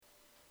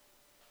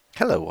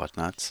Hello,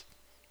 whatnots.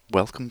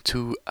 Welcome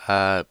to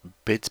a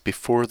bit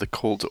before the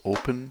cold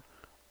open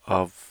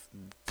of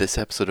this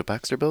episode of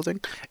Baxter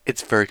Building.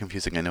 It's very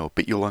confusing, I know,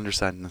 but you'll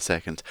understand in a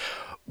second.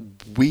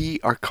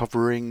 We are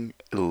covering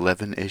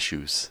 11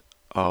 issues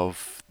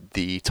of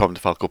the Tom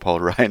DeFalco Paul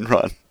Ryan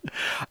run,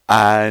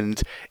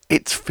 and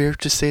it's fair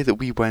to say that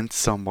we went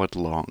somewhat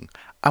long.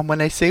 And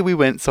when I say we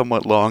went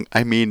somewhat long,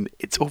 I mean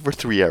it's over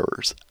 3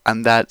 hours,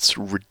 and that's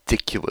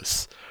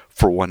ridiculous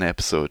for one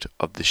episode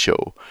of the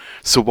show.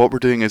 So what we're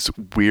doing is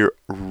we're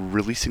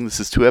releasing this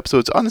as two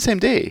episodes on the same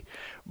day,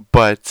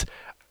 but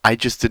I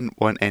just didn't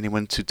want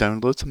anyone to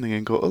download something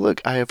and go, oh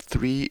look, I have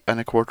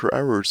 3.25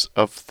 hours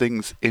of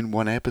things in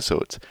one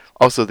episode.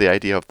 Also, the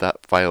idea of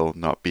that file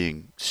not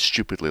being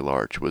stupidly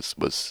large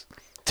was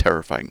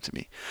terrifying to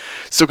me.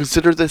 So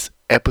consider this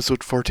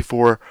episode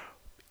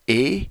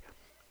 44A,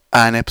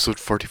 and episode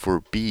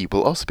 44B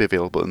will also be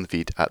available in the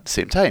feed at the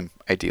same time,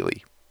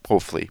 ideally,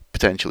 hopefully,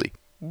 potentially.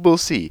 We'll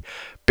see.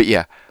 But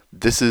yeah,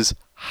 this is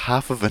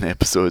half of an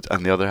episode,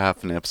 and the other half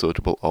of an episode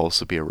will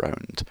also be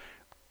around.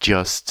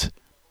 Just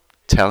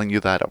telling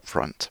you that up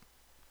front.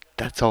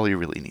 That's all you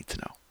really need to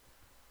know.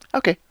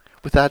 Okay,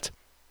 with that,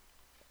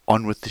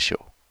 on with the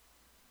show.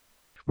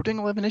 We're doing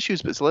 11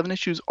 issues, but it's 11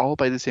 issues all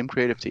by the same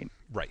creative team.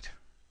 Right.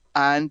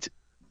 And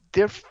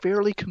they're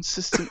fairly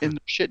consistent in their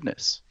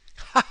shitness.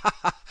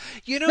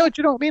 You No, know, do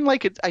you know what I mean?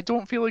 Like, I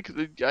don't feel like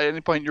at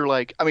any point you're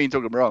like, I mean,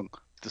 don't get me wrong,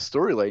 the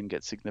storyline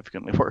gets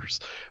significantly worse,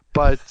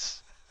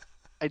 but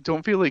I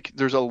don't feel like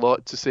there's a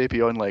lot to say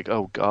beyond like,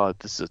 oh god,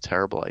 this is a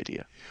terrible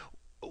idea.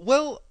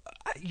 well,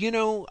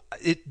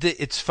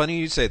 it's funny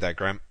you say that,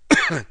 Graham,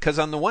 because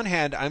on the one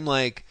hand, I'm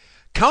like,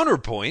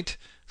 counterpoint,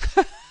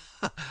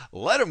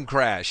 let them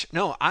crash.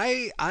 No,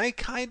 I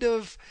kind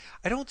of,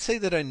 I don't say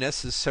that I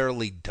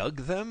necessarily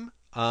dug them.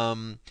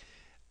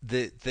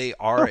 That they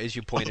are, as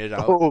you pointed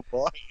out, Oh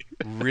boy.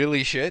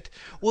 really shit.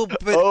 Well, but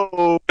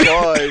Oh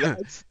boy,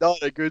 that's not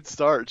a good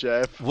start,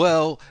 Jeff.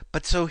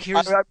 but so I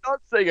here's mean, I'm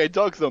not saying I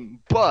dug them,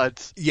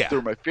 but yeah.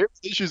 they're my favorite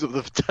issues of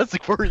the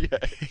Fantastic Four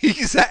yet.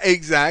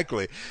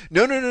 Exactly.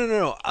 No, no, no,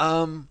 no,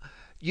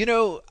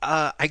 no.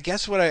 I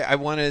guess what I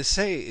want to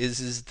say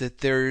is that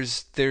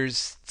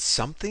there's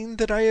something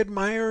that I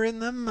admire in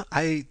them.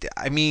 I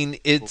mean,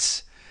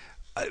 it's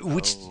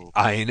which Oh.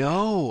 I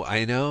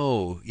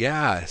know.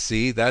 Yeah.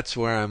 See, that's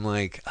where I'm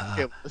like,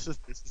 Okay, well, this is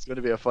going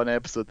to be a fun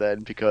episode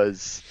then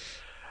because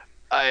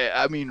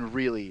I mean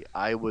really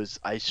I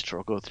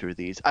struggled through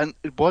these, and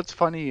what's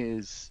funny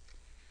is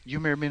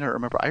you may or may not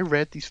remember I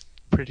read these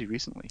pretty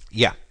recently.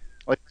 yeah,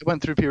 Like I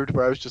went through a period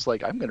where I was just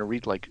like I'm going to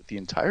read like the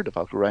entire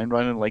DeFalco Ryan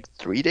run in like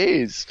 3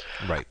 days,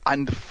 right.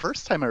 and the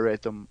first time I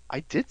read them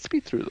I did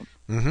speed through them.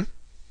 Mm-hmm.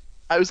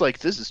 I was like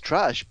this is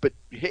trash, but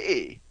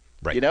hey,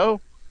 Right. you know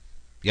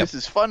Yep. this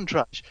is fun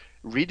trash.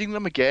 Reading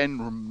them again,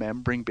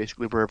 remembering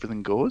basically where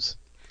everything goes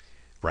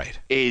Right.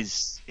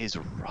 is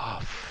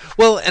rough.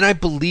 Well, and I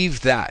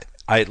believe that.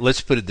 I let's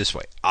put it this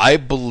way. I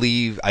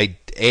believe I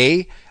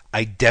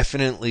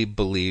definitely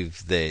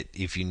believe that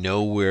if you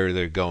know where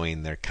they're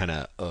going, they're kind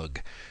of ugh.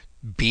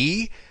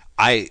 B,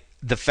 I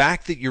the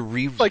fact that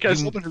Like as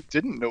someone who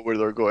didn't know where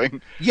they're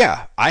going.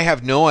 yeah, I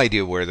have no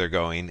idea where they're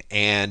going,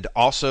 and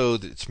also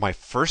it's my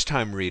first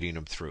time reading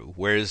them through.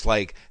 Whereas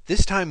like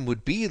this time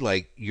would be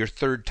like your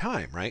third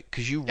time, right?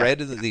 Because you Yeah. read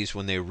these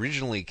when they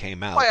originally came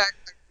Why out.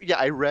 yeah,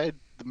 I read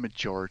the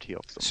majority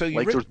of them. So you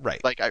Like read there's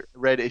right. like I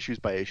read issues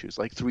by issues.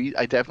 Like three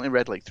I definitely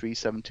read like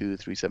 372,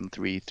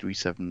 373,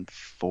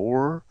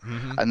 374,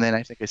 Hmm. and then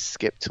I think I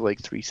skipped to like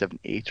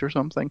 378 or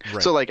something.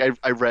 Right. So like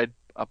I read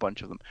a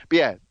bunch of them. But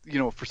yeah,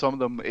 for some of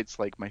them it's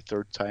like my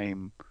third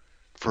time.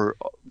 For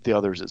the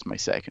others it's my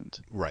second.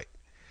 Right.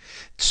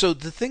 So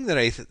the thing that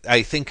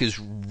I think is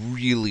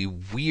really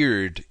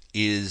weird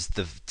is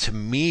the to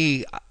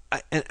me,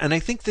 and I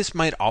think this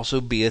might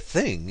also be a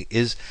thing,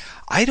 is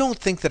I don't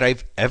think that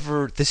I've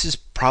ever. This is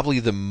probably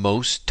the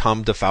most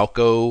Tom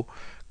DeFalco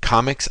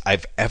comics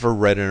I've ever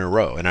read in a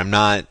row, and I'm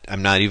not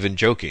even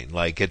joking.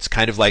 Like it's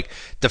kind of like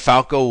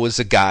DeFalco was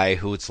a guy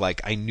who it's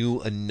like I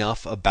knew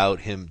enough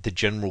about him, the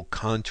general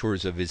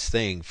contours of his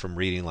thing from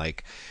reading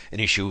like an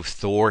issue of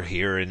Thor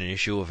here and an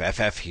issue of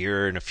FF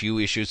here and a few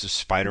issues of You've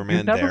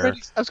Spider-Man never read.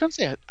 there. I was gonna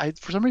say, I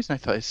for some reason I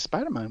thought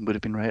Spider-Man would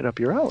have been right up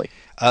your alley.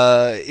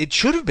 It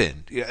should have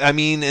been. I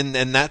mean,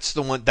 and that's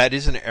the one that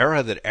is an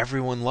era that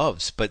everyone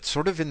loves, but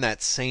sort of in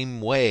that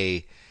same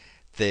way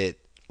that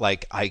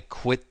like I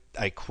quit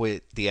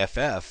the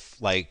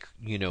FF like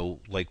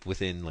like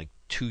within like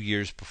 2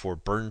 years before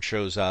Burn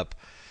shows up.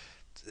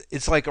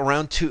 It's like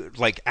around two,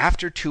 like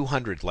after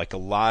 200, like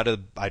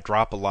I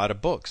drop a lot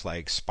of books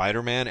like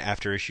Spider-Man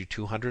after issue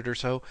 200 or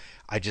so.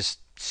 I just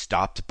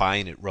stopped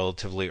buying it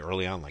relatively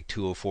early on, like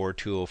 204,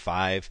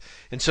 205.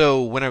 And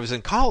so when I was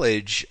in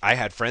college, I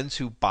had friends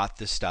who bought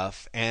this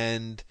stuff,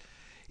 and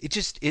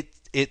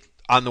it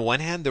on the one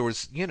hand there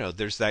was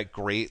there's that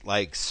great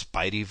like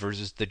Spidey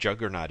versus the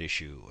Juggernaut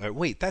issue.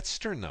 Wait, that's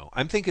Stern though.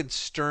 I'm thinking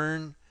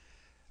Stern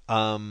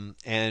and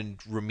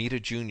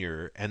Romita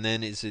Jr. and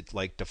then is it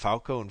like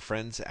DeFalco and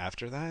Friends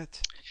after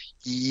that?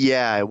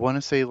 Yeah, I want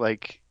to say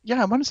like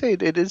Yeah, I want to say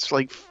it is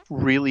like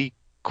really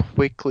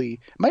quickly.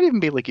 It might even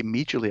be like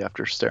immediately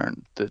after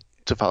Stern that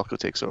DeFalco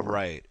takes over.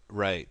 Right,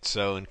 right.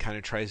 So, and kind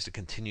of tries to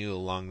continue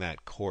along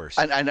that course.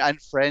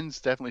 And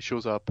Friends definitely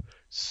shows up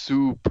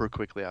super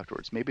quickly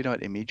afterwards. Maybe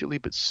not immediately,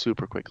 but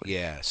super quickly.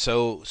 Yeah.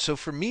 So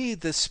for me,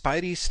 the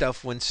Spidey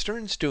stuff when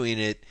Stern's doing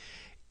it,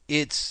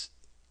 it's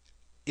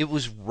it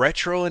was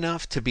retro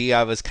enough to be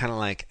I was kind of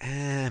like,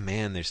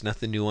 man, there's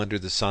nothing new under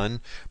the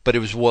sun, but it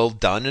was well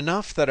done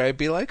enough that I'd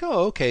be like,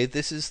 oh, okay,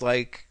 this is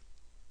like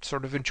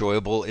sort of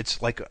enjoyable.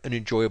 It's like an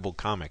enjoyable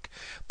comic.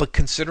 But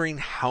considering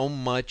how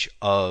much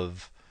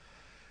of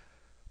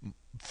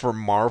for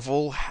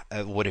Marvel,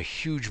 what a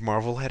huge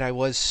Marvel head I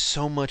was,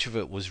 so much of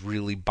it was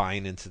really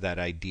buying into that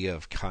idea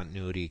of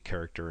continuity,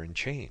 character, and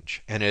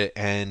change.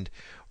 And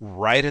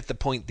right at the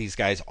point these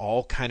guys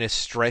all kind of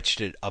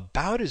stretched it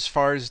about as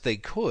far as they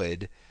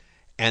could,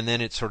 and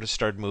then it sort of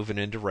started moving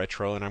into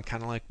retro, and I'm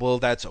kind of like, well,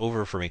 that's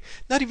over for me.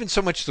 Not even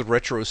so much the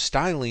retro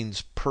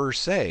stylings per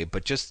se,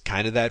 but just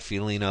kind of that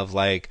feeling of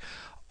like,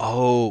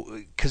 oh,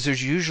 because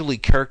there's usually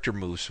character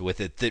moves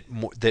with it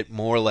that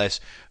more or less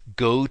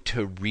go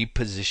to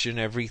reposition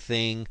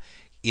everything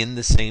in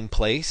the same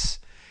place.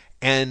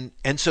 And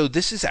so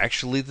this is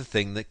actually the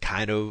thing that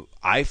kind of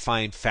I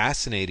find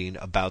fascinating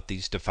about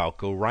these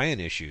DeFalco Ryan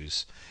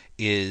issues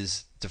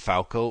is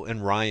DeFalco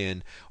and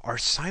Ryan are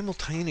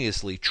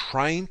simultaneously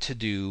trying to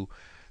do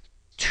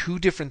two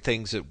different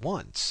things at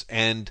once.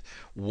 And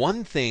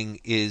one thing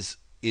is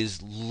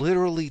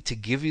literally to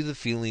give you the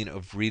feeling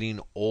of reading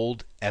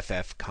old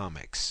FF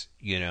comics,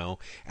 you know.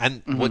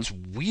 And Hmm. what's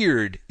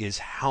weird is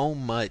how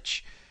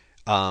much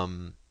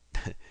um,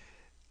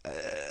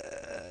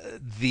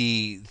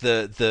 the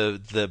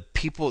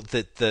people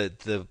that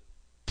the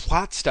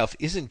plot stuff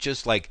isn't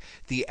just like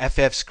the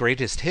FF's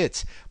greatest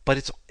hits,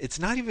 but it's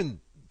not even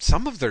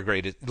some of their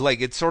greatest.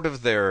 Like it's sort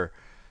of their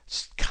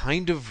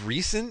kind of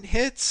recent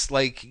hits.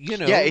 Like you Yeah,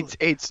 know,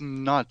 it's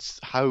nuts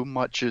how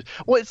much is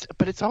well. It's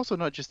but it's also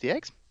not just the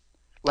X.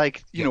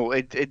 Like yeah.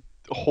 it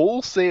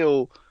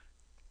wholesale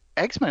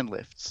X-Men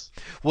lifts,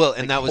 Well,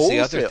 and like that was the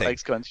other wholesale thing.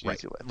 X Right.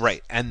 continuity lifts.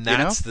 Right. And You know?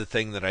 that's the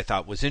thing that I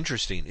thought was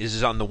interesting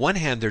is on the one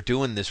hand they're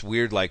doing this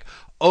weird like,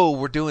 oh,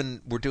 we're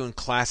doing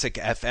classic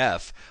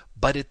FF,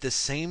 but at the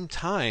same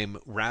time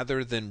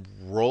rather than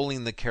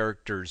rolling the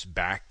characters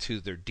back to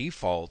their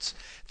defaults,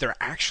 they're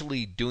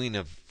actually doing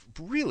a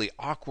really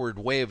awkward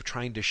way of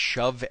trying to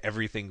shove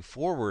everything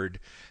forward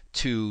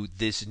to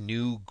this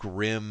new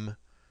grim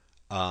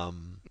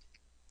um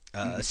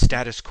Hmm.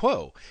 status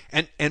quo.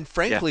 And Yeah.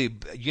 frankly,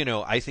 you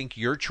know, I think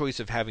your choice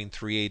of having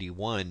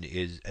 381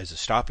 is as a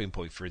stopping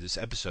point for this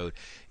episode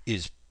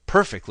is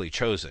perfectly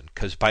chosen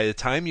because by the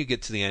time you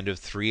get to the end of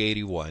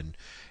 381,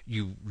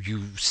 you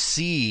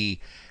see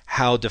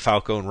how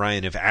DeFalco and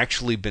Ryan have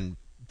actually been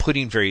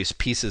putting various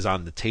pieces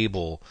on the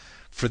table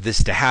for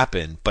this to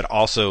happen, but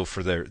also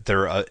for their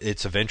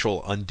its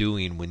eventual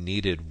undoing when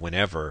needed,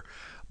 whenever.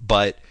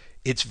 But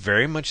it's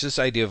very much this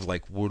idea of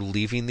like we're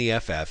leaving the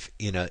FF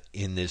in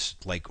this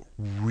like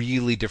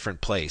really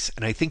different place,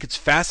 and I think it's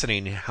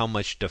fascinating how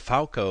much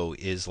DeFalco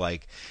is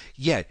like,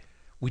 yeah,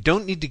 we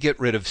don't need to get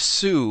rid of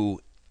Sue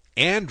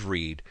and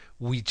Reed,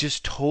 we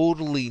just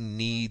totally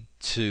need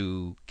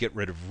to get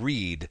rid of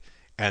Reed,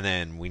 and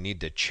then we need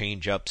to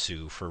change up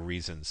Sue for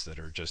reasons that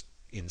are just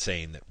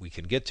insane that we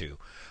can get to,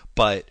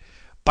 but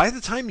by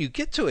the time you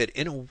get to it,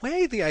 in a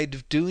way, the idea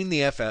of doing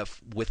the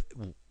FF with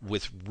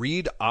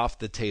Reed off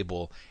the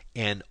table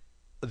and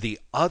the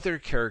other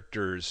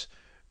characters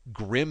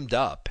grimmed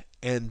up,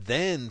 and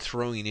then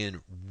throwing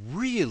in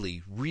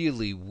really,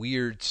 really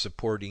weird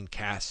supporting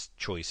cast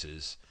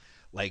choices,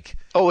 like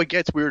Oh, it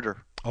gets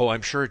weirder. oh,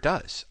 I'm sure it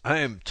does. I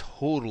am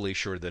totally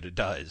sure that it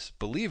does.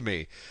 Believe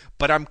me.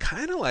 But I'm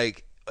kind of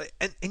like,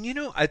 and you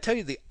know, I tell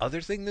you the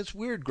other thing that's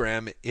weird,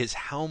 Graham, is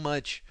how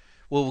much.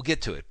 Well, we'll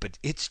get to it, but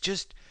it's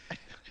just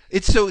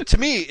it's so to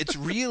me, it's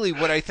really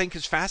what I think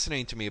is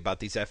fascinating to me about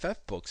these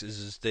FF books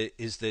is that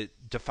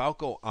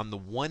DeFalco on the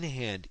one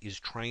hand is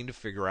trying to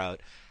figure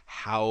out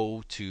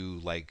how to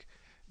like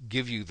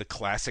give you the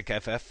classic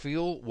FF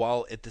feel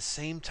while at the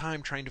same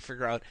time trying to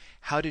figure out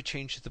how to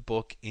change the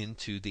book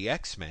into the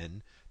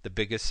X-Men, the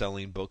biggest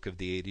selling book of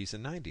the 80s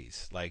and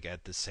 90s, like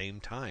at the same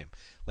time.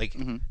 Like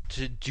Hmm.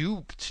 to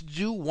do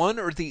one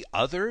or the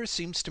other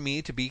seems to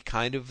me to be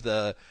kind of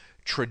the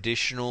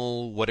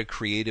traditional what a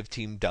creative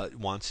team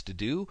wants to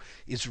do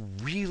is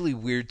really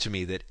weird to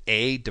me that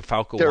a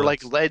DeFalco They're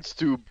like, wants let's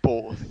do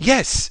both.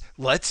 yes,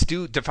 let's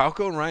do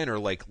DeFalco and Ryan are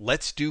like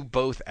let's do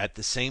both at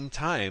the same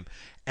time.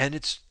 And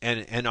it's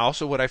and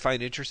also what I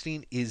find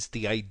interesting is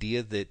the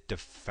idea that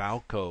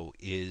DeFalco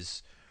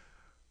is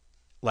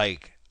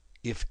like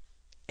if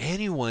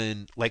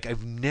anyone like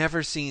I've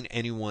never seen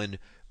anyone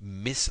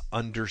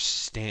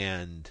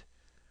misunderstand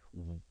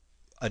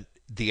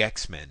the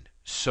X-Men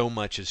so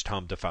much as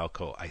Tom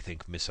DeFalco I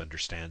think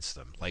misunderstands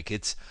them. Like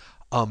it's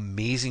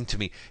amazing to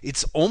me.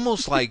 It's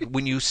almost like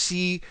when you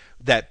see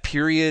that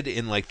period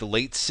in like the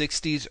late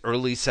 60s,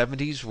 early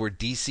 70s where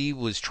DC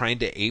was trying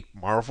to ape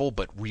Marvel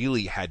but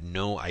really had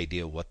no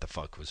idea what the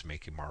fuck was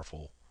making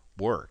Marvel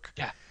work.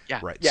 Yeah.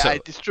 Right. Yeah, So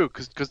it's true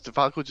because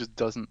DeFalco just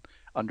doesn't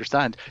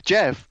understand.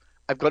 Jeff,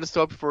 I've got to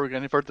stop before we go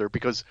any further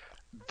because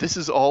this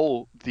is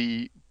all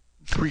the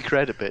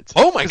pre-credit bits.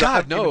 oh my 'Cause I God,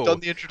 haven't even no! done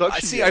the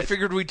introduction See, yet. I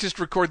figured we'd just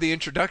record the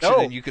introduction No,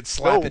 and you could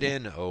slap no. it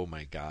in. Oh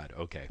my God.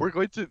 Okay. We're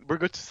going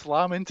to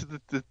slam into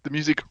the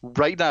music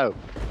right now.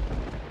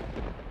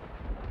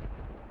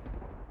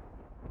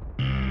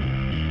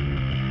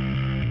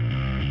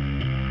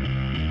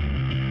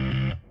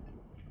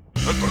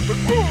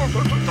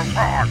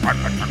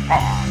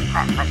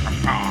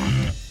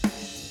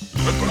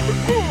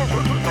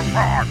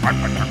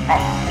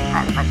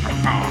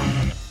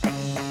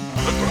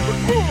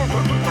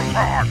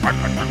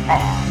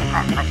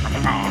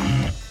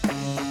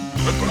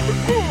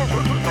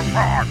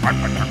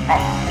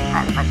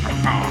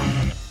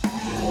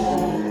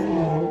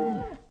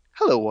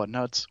 Hello,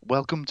 Whatnots.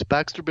 Welcome to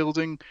Baxter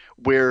Building,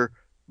 where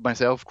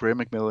myself, Graham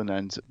McMillan,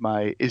 and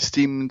my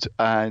esteemed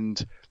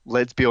and,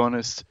 let's be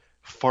honest,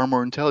 far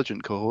more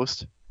intelligent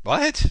co-host.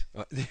 What?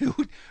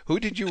 Who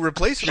did you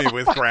replace me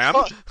with, Graham?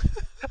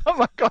 Oh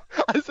my god,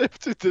 as if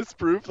to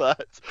disprove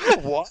that.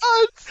 What?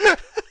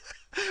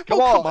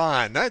 Come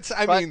on.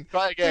 I mean,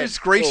 try again. there's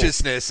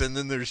graciousness and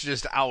then there's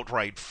just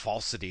outright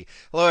falsity.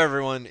 Hello,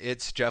 everyone.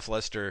 It's Jeff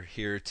Lester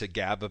here to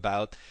gab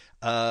about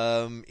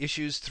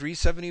issues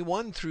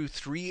 371 through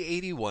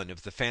 381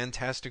 of the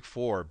Fantastic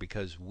Four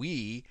because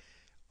we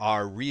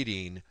are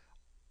reading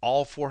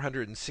all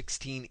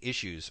 416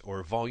 issues,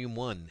 or Volume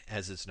 1,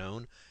 as it's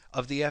known,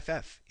 of the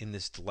FF in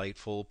this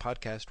delightful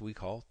podcast we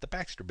call The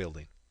Baxter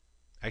Building.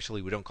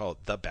 Actually, we don't call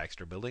it The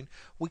Baxter Building.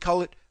 We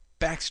call it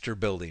Baxter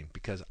Building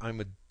because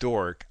I'm a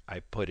dork. I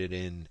put it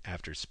in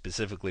after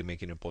specifically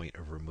making a point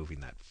of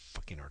removing that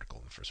fucking article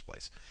in the first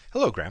place.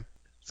 Hello, Graham.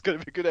 It's going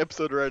to be a good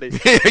episode already.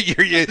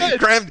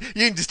 Graham,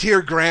 you can just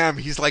hear Graham.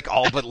 He's like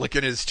all but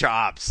licking his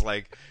chops.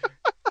 Like,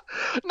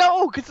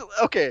 No, because,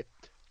 okay,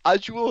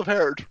 as you will have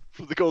heard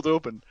from the cold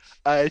open,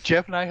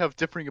 Jeff and I have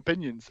differing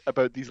opinions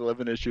about these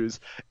 11 issues.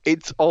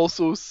 It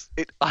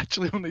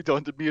actually only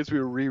dawned on me as we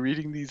were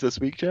rereading these this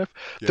week, Jeff,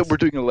 that we're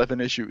doing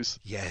 11 issues.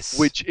 yes.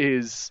 Which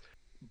is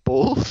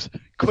bold,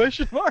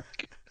 question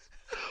mark,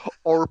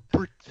 or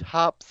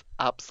perhaps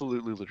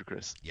absolutely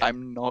ludicrous. Yeah.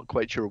 I'm not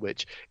quite sure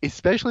which,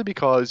 especially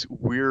because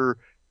we're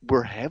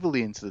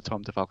heavily into the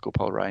Tom DeFalco,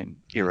 Paul Ryan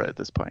era at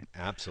this point.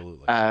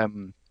 Absolutely.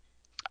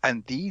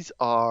 And these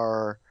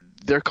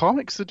they're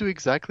comics that do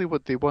exactly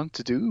what they want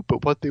to do,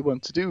 but what they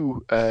want to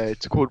do,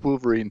 to quote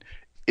Wolverine,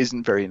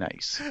 isn't very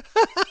nice.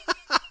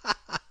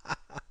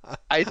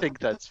 I think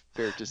that's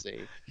fair to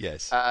say.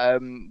 Yes.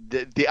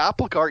 The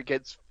apple cart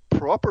gets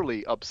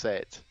properly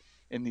upset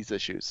in these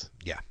issues.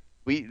 Yeah.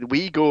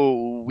 We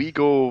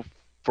go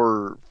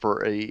for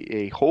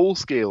a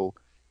wholesale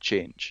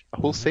change,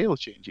 a wholesale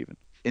change even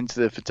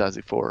into the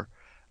Fantastic Four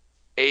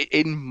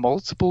in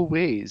multiple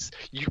ways.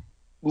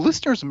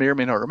 Listeners may or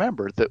may not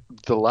remember that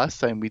the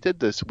last time we did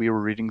this, we were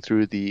reading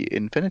through the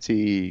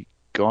Infinity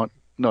War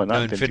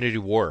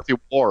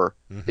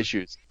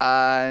issues,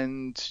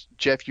 and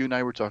Jeff, you and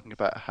I were talking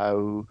about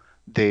how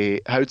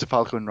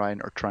DeFalco and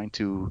Ryan are trying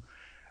to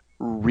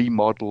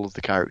remodel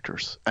the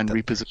characters and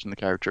reposition the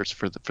characters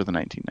for the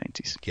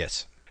 1990s.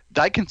 Yes.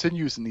 That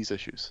continues in these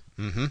issues.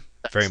 Mm-hmm.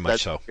 Very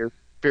much so.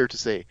 Fair to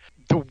say.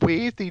 The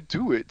way they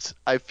do it,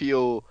 I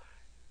feel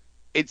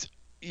it's,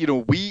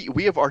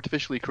 we have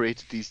artificially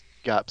created these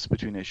gaps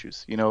between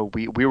issues.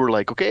 We were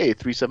like, okay,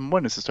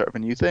 371 is the start of a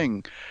new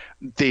thing.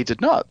 They did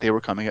not. They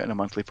were coming out in a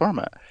monthly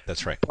format.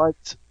 That's right.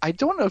 But I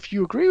don't know if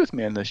you agree with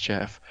me on this,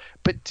 Jeff,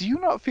 but do you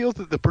not feel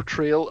that the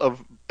portrayal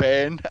of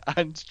Ben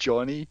and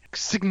Johnny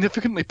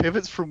significantly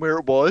pivots from where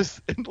it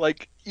was in,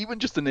 like, even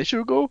just an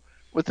issue ago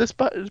with this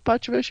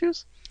batch of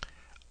issues?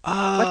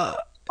 Not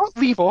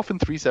leave off in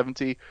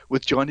 370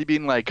 with Johnny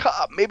being like,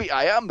 maybe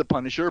I am the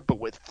Punisher, but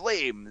with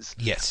flames.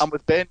 Yes. And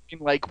with Ben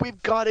being like,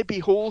 we've got to be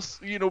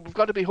wholesome. We've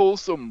got to be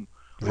wholesome.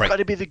 We've got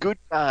to be the good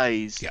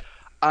guys. Yeah.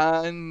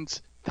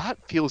 And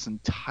that feels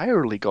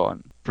entirely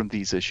gone from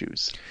these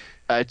issues,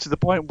 to the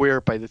point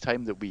where by the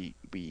time that we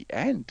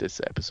end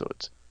this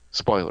episode,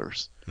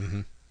 spoilers,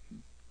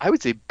 I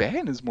would say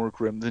Ben is more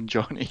grim than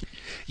Johnny.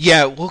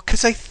 Yeah, well,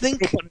 because I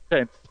think...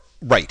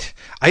 Right.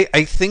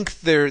 I think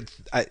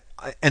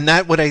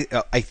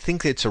I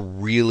think it's a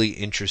really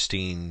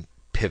interesting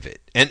pivot.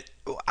 And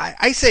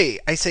I say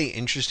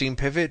interesting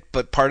pivot,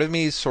 but part of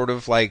me is sort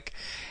of like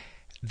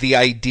the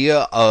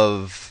idea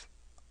of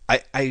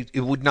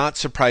it would not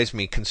surprise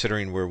me,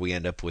 considering where we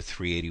end up with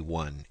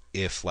 381,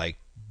 if like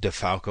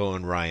DeFalco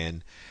and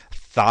Ryan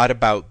thought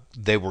about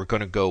they were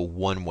going to go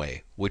one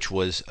way, which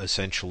was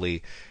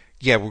essentially,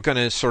 we're going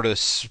to sort of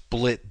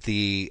split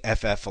the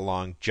FF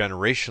along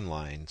generation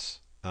lines.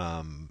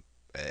 And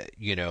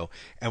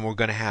we're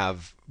going to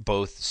have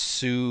both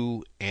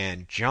Sue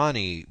and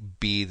Johnny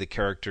be the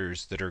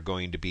characters that are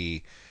going to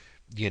be,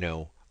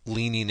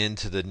 leaning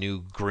into the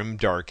new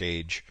grimdark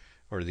age,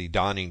 or the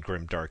dawning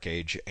grimdark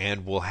age,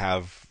 and we'll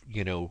have,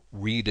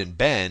 Reed and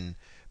Ben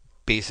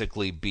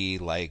basically be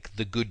like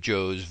the Good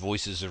Joes,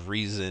 voices of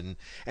reason,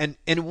 and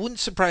it wouldn't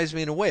surprise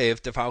me in a way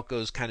if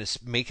DeFalco's kind of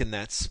making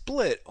that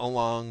split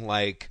along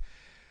like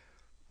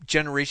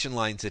generation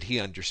lines that he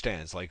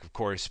understands. Like, of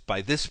course,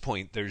 by this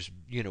point, there's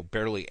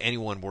barely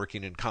anyone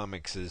working in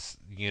comics is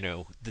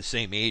the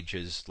same age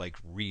as like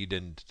Reed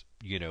and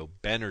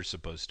Ben are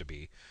supposed to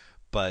be,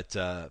 but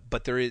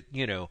there is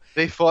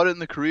They fought in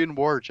the Korean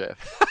War,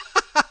 Jeff.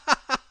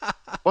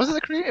 Was it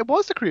the Korean? It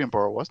was the Korean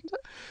War, wasn't it?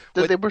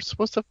 That they were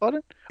supposed to have fought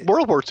in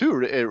World War II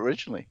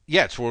originally.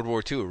 Yeah, it's World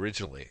War II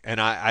originally,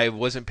 and I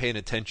wasn't paying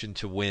attention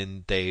to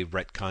when they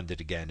retconned it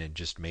again and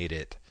just made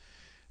it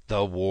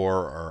the war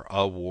or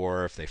a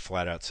war. If they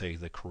flat out say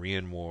the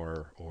Korean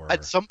War, or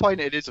At some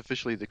point, it is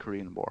officially the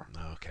Korean War.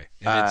 okay,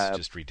 and it's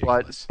just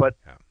ridiculous. But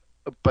yeah.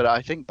 But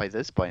I think by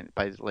this point,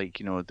 by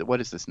like what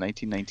is this,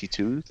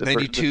 1992?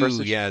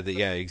 92, yeah,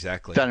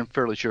 exactly. Then I'm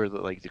fairly sure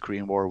that like the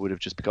Korean War would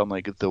have just become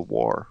like the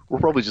war. We're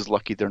probably just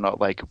lucky they're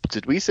not like,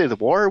 did we say the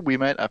war? We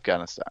meant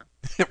Afghanistan.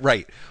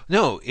 Right.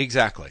 No,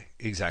 exactly.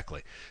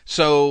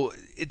 So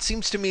it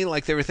seems to me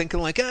like they were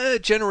thinking like a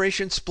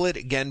generation split.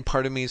 Again,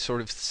 part of me is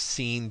sort of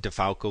seeing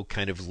DeFalco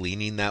kind of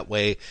leaning that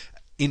way,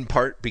 in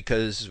part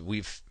because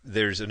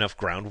there's enough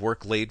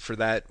groundwork laid for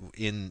that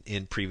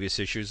in previous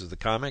issues of the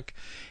comic.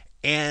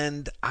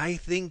 And I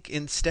think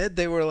instead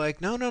they were like,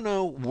 no,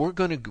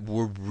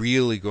 we're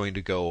really going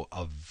to go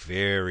a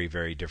very,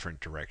 very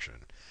different direction,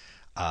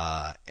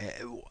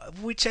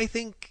 which I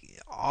think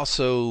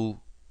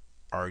also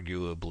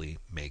arguably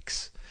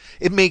makes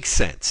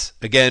sense.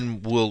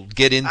 Again, we'll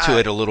get into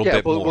it a little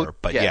bit more,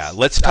 but yes. yeah,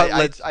 let's talk.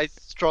 I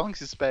strongly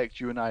suspect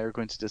you and I are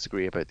going to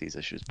disagree about these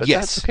issues, but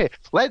yes. That's okay.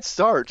 Let's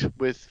start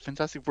with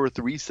Fantastic Four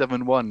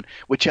 371,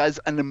 which has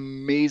an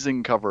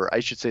amazing cover.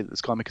 I should say that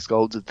this comic is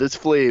called This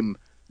Flame,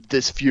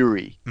 This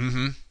Fury.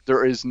 Mm-hmm.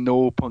 There is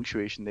no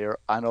punctuation there,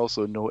 and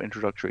also no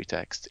introductory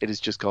text. It is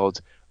just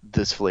called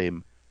This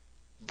Flame,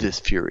 This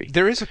Fury.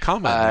 There is a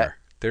comma in there.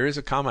 There is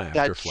a comma after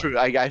that's flame. True.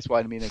 I guess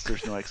what I mean is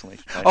there's no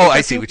exclamation point. Oh,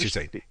 I see what you're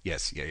saying.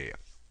 Yes, yeah.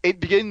 It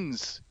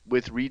begins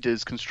with Reed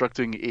is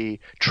constructing a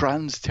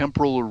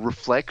trans-temporal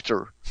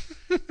reflector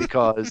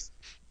because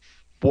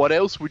what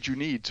else would you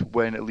need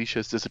when Alicia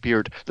has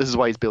disappeared? This is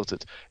why he's built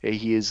it.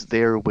 He is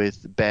there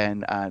with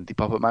Ben and the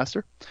Puppet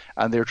Master,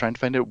 and they're trying to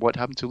find out what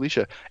happened to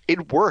Alicia.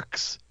 It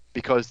works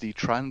because the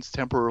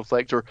trans-temporal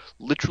reflector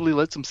literally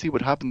lets them see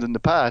what happened in the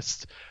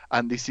past,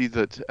 and they see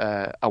that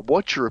a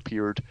Watcher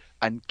appeared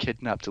and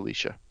kidnapped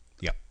Alicia.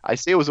 Yeah. I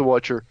say it was a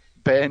Watcher.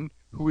 Ben,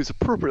 who is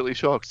appropriately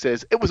shocked,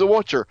 says, it was a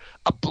Watcher.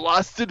 A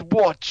blasted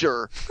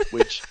Watcher!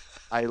 Which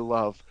I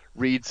love.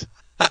 Reed,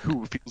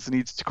 who feels the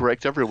need to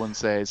correct everyone,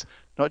 says,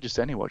 not just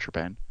any Watcher,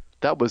 Ben.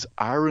 That was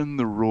Aaron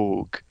the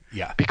Rogue.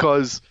 Yeah.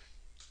 Because,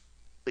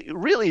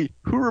 really,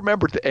 who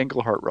remembered the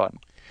Englehart run?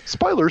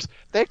 Spoilers,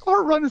 the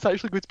Englehart run is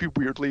actually going to be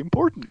weirdly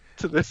important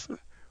to this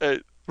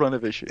run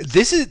of issues.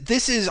 This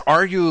is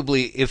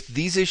arguably, if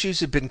these issues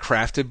had been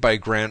crafted by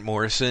Grant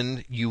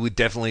Morrison, you would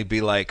definitely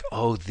be like,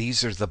 oh,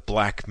 these are the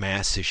Black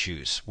Mass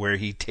issues, where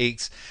he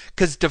takes,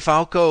 because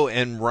DeFalco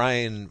and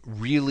Ryan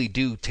really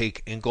do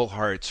take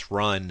Englehart's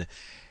run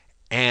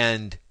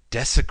and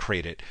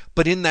desecrate it,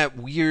 but in that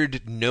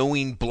weird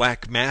knowing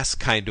Black Mass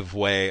kind of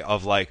way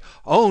of like,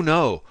 oh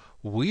no,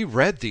 we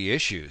read the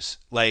issues.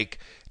 Like,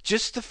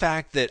 just the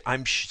fact that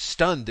I'm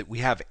stunned that we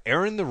have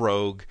Aaron the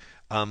Rogue.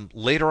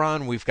 Later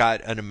on, we've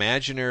got an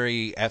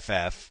imaginary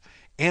FF,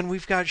 and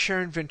we've got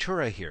Sharon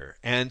Ventura here.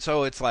 And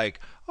so it's like,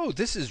 oh,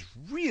 this is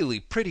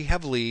really pretty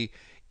heavily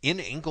in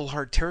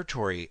Englehart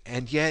territory.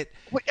 And yet...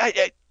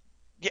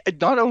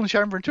 not only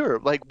Sharon Ventura,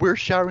 like where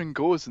Sharon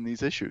goes in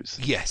these issues.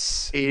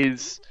 Yes.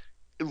 Is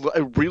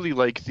really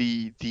like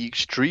the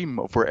extreme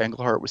of where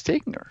Englehart was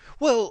taking her.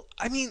 Well,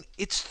 I mean,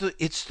 it's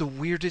the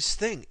weirdest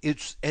thing.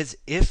 It's as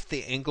if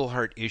the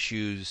Englehart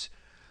issues,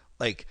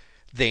 like,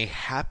 they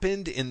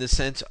happened in the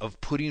sense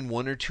of putting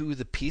one or two of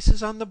the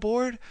pieces on the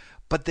board,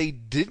 but they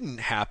didn't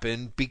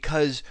happen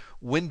because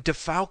when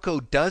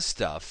DeFalco does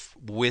stuff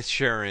with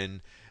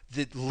Sharon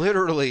that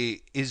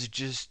literally is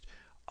just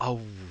a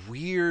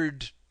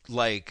weird,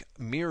 like,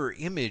 mirror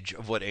image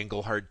of what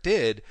Englehart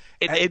did.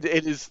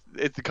 It's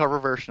the cover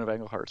version of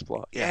Englehart's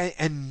plot. Yeah.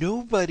 And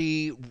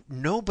nobody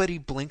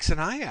blinks an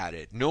eye at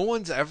it. No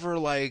one's ever,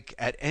 like,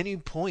 at any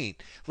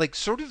point, like,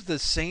 sort of the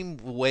same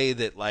way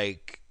that,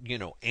 like,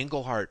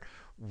 Englehart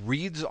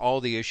reads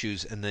all the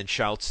issues and then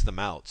shouts them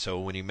out. So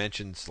when he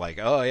mentions, like,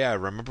 oh yeah,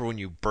 remember when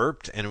you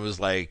burped, and it was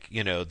like,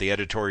 the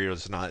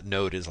editorial's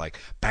note is like,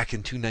 back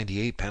in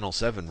 298 panel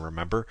 7,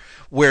 remember?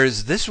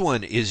 Whereas this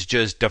one is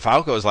just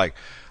DeFalco's like,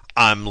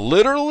 I'm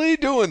literally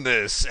doing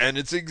this, and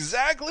it's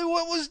exactly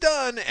what was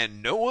done,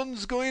 and no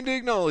one's going to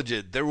acknowledge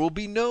it. There will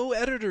be no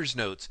editor's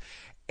notes.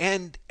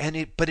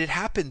 But it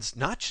happens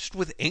not just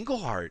with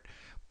Englehart,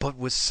 but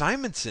with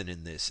Simonson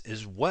in this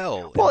as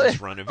well in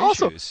this run of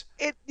issues.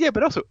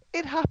 But also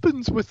it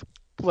happens with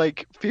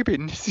like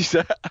Fabian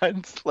Nicieza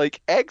and like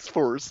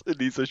X-Force in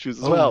these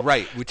issues as well.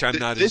 Right, which I'm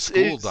not as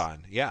schooled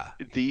on. Yeah.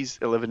 These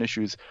 11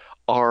 issues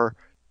are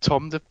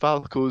Tom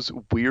DeFalco's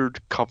weird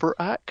cover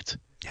act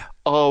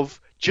of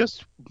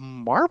just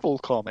Marvel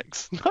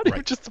comics, not even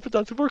Right. just the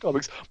Fantastic Four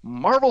comics,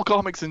 Marvel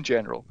comics in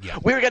general. Yeah.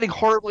 We're getting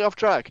horribly off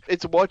track.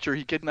 It's a Watcher.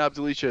 He kidnaps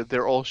Alicia.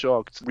 They're all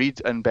shocked.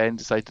 Reed and Ben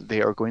decide that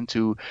they are going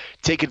to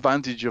take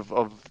advantage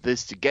of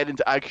this to get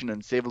into action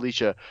and save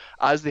Alicia.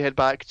 As they head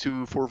back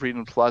to Fort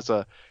Freedom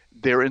Plaza,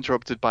 they're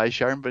interrupted by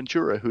Sharon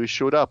Ventura, who has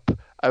showed up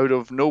out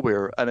of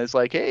nowhere and is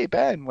like, "Hey,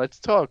 Ben, let's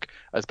talk."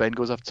 As Ben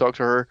goes up to talk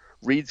to her,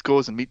 Reed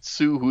goes and meets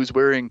Sue, who's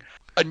wearing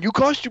a new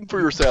costume for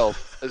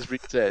yourself, as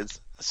Reed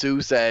says.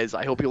 Sue says,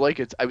 "I hope you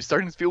like it. I was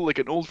starting to feel like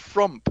an old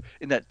frump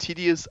in that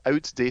tedious,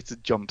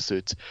 outdated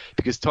jumpsuit."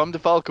 Because Tom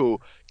DeFalco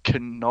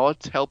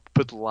cannot help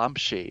but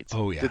lampshade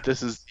Oh, yeah. that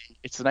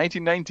it's the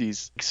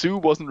 1990s. Sue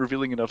wasn't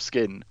revealing enough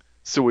skin,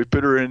 so we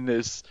put her in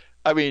this,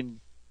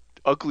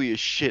 ugly as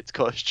shit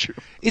costume.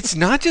 It's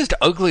not just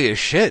ugly as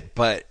shit,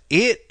 but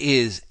it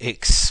is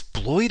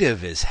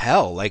exploitive as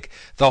hell. Like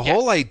the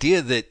whole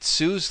idea that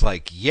Sue's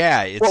like,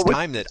 yeah, it's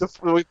time that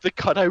With the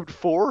cutout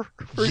for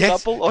yes,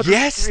 example. On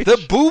yes, her the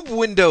page. boob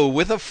window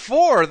with a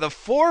 4, the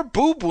 4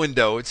 boob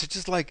window. It's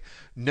just like,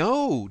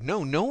 no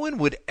one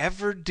would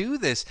ever do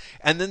this.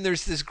 And then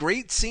there's this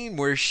great scene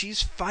where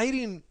she's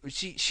fighting,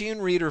 she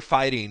and Reed are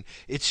fighting.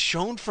 It's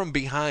shown from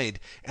behind,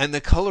 and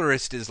the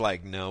colorist is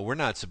like, no, we're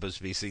not supposed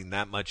to be seeing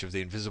that much of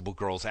the Invisible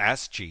Girl's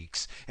ass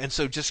cheeks, and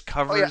so just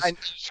covers. Oh yeah, and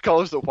she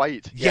colors it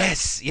white. Yeah.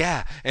 Yes,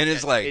 yeah, and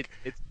it's like.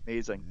 It's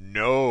amazing.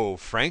 No,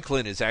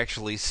 Franklin is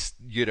actually,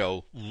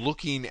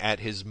 looking at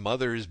his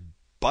mother's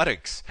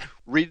buttocks.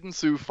 Reed and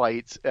Sue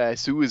fight.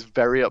 Sue is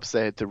very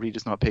upset that Reed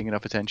is not paying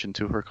enough attention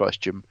to her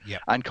costume,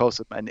 Yep. and calls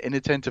him an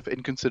inattentive,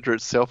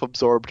 inconsiderate,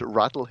 self-absorbed,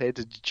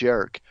 rattle-headed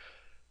jerk.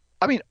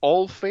 I mean,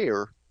 all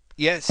fair,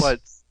 Yes. but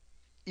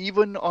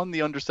even on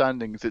the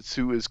understanding that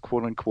Sue is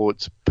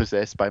quote-unquote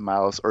possessed by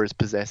malice or is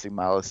possessing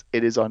malice,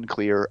 it is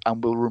unclear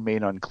and will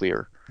remain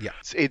unclear. Yeah.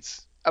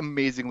 It's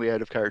amazingly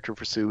out of character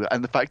for Sue,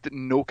 and the fact that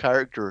no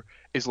character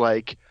is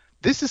like,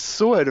 this is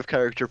so out of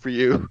character for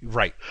you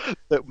Right.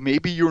 that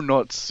maybe you're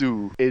not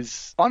Sue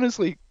is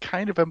honestly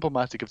kind of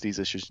emblematic of these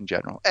issues in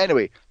general.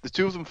 Anyway, the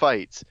two of them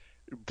fight.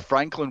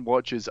 Franklin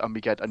watches, and we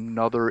get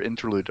another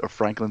interlude of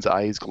Franklin's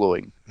eyes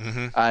glowing,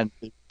 and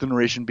the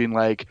narration being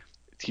like,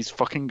 he's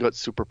fucking got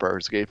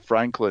superpowers. Okay,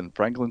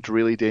 Franklin's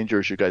really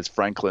dangerous, you guys.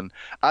 Franklin.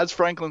 As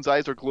Franklin's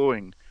eyes are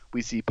glowing,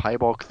 we see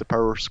Pybok the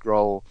Power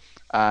Scroll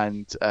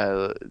and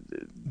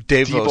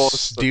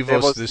Devos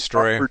the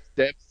Destroyer.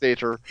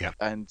 Devastator. Yeah.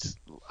 And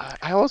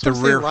I also The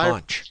want to say rear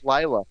haunch.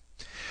 Lila.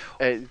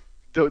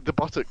 The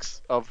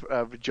buttocks of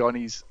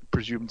Johnny's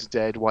presumed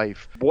dead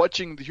wife.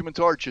 Watching the Human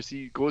Torch as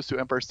he goes to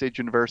Empire State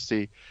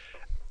University,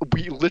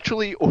 we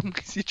literally only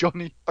see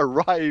Johnny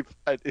arrive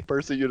at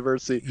Empire State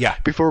University Yeah.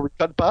 before we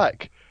cut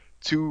back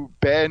to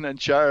Ben and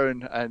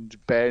Sharon, and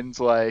Ben's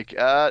like,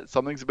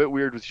 something's a bit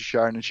weird with you,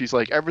 Sharon, and she's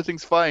like,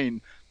 everything's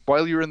fine.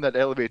 While you're in that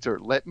elevator,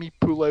 let me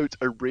pull out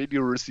a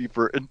radio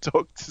receiver and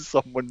talk to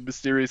someone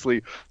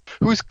mysteriously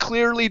who's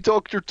clearly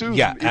Dr. Doom.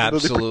 Yeah, even though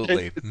they pretend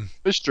absolutely. it's a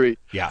mystery.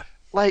 Yeah.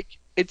 Like,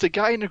 it's a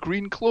guy in a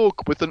green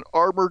cloak with an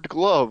armored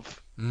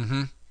glove.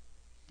 Mm-hmm.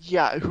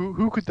 Yeah,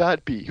 who could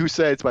that be? Who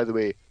says, by the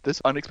way,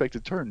 this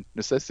unexpected turn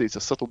necessitates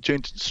a subtle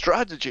change in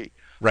strategy?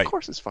 Right. Of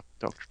course it's fucking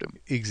Dr. Doom.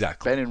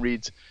 Exactly. Ben and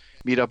Reed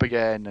meet up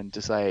again and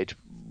decide,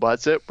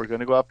 that's it, we're going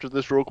to go after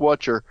this Rogue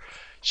Watcher.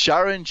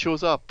 Sharon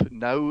shows up,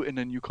 now in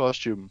a new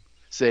costume,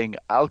 saying,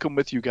 I'll come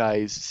with you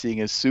guys, seeing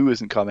as Sue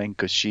isn't coming,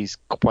 because she's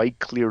quite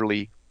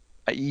clearly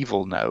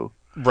evil now.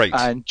 Right.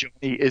 And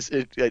Johnny is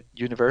at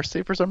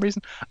university for some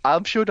reason.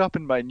 I've showed up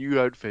in my new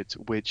outfit,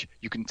 which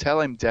you can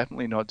tell I'm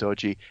definitely not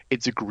dodgy.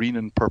 It's a green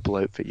and purple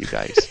outfit, you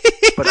guys.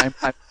 But I'm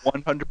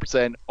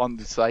 100% on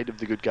the side of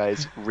the good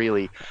guys,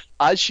 really.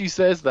 As she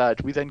says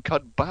that, we then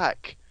cut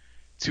back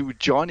to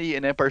Johnny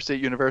in Empire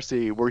State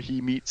University, where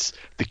he meets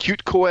the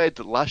cute co-ed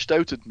that lashed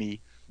out at me,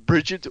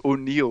 Bridget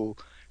O'Neill,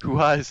 who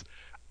has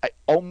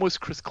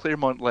almost Chris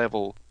Claremont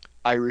level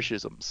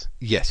Irishisms.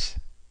 Yes.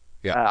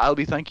 Yeah. I'll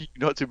be thanking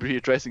you not to be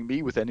addressing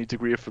me with any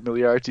degree of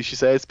familiarity, she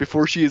says,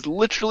 before she is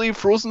literally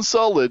frozen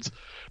solid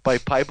by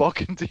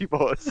Pybok and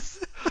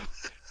Devos.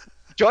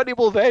 Johnny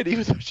will then,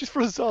 even though she's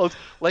frozen solid,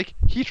 like,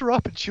 heat her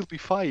up and she'll be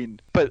fine.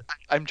 But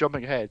I'm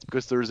jumping ahead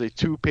because there's a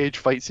 2-page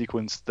fight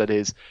sequence that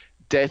is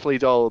deathly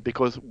dull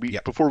because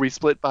before we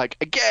split back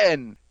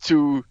again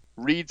to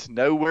Reed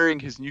now wearing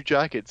his new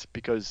jacket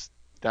because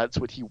that's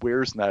what he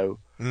wears now.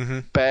 Mm-hmm.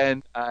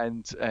 Ben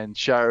and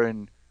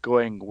Sharon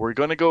going, we're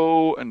gonna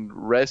go and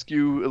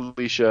rescue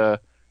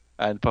Alicia,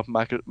 and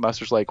Puppet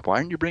Master's like, why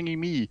aren't you bringing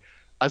me?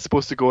 As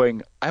opposed to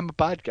going, I'm a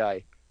bad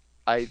guy.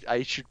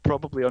 I should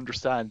probably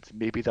understand.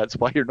 Maybe that's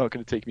why you're not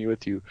going to take me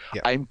with you.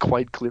 Yeah. I'm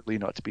quite clearly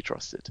not to be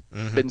trusted.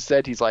 Mm-hmm. But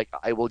instead, he's like,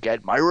 I will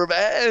get my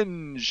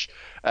revenge.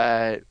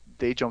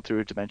 They jump through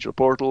a dimensional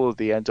portal.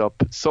 They end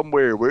up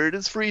somewhere where it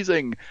is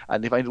freezing,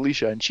 and they find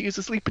Alicia, and she is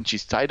asleep, and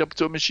she's tied up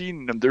to a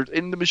machine. And there's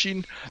in the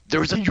machine,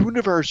 there's a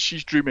universe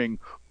she's dreaming.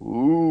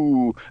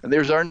 Ooh, and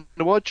there's Arn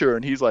the Watcher,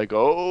 and he's like,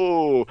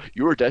 oh,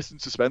 you are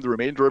destined to spend the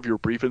remainder of your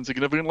brief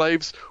insignificant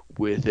lives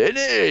within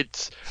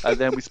it. And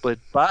then we split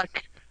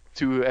back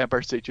to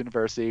Empire State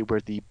University where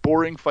the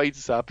boring fight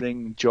is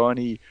happening.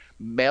 Johnny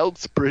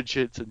melts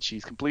Bridget and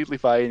she's completely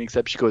fine,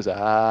 except she goes,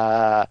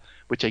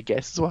 which I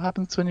guess is what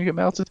happens when you get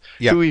melted.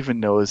 Yeah. Who even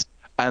knows?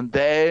 And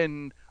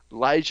then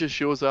Elijah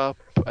shows up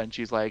and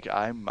she's like,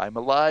 I'm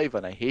alive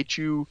and I hate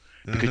you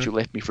because you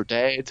left me for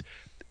dead.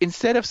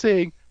 Instead of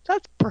saying,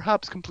 that's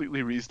perhaps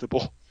completely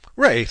reasonable.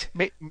 Right.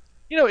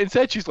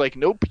 Instead she's like,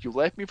 nope, you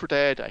left me for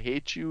dead. I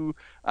hate you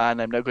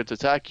and I'm now going to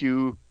attack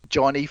you.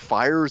 Johnny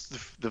fires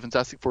the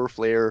Fantastic Four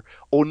flare.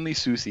 Only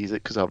Sue sees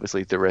it because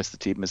obviously the rest of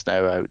the team is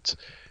now out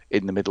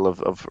in the middle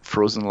of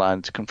Frozen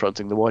Land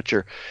confronting the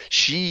Watcher.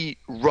 She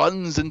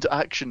runs into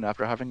action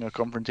after having a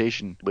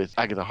confrontation with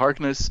Agatha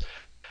Harkness.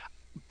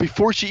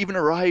 Before she even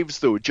arrives,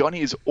 though, Johnny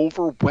is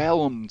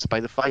overwhelmed by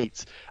the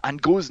fight and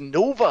goes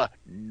Nova.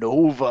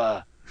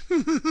 By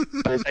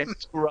the time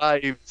she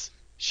arrives,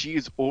 she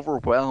is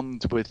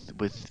overwhelmed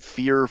with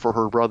fear for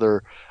her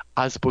brother,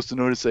 as opposed to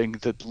noticing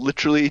that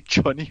literally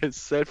Johnny has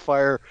set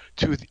fire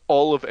to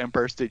all of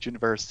Empire State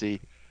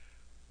University.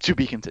 To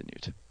be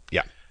continued.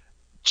 Yeah.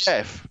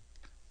 Jeff,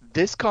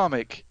 this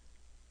comic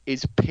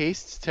is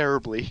paced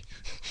terribly,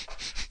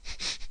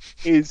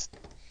 is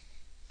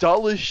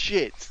dull as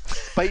shit,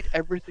 despite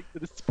everything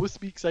that is supposed to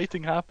be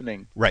exciting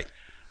happening. Right.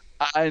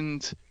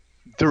 And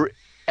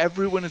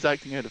everyone is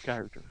acting out of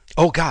character.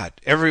 Oh God,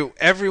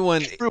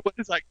 everyone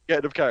is acting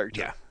out of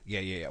character.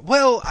 Yeah.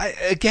 Well,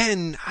 I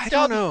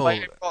don't know.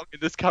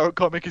 This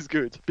comic is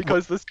good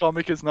because this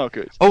comic is not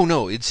good. Oh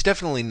no, it's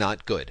definitely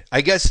not good.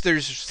 I guess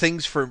there's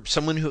things for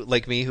someone who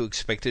like me who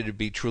expected it to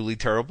be truly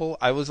terrible.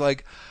 I was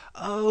like,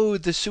 oh,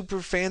 the super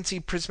fancy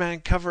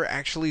prismatic cover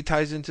actually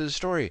ties into the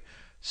story.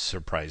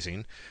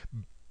 Surprising.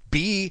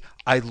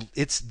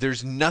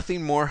 There's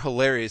nothing more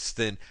hilarious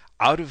than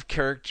out of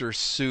character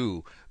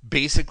Sue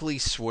basically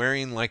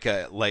swearing like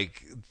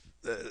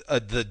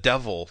the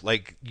devil,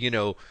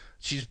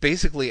 she's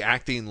basically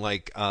acting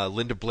like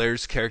Linda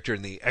Blair's character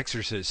in The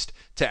Exorcist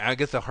to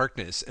Agatha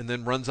Harkness, and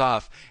then runs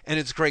off. And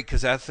it's great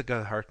because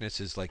Agatha Harkness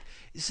is like,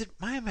 is it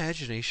my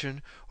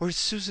imagination or has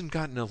Susan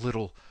gotten a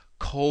little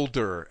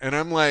colder? And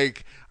I'm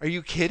like, are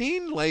you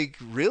kidding? Like,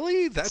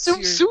 really?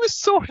 Sue is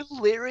so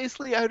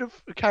hilariously out of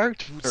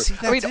character. See,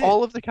 I mean,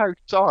 all of the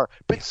characters are,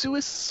 but Sue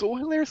is so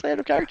hilariously out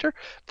of character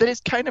that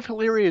it's kind of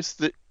hilarious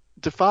that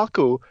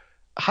DeFalco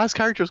has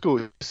characters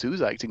go,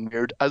 Sue's acting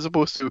weird, as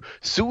opposed to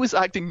Sue is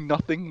acting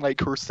nothing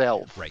like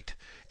herself. Right.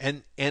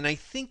 And I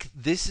think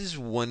this is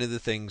one of the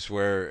things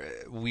where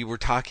we were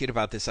talking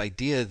about this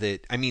idea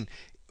that, I mean,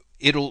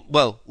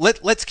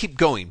 let's keep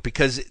going,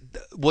 because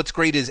what's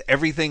great is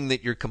everything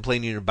that you're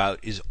complaining about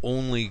is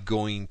only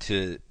going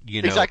to,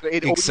 exactly.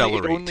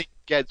 accelerate. It only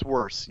gets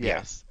worse.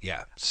 Yes.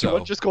 Yeah. So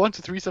let's just go on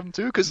to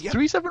 372, because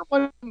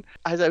 371,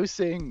 as I was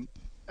saying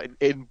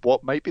in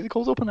what might be the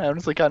cold open, I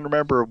honestly can't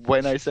remember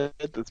when I said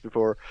this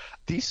before.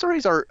 These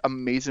stories are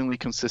amazingly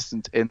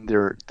consistent in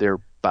their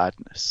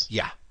badness.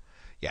 Yeah.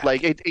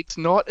 Like it's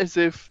not as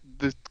if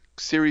the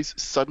series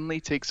suddenly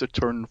takes a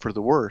turn for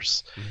the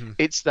worse. Mm-hmm.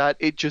 It's that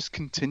it just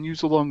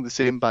continues along the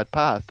same bad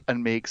path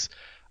and makes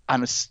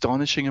an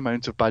astonishing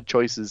amount of bad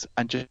choices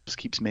and just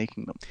keeps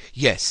making them.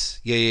 Yes.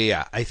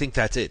 Yeah. I think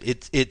that's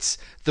it. It's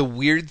the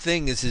weird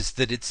thing is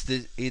that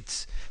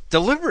it's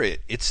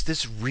deliberate. It's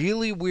this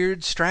really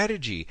weird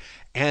strategy.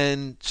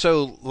 And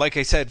so, like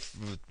I said,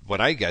 what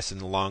I guess in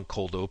the long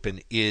cold open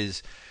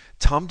is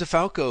Tom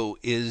DeFalco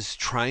is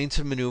trying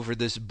to maneuver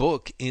this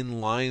book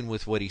in line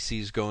with what he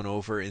sees going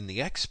over in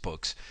the X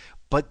books.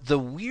 But the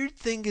weird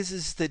thing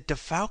is that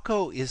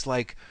DeFalco is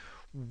like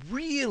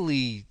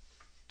really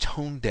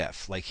tone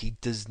deaf. Like, he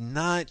does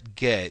not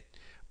get,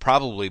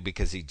 probably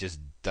because he just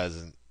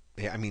doesn't,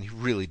 I mean, he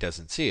really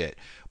doesn't see it.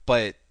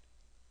 But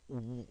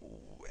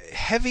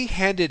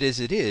heavy-handed as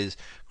it is,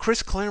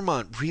 Chris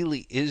Claremont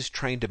really is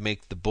trying to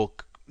make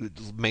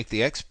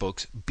the X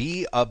books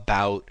be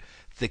about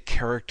the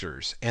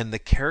characters, and the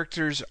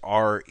characters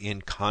are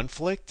in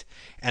conflict,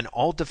 and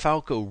all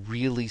DeFalco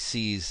really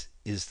sees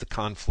is the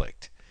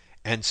conflict.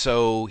 And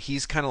so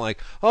he's kind of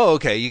like, oh,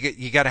 okay,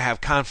 you got to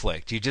have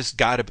conflict. You just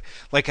got to,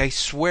 like, I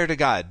swear to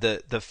God,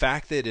 the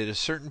fact that at a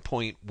certain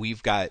point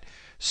we've got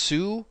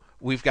Sue,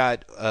 we've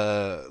got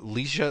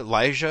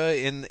Elijah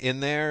in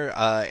there,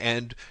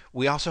 and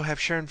we also have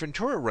Sharon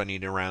Ventura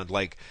running around.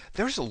 Like,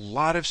 there's a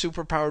lot of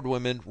superpowered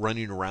women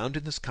running around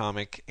in this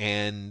comic,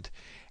 and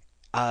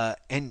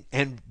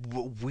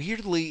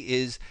weirdly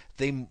is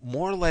they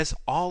more or less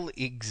all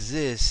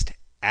exist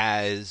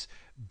as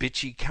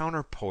bitchy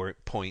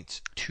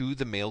counterpoints to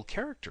the male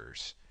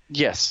characters.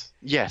 Yes.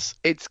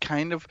 It's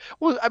kind of,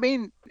 well, I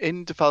mean,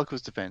 in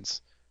DeFalco's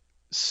defense,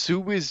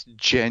 Sue is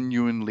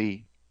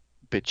genuinely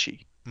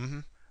bitchy. Mm-hmm.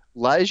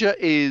 Elijah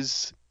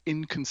is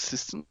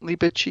inconsistently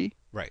bitchy.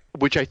 Right.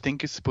 Which I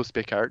think is supposed to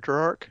be a character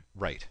arc.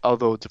 Right.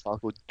 Although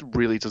DeFalco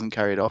really doesn't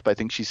carry it off, but I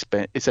think she's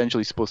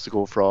essentially supposed to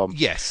go from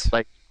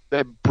like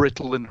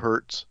brittle and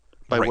hurt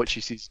by what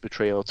she sees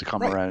betrayal to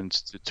come around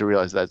to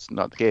realize that's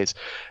not the case.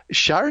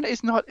 Sharon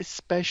is not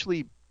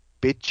especially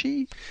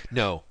bitchy,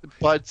 No,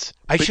 but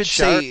I should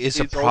Sharon say is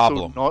a also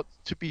problem. not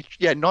to be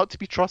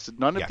trusted.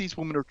 None Yeah. of these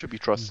women are to be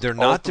trusted. They're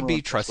All of not to them are be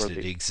untrustworthy.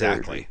 trusted. Very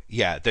Exactly.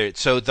 Yeah.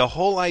 So the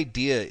whole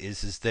idea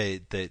is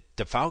that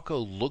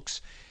DeFalco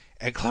looks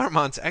at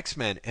Claremont's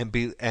X-Men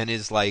and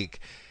is like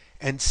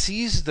and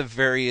sees the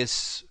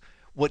various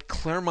what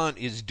Claremont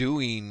is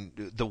doing.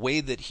 The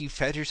way that he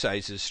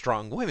fetishizes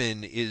strong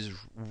women is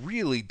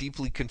really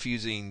deeply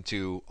confusing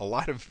to a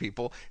lot of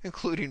people,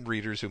 including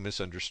readers who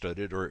misunderstood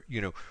it, or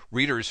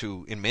readers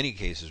who, in many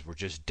cases, were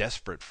just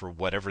desperate for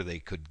whatever they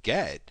could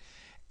get.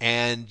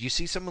 And you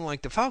see someone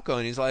like DeFalco,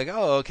 and he's like,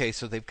 oh, okay,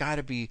 so they've got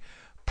to be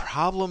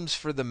problems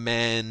for the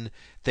men.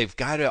 They've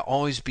got to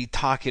always be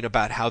talking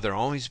about how they're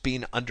always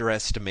being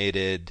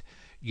underestimated,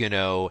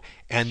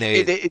 and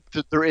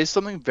there is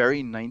something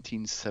very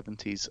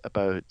 1970s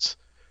about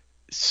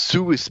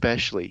Sue,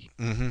 especially,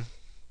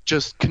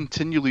 just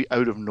continually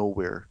out of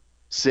nowhere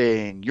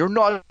saying, "You're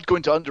not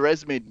going to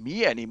underestimate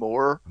me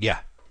anymore." Yeah.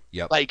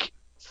 Yep. Like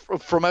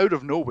from out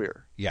of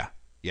nowhere. Yeah.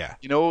 Yeah.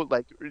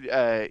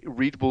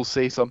 Reed will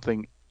say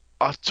something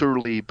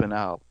utterly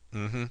banal,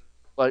 Mm-hmm.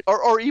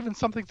 or even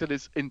something that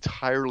is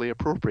entirely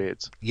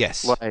appropriate.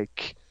 Yes.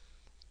 Like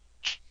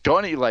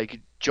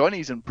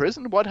Johnny's in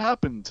prison. What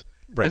happened?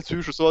 Right. And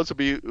Sue's response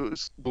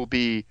will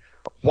be,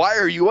 "Why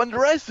are you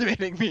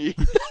underestimating me?"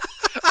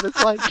 And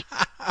it's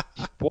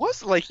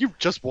like, you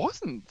just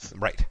wasn't.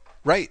 Right.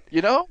 Right.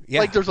 Yeah.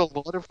 Like there's a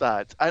lot of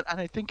that, and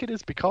I think it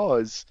is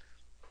because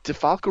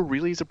DeFalco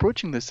really is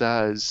approaching this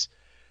as,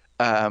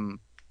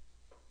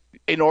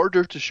 in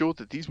order to show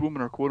that these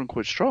women are quote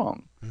unquote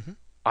strong,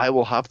 I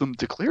will have them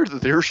declare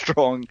that they're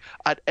strong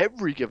at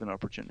every given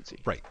opportunity.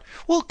 Right.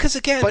 Well, because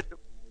again, but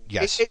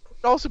yes, it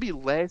would also be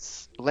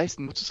less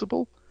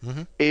noticeable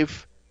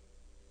if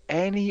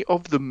any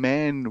of the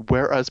men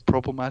were as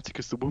problematic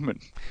as the women.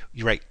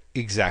 You're right.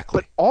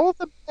 Exactly. But all of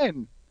the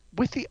men,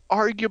 with the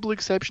arguable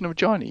exception of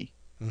Johnny,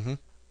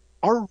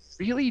 are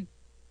really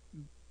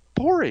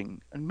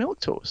boring and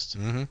milquetoast.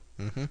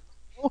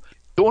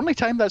 The only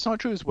time that's not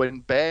true is when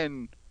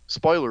Ben,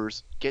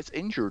 spoilers, gets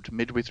injured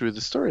midway through the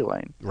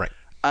storyline. Right.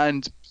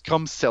 And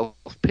becomes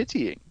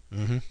self-pitying.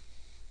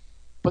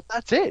 But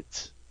that's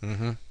it.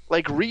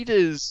 Like, Reed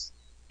is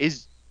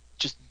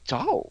just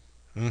dull.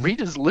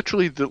 Reed is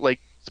literally the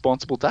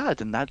responsible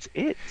dad, and that's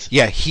it.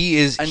 Yeah, he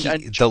is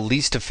the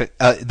least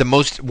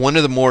one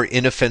of the more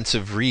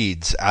inoffensive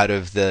Reeds out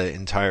of the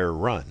entire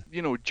run.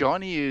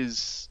 Johnny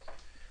is.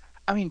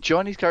 I mean,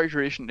 Johnny's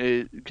characterization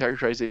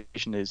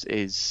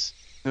is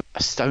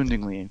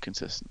astoundingly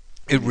inconsistent.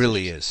 It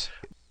really is.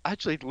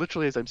 Actually,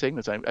 literally, as I'm saying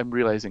this, I'm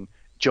realizing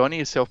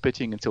Johnny is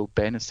self-pitying until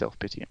Ben is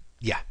self-pitying.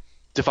 Yeah.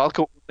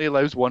 DeFalco only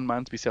allows one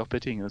man to be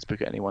self-pitying in this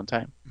book at any one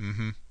time.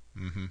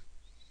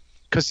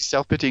 Because he's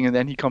self-pitying, and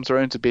then he comes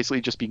around to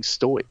basically just being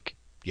stoic.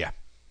 Yeah.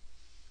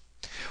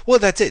 Well,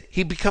 that's it.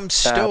 He becomes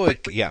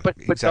stoic. But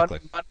exactly.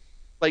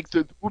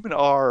 The women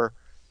are,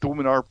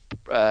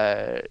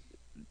 I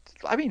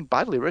mean,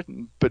 badly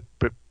written, but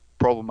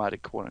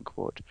problematic, quote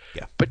unquote.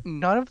 Yeah. But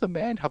none of the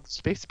men have the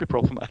space to be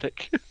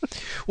problematic.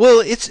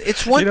 Well,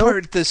 it's one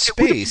part of the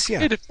space. It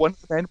would have been if one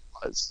of the men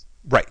was.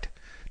 Right.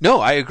 No,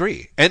 I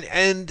agree.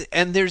 And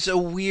there's a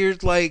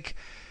weird,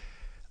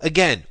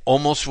 again,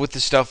 almost with the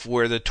stuff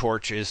where the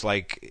Torch is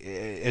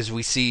as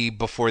we see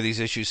before these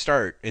issues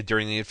start,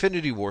 during the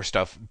Infinity War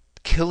stuff,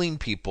 killing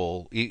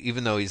people,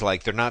 even though he's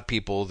they're not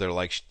people, they're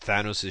like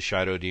Thanos'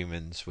 shadow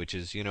demons, which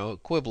is,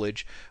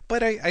 equivalage.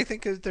 But I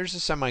think there's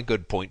a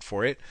semi-good point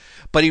for it.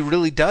 But he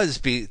really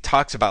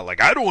talks about,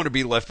 I don't want to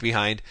be left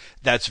behind.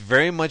 That's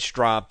very much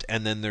dropped.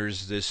 And then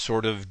there's this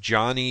sort of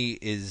Johnny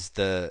is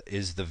the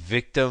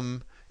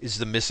victim, is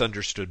the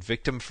misunderstood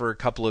victim for a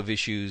couple of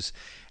issues.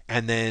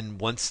 And then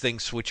once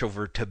things switch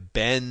over to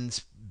Ben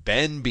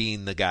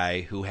being the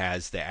guy who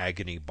has the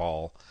agony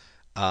ball,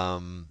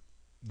 then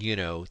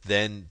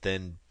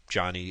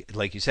Johnny,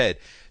 like you said,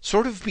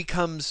 sort of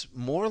becomes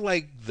more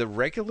like the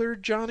regular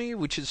Johnny,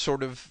 which is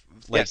sort of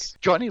yes.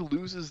 Johnny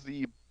loses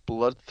the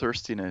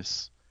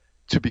bloodthirstiness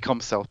to become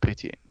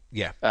self-pitying.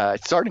 Yeah.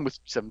 Starting with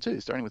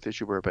 7-2, starting with the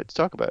issue we're about to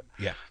talk about.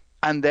 Yeah.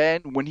 And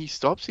then when he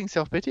stops being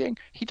self-pitying,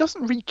 he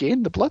doesn't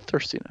regain the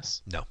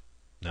bloodthirstiness. No.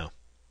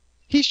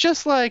 He's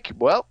just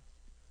well,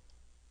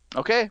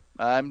 okay,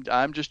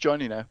 I'm just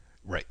Johnny now.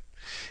 Right.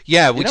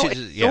 Yeah, which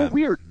is so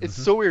weird.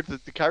 It's so weird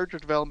that the character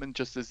development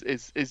just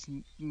is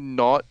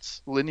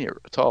not linear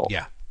at all.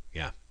 Yeah.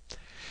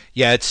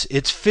 Yeah,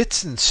 it's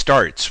fits and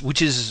starts,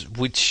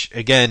 which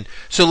again.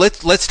 So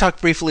let's talk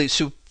briefly,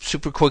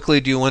 super quickly.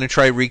 Do you want to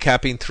try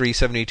recapping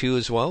 372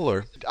 as well,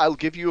 or? I'll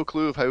give you a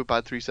clue of how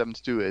bad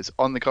 372 is.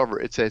 On the cover,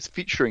 it says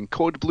featuring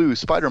Code Blue,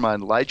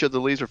 Spider-Man, Elijah the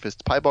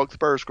Laserfist, Pybox the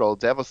Parascroll,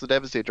 Devos the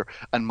Devastator,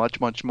 and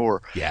much, much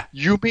more. Yeah.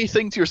 You may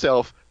think to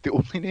yourself, the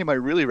only name I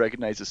really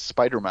recognize is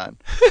Spider-Man,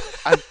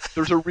 and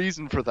there's a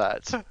reason for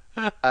that.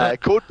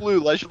 Code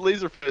Blue, Elijah the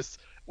Laserfist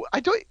I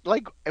don't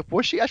like.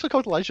 Was she actually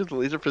called Elijah the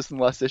Laser Fist in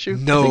the last issue? I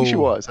think she No,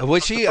 was.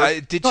 was she?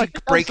 Did she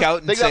break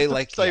out and say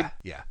like, yeah,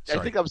 yeah? I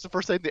Sorry. think that was the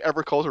first time they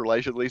ever called her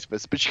Elijah the Laser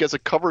Fist, but she gets a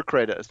cover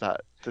credit as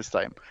that this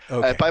time.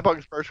 Okay.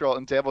 Bybok, First Girl,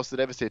 and Devos the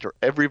Devastator.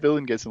 Every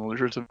villain gets an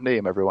alliterative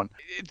name. Everyone.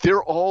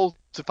 They're all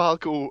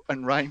DeFalco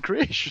and Ryan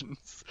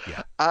creations.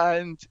 Yeah.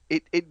 And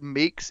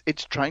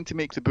it's trying to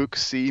make the book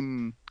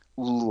seem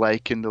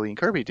like in the Lee and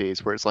Kirby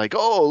days, where it's like,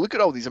 oh, look at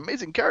all these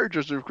amazing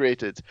characters we've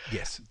created.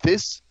 Yes.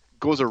 This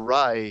goes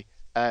awry.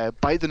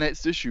 By the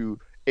next issue,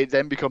 it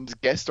then becomes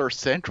guest star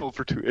central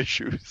for 2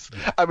 issues.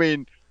 Yeah. I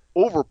mean,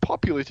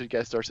 overpopulated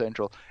guest star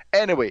central.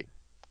 Anyway,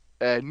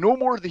 no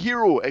more the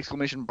hero!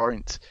 Exclamation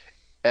point.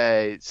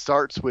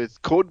 Starts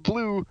with Code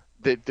Blue,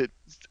 the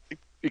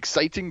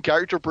exciting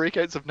character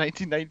breakouts of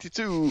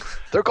 1992.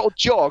 They're called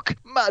Jock,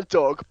 Mad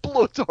Dog,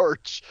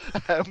 Blowtorch,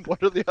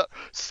 what are the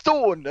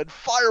Stone, and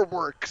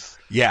Fireworks.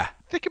 Yeah.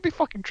 They could be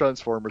fucking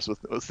Transformers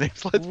with those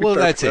names. Let's be Well,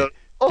 that's perfect. it.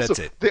 Also, That's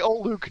it. they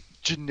all look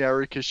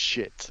generic as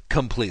shit.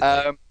 Completely.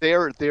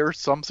 They're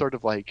some sort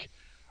of like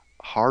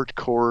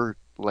hardcore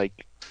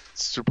like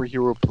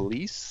superhero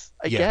police,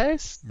 I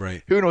guess.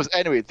 Right. Who knows?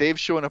 Anyway, they've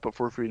shown up at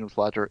Fort Freedom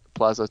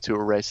Plaza to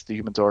arrest the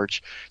Human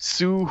Torch.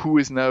 Sue, who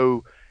is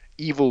now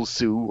Evil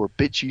Sue or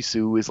Bitchy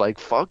Sue, is like,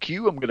 "Fuck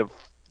you! I'm gonna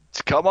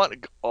come on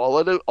all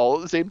at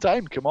the same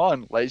time. Come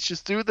on, let's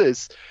just do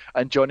this."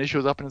 And Johnny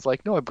shows up and is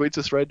like, "No, I'm going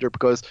to surrender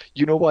because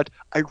you know what?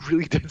 I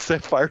really did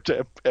set fire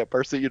to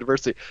Empire State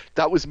University.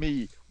 That was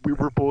me. We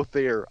were both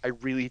there. I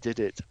really did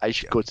it. I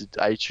should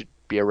I should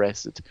be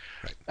arrested."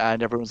 Right.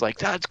 And everyone's like,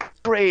 "That's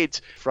great."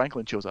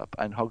 Franklin shows up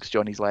and hugs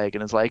Johnny's leg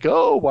and is like,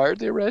 "Oh, why are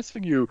they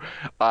arresting you?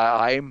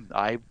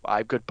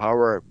 I've got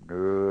power."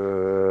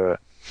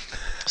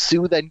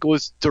 Sue then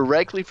goes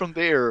directly from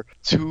there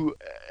to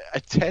a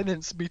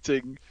tenants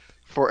meeting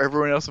for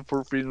everyone else in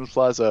Fort Freedom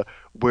Plaza,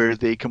 where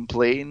they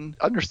complain,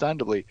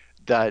 understandably,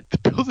 that the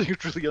building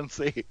is really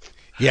unsafe.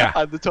 Yeah.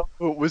 And the top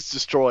of it was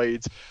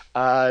destroyed.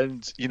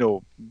 And, you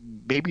know,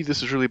 maybe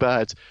this is really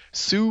bad.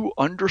 Sue,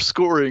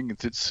 underscoring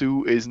that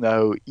Sue is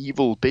now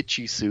evil,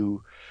 bitchy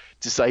Sue,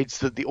 decides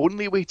that the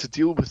only way to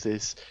deal with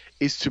this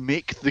is to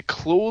make the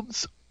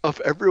clothes of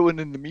everyone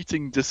in the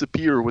meeting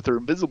disappear with her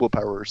invisible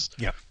powers.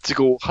 Yeah. To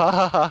go, ha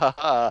ha ha ha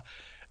ha.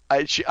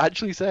 And she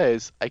actually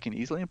says, "I can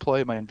easily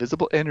employ my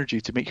invisible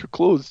energy to make your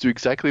clothes do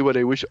exactly what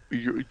I wish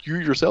you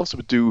yourselves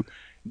would do,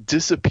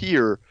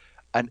 disappear,"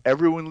 and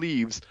everyone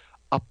leaves,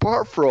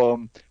 apart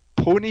from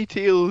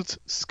ponytailed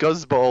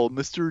scuzzball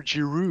Mr.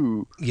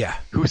 Giroux,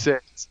 who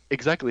says,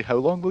 "Exactly how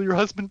long will your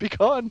husband be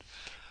gone?"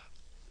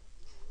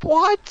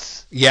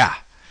 What? Yeah.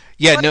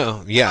 Yeah,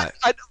 no, yeah.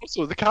 And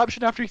also, the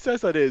caption after he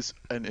says that is,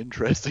 "An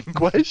interesting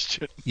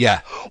question."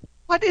 Yeah.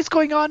 What is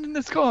going on in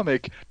this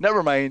comic?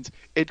 Never mind.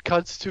 It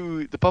cuts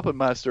to the Puppet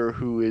Master,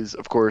 who is,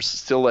 of course,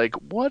 still like,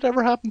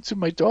 "Whatever happened to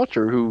my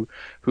daughter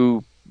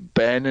who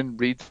Ben and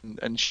Reed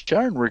and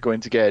Sharon were going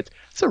to get?"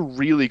 It's a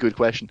really good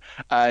question.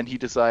 And he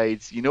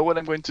decides, you know what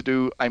I'm going to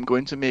do? I'm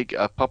going to make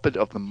a puppet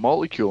of the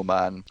Molecule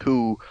Man,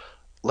 who,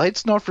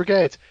 let's not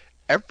forget,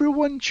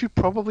 everyone should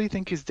probably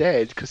think is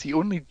dead because he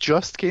only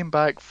just came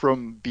back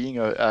from being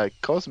a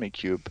Cosmic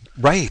Cube.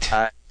 Right.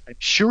 I'm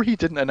sure he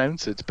didn't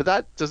announce it, but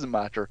that doesn't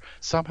matter.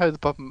 Somehow the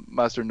Puppet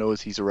Master knows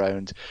he's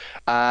around,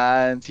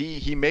 and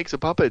he makes a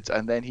puppet,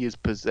 and then he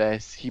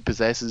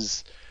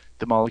possesses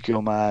the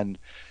Molecule Man.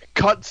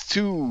 Cuts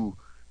to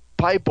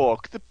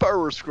Pybok, the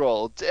Power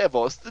Scroll,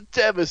 Devos, the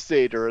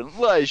Devastator, and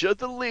Elijah,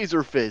 the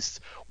Laser Fist,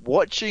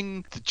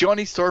 watching the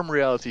Johnny Storm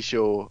reality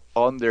show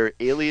on their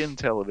alien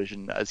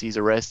television as he's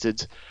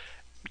arrested.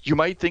 You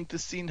might think the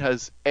scene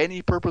has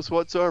any purpose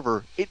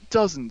whatsoever. It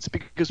doesn't,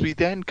 because we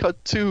then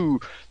cut to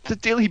the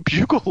Daily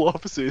Bugle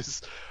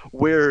offices,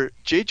 where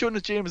J.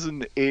 Jonah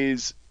Jameson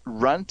is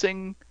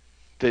ranting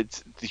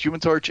that the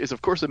Human Torch is,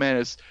 of course, a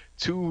menace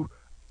to,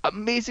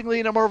 amazingly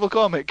in a Marvel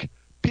comic,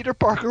 Peter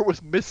Parker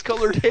with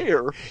miscolored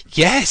hair.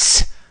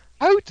 Yes.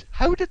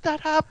 How did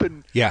that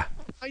happen? Yeah.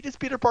 Why does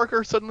Peter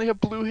Parker suddenly have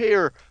blue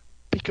hair?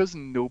 Because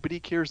nobody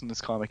cares in this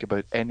comic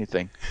about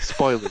anything.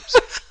 Spoilers.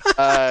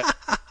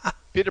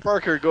 Peter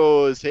Parker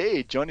goes,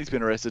 "Hey, Johnny's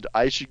been arrested.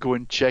 I should go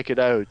and check it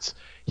out."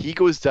 He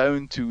goes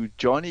down to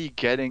Johnny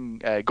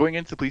going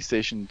into the police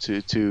station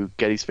to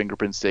get his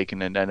fingerprints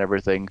taken and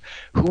everything.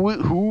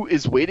 Who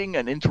is waiting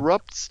and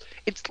interrupts?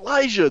 It's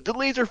Elijah, the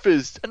Laser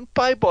Fist, and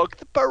Pybok,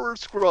 the Power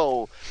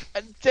Scroll,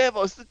 and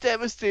Devos, the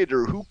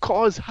Devastator, who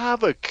cause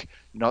havoc.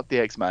 Not the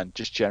X-Man,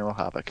 just general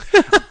havoc.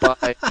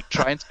 By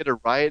trying to get a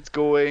riot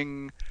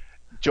going.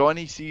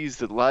 Johnny sees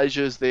that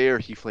Elijah is there.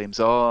 He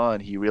flames on.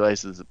 He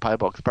realizes that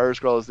Pybok's Power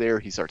Scroll is there.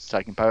 He starts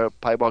attacking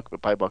Pybok,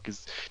 but Pybok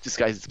is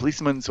disguised as a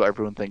policeman, so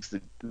everyone thinks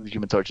that the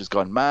Human Torch has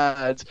gone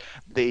mad.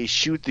 They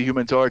shoot the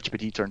Human Torch,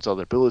 but he turns all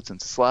their bullets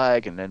into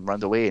slag and then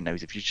runs away, and now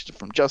he's a fugitive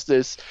from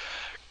justice.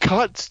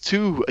 Cut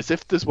to, as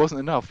if this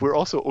wasn't enough, we're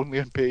also only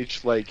on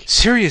page, like...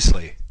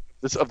 Seriously?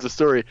 This of the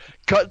story.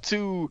 Cut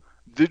to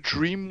the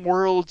dream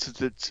world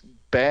that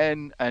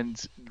Ben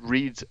and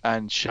Reed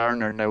and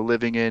Sharon are now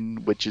living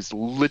in, which is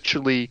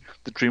literally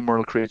the dream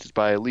world created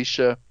by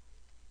Alicia.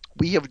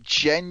 We have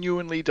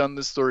genuinely done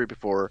this story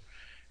before.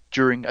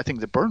 during, I think,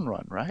 the Byrne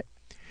run, right?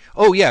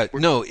 Oh yeah,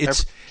 no,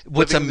 it's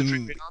what's Living in the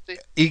dream reality.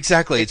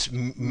 exactly. It's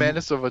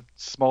Menace of a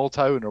Small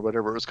Town, or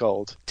whatever it was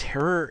called.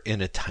 Terror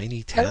in a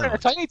Tiny Terror in a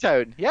Town. Tiny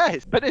Town,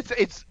 yes. But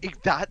it's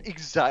that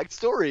exact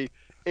story,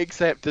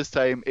 except this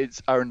time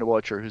it's Aaron the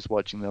Watcher who's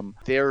watching them.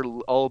 They're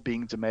all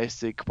being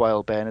domestic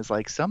while Ben is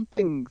like,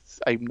 something's,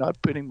 I'm not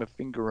putting my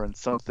finger on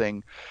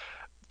something.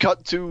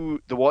 Cut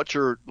to the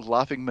Watcher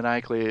laughing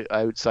maniacally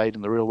outside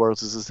in the real world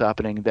as this is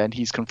happening. Then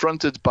he's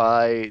confronted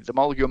by the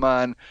Molecule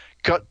Man.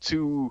 Cut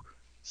to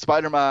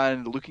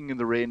Spider-Man looking in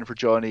the rain for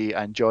Johnny,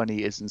 and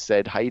Johnny is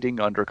instead hiding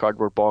under a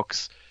cardboard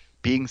box,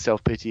 being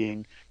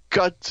self-pitying.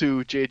 Cut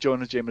to J.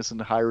 Jonah Jameson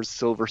hires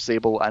Silver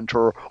Sable and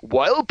her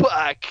wild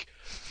pack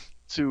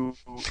to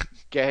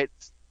get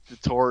the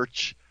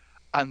torch,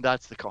 and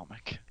that's the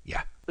comic.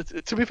 Yeah.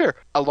 To be fair,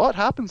 a lot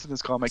happens in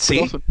this comic, See?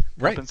 but also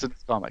Right. happens in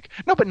this comic.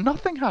 No, but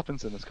nothing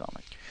happens in this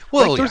comic.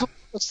 Well, Like, there's yeah. a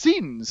lot of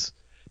scenes,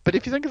 but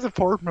if you think of the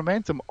forward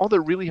momentum, all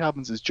that really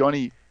happens is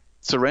Johnny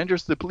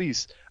surrenders to the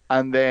police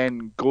and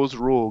then goes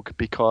rogue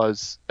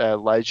because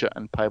Elijah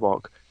and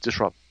Pybok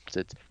disrupt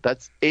it.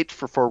 That's it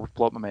for forward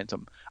plot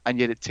momentum, and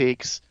yet it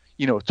takes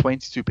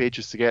 22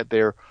 pages to get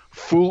there,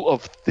 full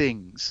of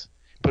things.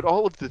 But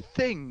all of the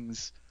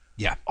things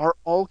Yeah. are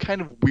all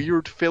kind of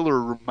weird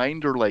filler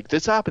reminder, like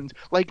this happened,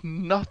 like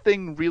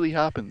nothing really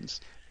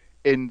happens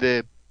in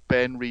the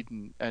Ben Reed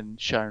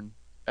and Sharon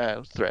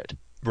thread.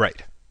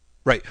 Right.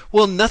 Right.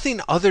 Well,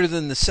 nothing other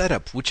than the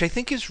setup, which I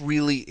think is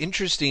really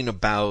interesting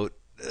about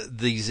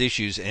these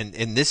issues, and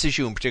this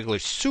issue in particular,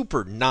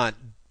 super not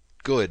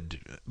good,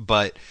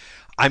 but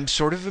I'm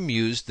sort of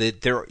amused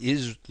that there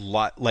is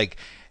like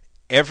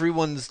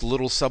everyone's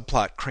little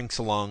subplot cranks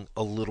along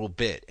a little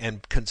bit,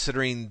 and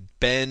considering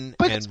Ben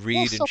But and it's all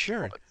Reed and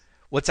Sharon, subplot.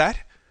 what's that?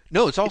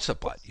 No, it's all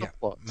subplot. Yeah.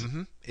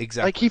 Subplot.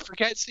 Exactly. Like, he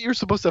forgets that you're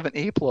supposed to have an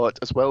A plot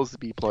as well as the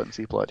B plot and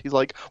C plot. He's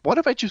like, what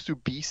if I just do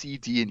B, C,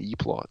 D, and E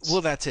plots? Well,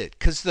 that's it.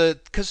 Because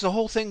the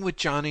whole thing with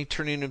Johnny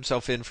turning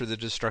himself in for the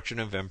destruction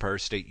of Empire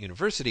State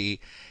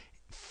University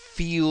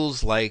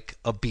feels like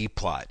a B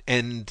plot,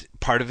 and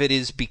part of it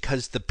is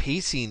because the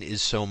pacing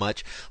is so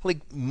much. Like,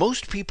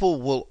 most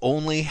people will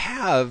only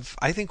have.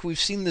 I think we've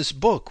seen this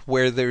book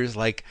where there's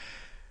like.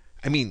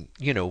 I mean,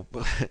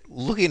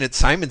 looking at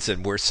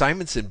Simonson, where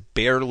Simonson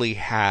barely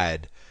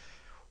had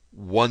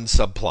one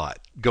subplot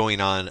going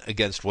on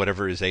against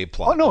whatever his A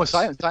plot. Oh no, was.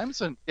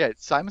 Simonson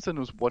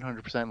was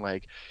 100%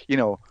 like,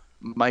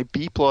 my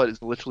B plot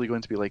is literally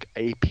going to be like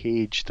a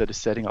page that is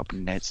setting up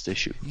next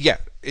issue. Yeah,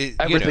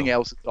 Everything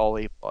else is all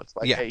A plots.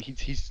 Like, Yeah.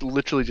 he's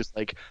literally just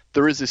like,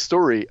 there is a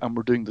story and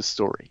we're doing the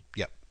story.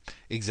 Yep,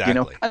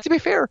 exactly. And to be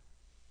fair,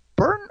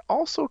 Byrne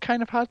also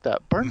kind of had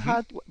that.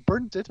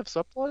 Byrne did have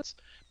subplots,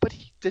 but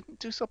he didn't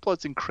do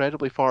subplots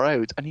incredibly far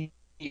out, and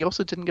he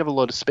also didn't give a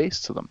lot of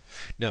space to them.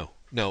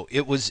 No,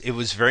 it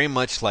was very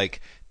much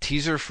like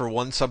teaser for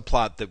one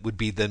subplot that would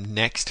be the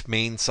next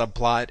main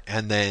subplot,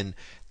 and then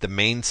the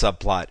main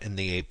subplot and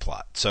the A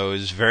plot. So it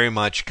was very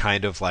much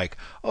kind of like,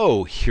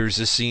 oh, here's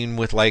a scene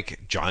with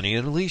like Johnny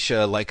and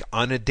Alicia like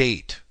on a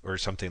date or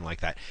something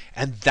like that,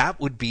 and that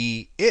would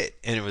be it.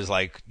 And it was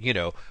like, when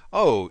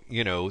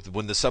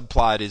the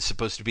subplot is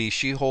supposed to be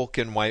She-Hulk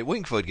and White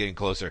Wingfoot getting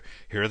closer,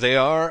 here they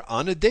are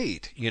on a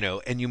date,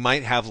 and you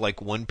might have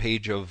like one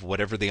page of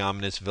whatever the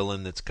ominous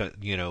villain that's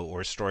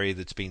or story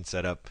that's being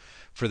set up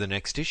for the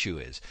next issue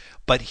is.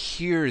 But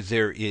here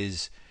there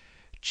is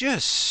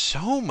just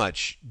so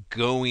much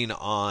going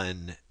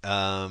on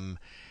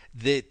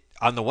that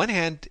on the one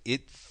hand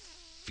it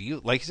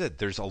feels like you said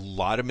there's a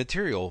lot of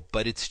material,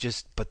 but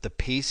the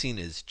pacing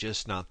is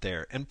just not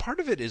there. And part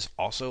of it is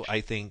also,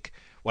 I think,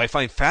 what I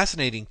find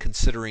fascinating,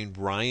 considering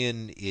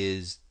Ryan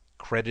has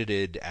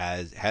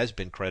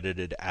been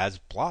credited as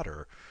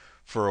plotter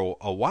for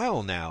a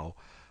while now.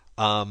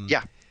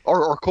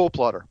 Or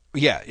co-plotter.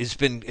 Yeah, has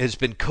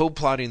been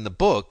co-plotting the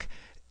book.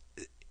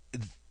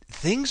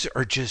 Things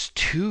are just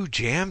too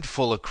jammed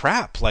full of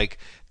crap. Like,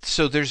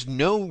 so there's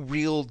no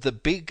the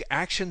big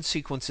action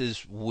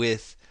sequences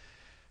with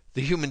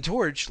the Human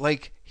Torch.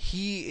 Like,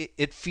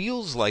 it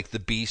feels like the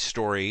B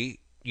story,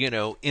 in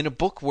a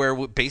book where,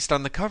 based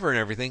on the cover and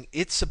everything,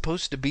 it's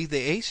supposed to be the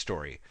A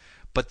story.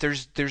 But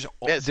there's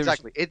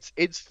exactly.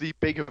 It's the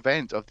big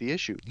event of the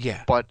issue.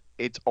 Yeah. But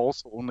it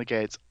also only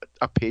gets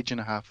a page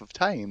and a half of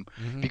time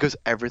because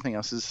everything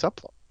else is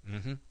subplot.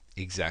 Mm-hmm.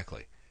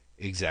 Exactly.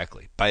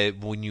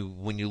 When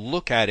you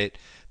look at it,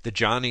 the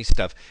Johnny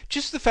stuff,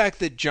 just the fact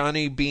that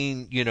Johnny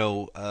being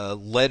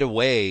led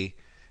away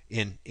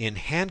in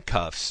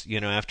handcuffs,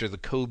 after the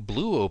Code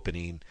Blue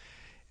opening,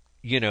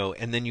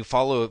 and then you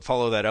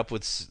follow that up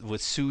with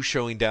Sue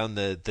showing down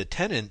the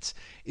tenants,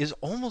 is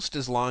almost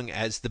as long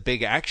as the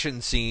big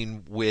action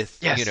scene with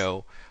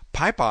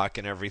Pybok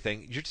and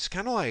everything. You're just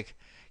kind of like,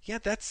 yeah,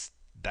 that's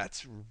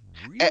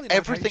really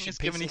everything is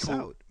given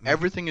equal.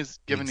 Everything is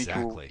given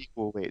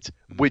equal weight,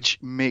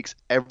 which makes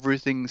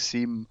everything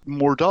seem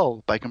more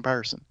dull by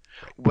comparison.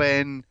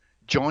 When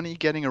Johnny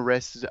getting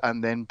arrested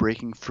and then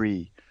breaking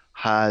free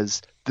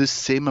has the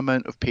same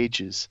amount of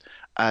pages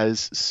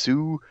as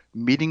Sue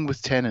meeting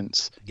with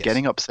tenants, Yes.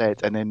 getting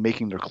upset, and then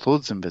making their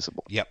clothes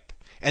invisible. Yep.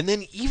 And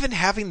then even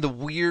having the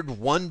weird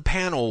one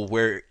panel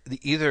where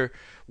either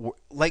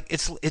like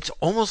it's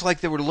almost like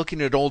they were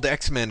looking at old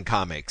X-Men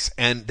comics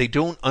and they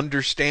don't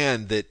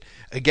understand that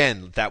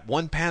again that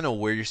one panel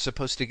where you're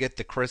supposed to get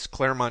the Chris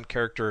Claremont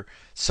character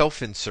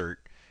self-insert,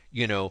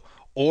 you know,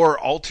 or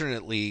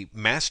alternately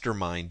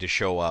Mastermind to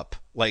show up.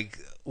 Like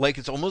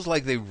it's almost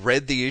like they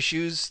read the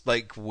issues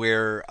like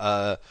where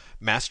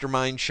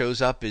Mastermind shows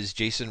up as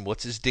Jason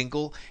what's his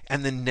Dingle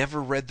and then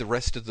never read the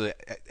rest of the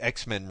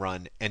X-Men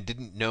run and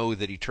didn't know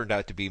that he turned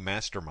out to be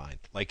Mastermind.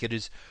 Like it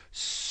is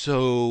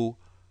so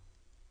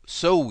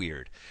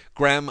weird.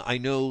 Graham, I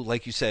know,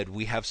 like you said,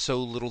 we have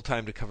so little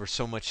time to cover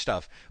so much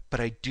stuff, but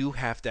I do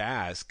have to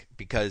ask,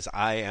 because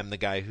I am the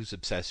guy who's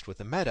obsessed with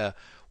the meta,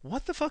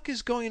 what the fuck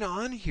is going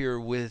on here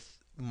with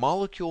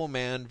Molecule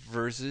Man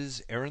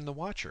versus Aaron the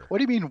Watcher? What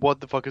do you mean,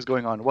 what the fuck is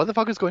going on? What the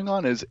fuck is going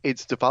on is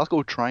it's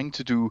DeFalco trying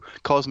to do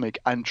Cosmic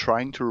and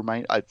trying to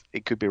remind,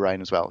 it could be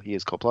Ryan as well, he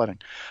is co-plotting,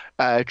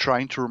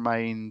 trying to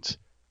remind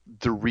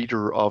the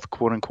reader of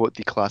quote unquote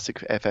the classic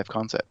FF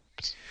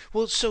concepts.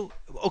 Well, so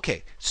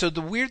okay, so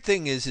the weird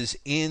thing is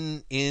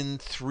in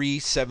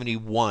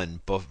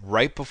 371,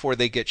 right before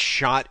they get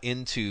shot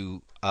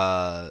into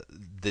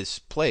this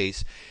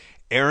place,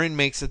 Aaron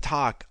makes a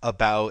talk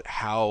about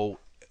how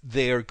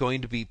they are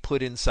going to be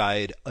put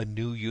inside a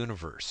new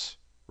universe,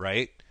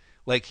 right?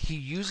 Like he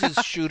uses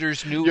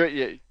Shooter's new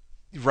Yeah,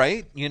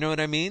 right. You know what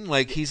I mean?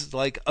 Like he's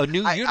like a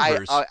new I, I,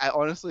 universe. I, I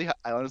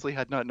honestly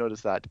had not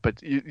noticed that.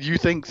 But you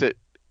think that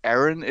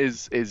Aaron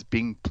is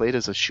being played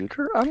as a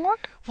shooter,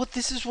 Unlock? Well,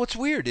 this is what's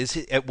weird. Is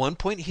it, at one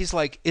point he's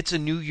like, "It's a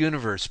new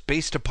universe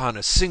based upon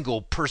a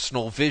single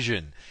personal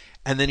vision,"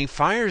 and then he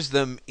fires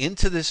them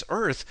into this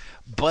Earth.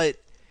 But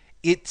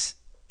it's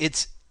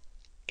it's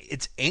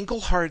it's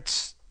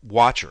Englehart's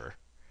Watcher,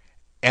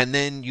 and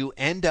then you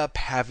end up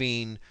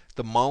having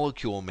the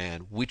Molecule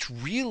Man, which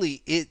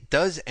really it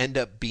does end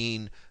up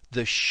being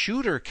the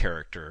Shooter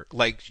character,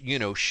 like you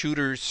know,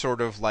 Shooter's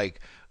sort of like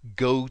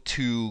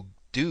go-to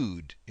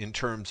dude in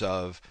terms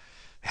of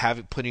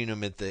having putting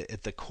him at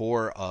the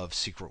core of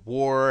Secret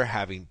War,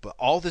 having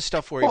all this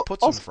stuff where he Well,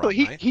 puts him also from,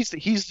 right? he's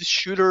the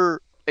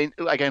shooter. And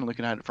again,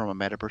 looking at it from a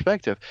meta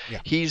perspective,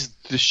 Yeah. he's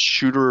the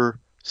shooter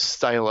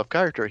style of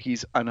character.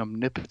 He's an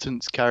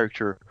omnipotent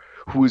character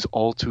who is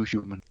all too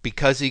human.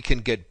 Because he can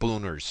get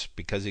booners.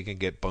 Because he can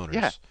get boners.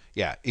 Yeah.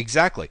 Yeah,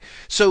 exactly.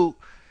 So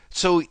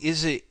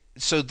is it?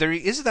 So there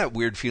is that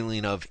weird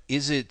feeling of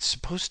is it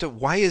supposed to?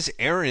 Why is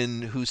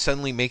Aaron, who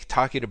suddenly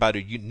talking about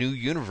a new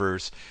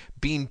universe,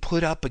 being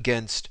put up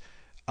against,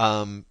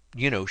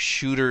 you know,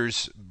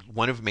 shooters,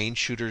 one of main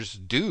shooters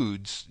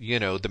dudes, you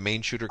know, the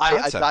main shooter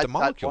concept, the That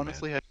Molecule Man.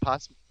 honestly had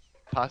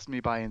passed me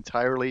by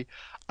entirely,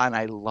 and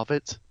I love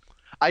it.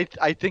 I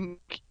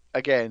think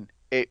again,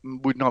 it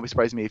would not be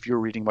surprising me if you were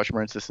reading much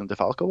more into this than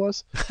DeFalco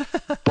was,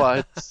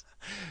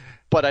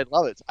 but I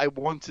love it. I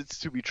want it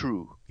to be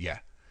true, Yeah.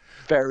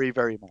 very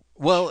very much.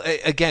 Well,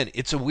 again,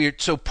 it's a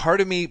weird. So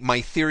part of me,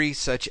 my theory,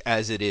 such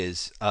as it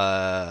is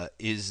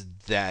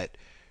that.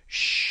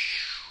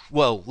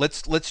 Well,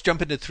 let's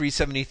jump into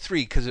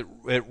 373 because it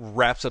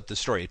wraps up the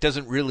story. It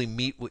doesn't really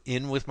meet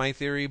in with my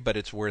theory, but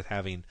it's worth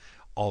having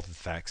all the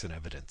facts and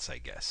evidence, I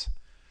guess.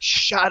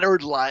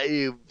 Shattered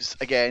Lives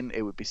again.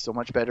 It would be so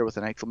much better with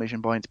an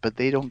exclamation point, but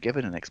they don't give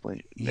it an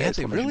explanation. Yeah,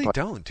 they really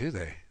don't, do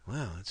they?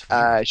 Wow, that's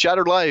weird.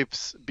 Shattered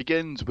Lives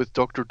begins with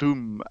Doctor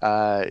Doom,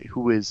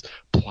 who is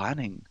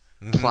planning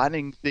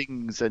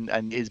things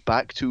and is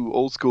back to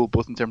old school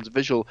both in terms of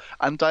visual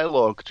and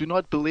dialogue. Do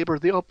not belabor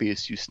the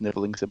obvious, you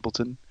sniveling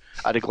simpleton.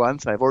 At a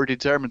glance, I've already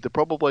determined the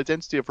probable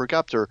identity of her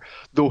captor,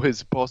 though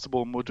his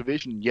possible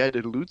motivation yet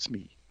eludes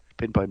me.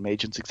 Pinpoint my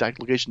agent's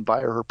exact location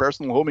via her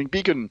personal homing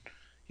beacon,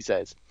 he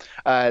says.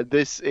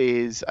 This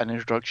is an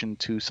introduction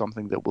to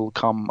something that will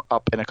come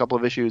up in a couple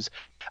of issues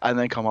and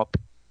then come up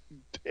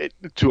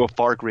to a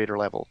far greater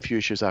level a few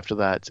issues after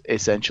that.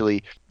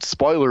 Essentially,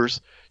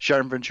 spoilers,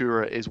 Sharon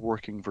Ventura is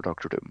working for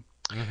Doctor Doom.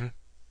 Mm-hmm.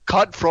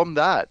 Cut from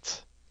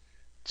that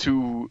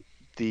to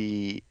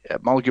the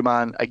Molecule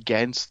Man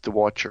against the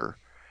Watcher.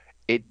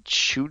 It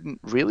shouldn't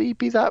really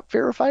be that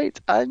fair a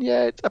fight, and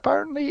yet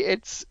apparently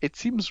it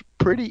seems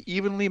pretty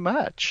evenly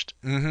matched.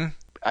 Mm-hmm.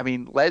 I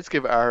mean, let's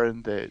give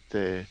Aaron the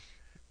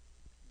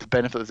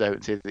benefit of the doubt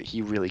and say that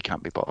he really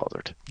can't be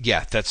bothered.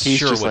 Yeah, that's He's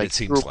sure just what like, it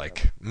seems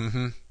like.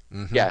 Mm-hmm.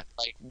 Mm-hmm. Yeah,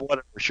 like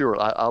whatever, sure,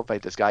 I'll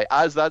fight this guy.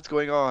 As that's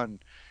going on,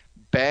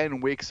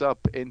 Ben wakes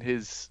up in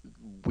his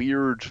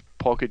weird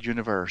pocket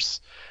universe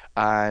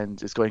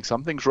and is going,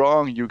 something's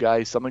wrong, you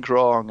guys, something's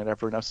wrong. And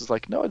everyone else is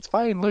like, no, it's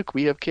fine. Look,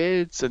 we have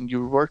kids and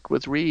you work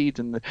with Reed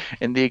and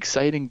in the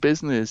exciting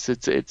business.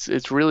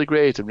 It's really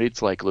great. And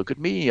Reed's like, look at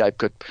me. I've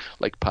got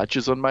like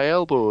patches on my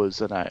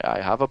elbows and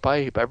I have a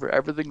pipe.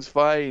 Everything's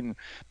fine.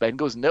 Ben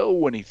goes,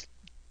 no. And he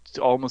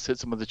almost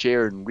hits him with a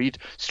chair, and Reed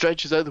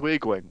stretches out of the way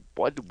going,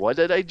 what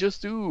did I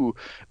just do?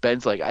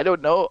 Ben's like, I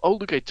don't know. Oh,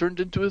 look, I turned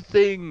into a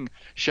thing.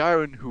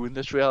 Sharon, who in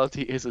this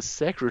reality is a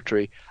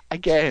secretary.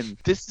 Again,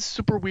 this is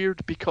super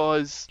weird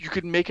because you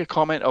could make a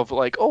comment of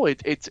like, oh,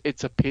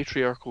 it's a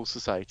patriarchal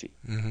society.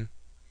 Mm-hmm.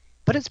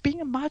 But it's being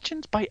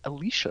imagined by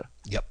Alicia.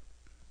 Yep.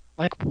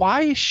 Like,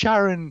 why is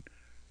Sharon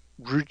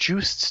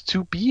reduced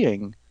to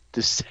being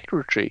the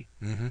secretary?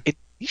 Mm-hmm. It's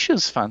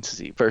Alicia's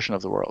fantasy version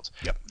of the world.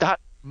 Yep. That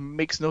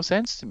makes no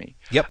sense to me.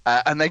 Yep.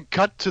 And then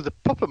cut to the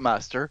puppet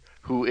master,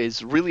 who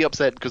is really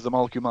upset because the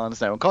Molecule Man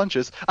is now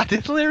unconscious, and he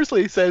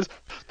hilariously says,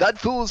 "That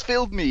fool has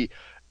failed me."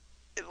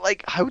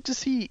 Like, why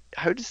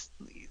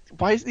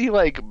isn't he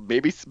like,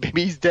 maybe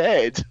he's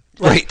dead?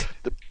 Right.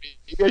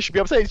 Maybe I should be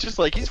upset. He's just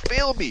like, he's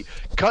failed me.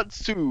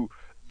 Cuts to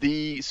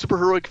the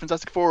superheroic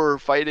Fantastic Four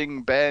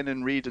fighting Ben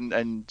and Reed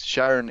and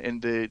Sharon in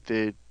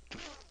the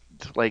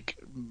like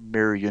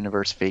mirror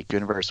universe, fake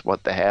universe,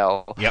 what the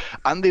hell. Yep.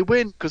 And they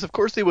win, because of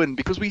course they win,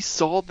 because we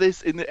saw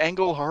this in the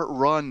Englehart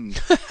run.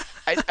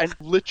 and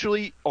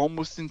literally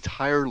almost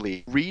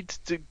entirely, Reed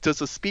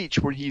does a speech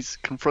where he's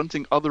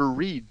confronting other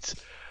Reeds,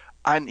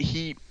 and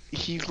he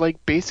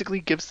like basically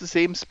gives the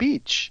same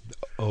speech.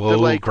 Oh,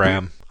 like,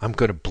 Graham, I'm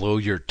going to blow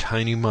your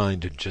tiny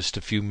mind in just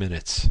a few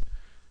minutes.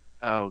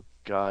 Oh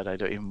God, I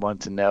don't even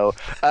want to know.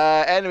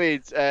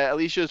 Anyways,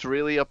 Alicia's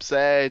really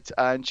upset,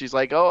 and she's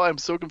like, "Oh, I'm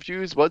so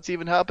confused. What's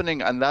even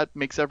happening?" And that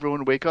makes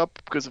everyone wake up,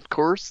 because of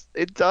course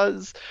it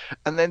does.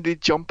 And then they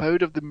jump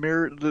out of the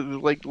mirror, the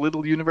like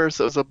little universe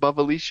that was above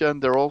Alicia,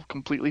 and they're all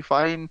completely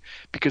fine,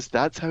 because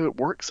that's how it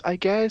works, I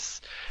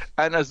guess.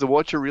 And as the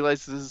Watcher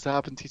realizes this has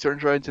happened, he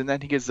turns around and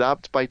then he gets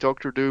zapped by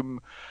Doctor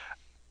Doom.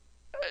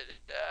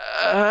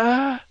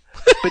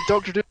 But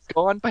Doctor Doom's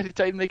gone by the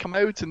time they come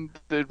out, and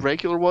the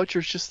regular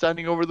Watcher's just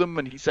standing over them,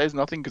 and he says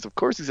nothing, because of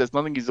course he says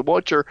nothing, he's a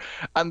Watcher.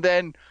 And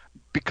then,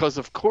 because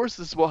of course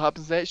this is what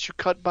happens next, you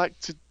cut back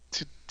to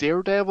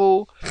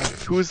Daredevil,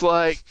 who's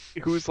like,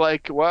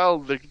 well,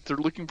 they're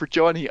looking for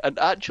Johnny, and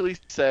actually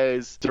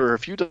says there are a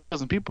few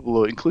dozen people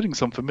below, including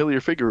some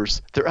familiar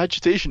figures. Their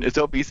agitation is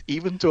obvious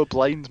even to a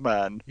blind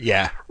man.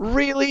 Yeah.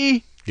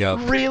 Really? Yep.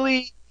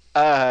 Really?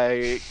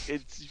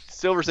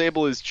 Silver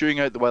Sable is chewing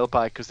out the wild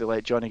pack because they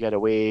let Johnny get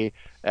away.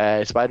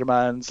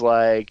 Spider-Man's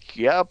like,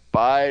 yep,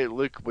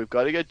 look, we've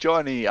got to get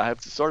Johnny. I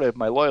have to sort out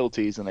my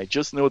loyalties, and I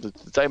just know that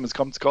the time has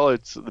come to call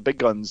out the big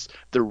guns,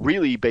 the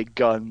really big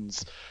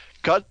guns.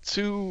 Cut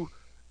to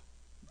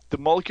the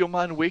Molecule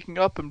Man waking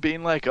up and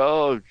being like,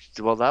 oh,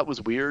 well, that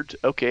was weird.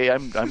 Okay,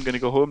 I'm going to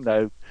go home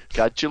now.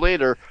 Catch you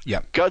later.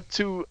 Yep. Cut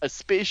to a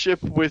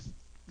spaceship with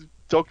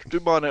Dr.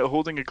 Doom on it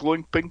holding a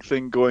glowing pink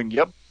thing going,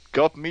 yep,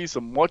 got me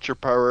some Watcher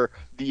power.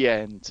 The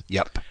end.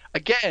 Yep.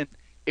 Again,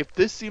 if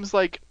this seems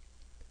like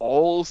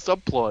all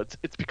subplots,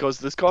 it's because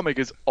this comic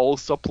is all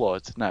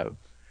subplots now.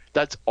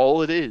 That's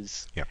all it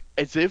is. Yep.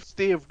 As if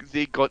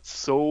they got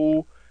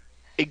so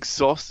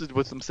exhausted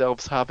with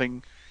themselves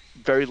having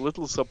very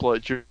little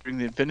subplot during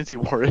the Infinity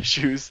War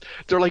issues.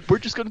 They're like, we're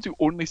just going to do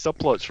only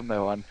subplots from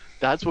now on.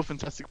 That's what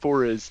Fantastic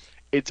Four is.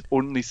 It's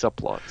only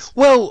subplots.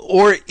 Well,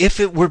 or if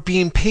it were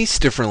being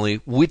paced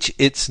differently, which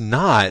it's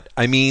not,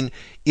 I mean,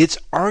 it's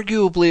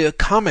arguably a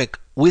comic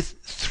with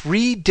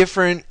 3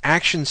 different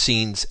action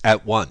scenes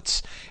at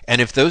once.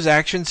 And if those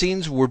action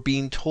scenes were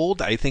being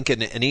told, I think,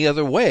 in any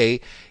other way,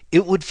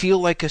 it would feel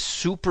like a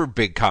super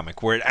big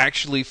comic where it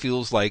actually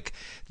feels like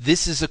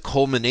this is a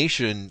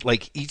culmination,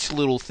 like each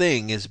little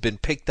thing has been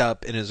picked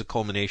up and is a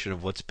culmination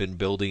of what's been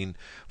building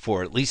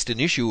for at least an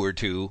issue or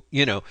two.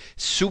 You know,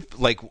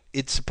 like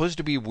it's supposed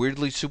to be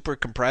weirdly super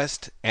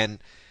compressed, and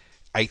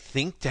I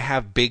think to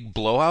have big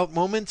blowout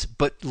moments,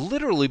 but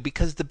literally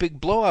because the big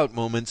blowout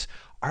moments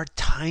are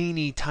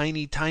tiny,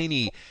 tiny,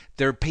 tiny.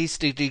 They're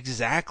paced at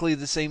exactly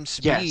the same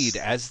speed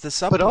as the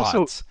subplots. But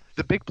also,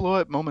 the big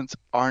blowout moments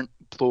aren't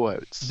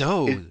blowouts.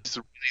 No. It's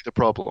really the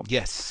problem.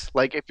 Yes.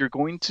 Like, if you're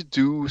going to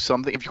do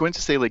something, if you're going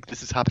to say, like,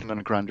 this is happening on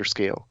a grander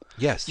scale,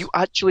 yes, you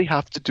actually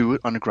have to do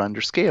it on a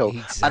grander scale.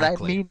 Exactly. And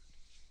I mean,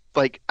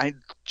 like, I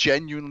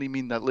genuinely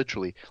mean that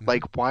literally. Mm-hmm.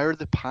 Like, why are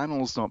the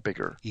panels not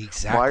bigger?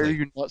 Exactly. Why are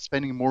you not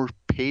spending more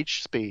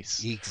page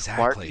space?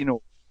 Exactly. Why,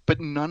 but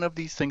none of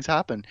these things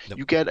happen. Nope.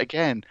 You get,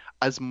 again,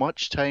 as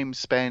much time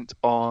spent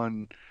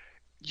on,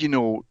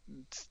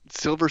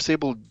 Silver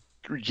Sable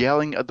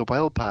yelling at the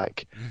Wild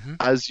Pack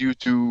as you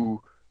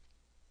do,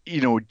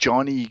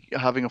 Johnny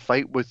having a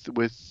fight with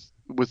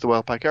the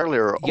Wild Pack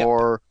earlier, yep.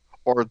 or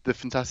the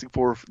Fantastic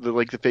Four,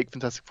 the fake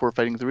Fantastic Four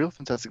fighting the real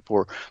Fantastic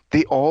Four.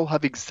 They all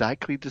have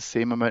exactly the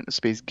same amount of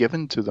space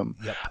given to them,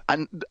 yep.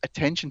 and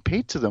attention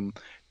paid to them,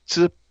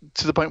 to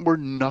the point where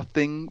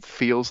nothing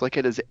feels like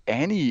it has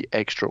any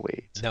extra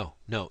weight.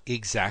 No,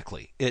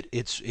 exactly.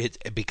 It's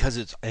because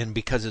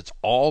it's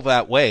all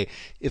that way.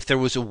 If there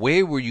was a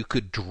way where you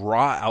could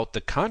draw out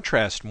the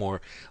contrast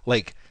more,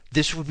 like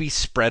this would be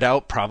spread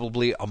out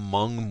probably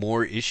among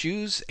more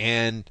issues,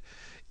 and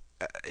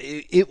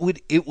it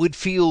would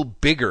feel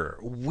bigger.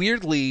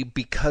 Weirdly,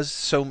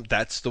 because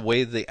that's the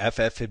way the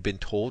FF had been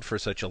told for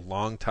such a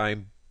long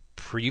time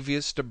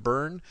previous to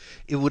Byrne,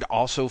 it would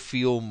also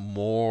feel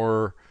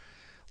more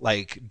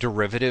like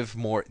derivative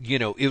more,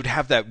 it would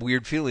have that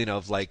weird feeling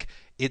of like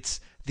it's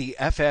the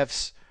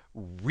FF's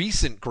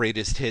recent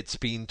greatest hits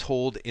being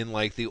told in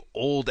like the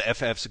old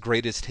FF's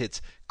greatest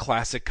hits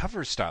classic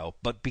cover style.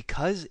 But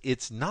because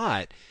it's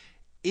not,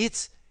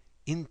 it's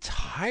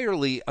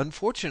entirely,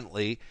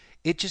 unfortunately,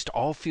 it just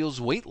all feels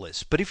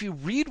weightless. But if you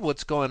read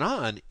what's going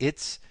on,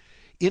 it's,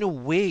 in a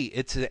way,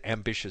 it's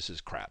ambitious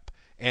as crap.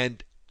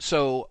 And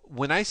so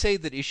when I say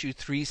that issue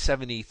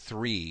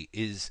 373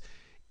 is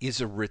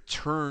a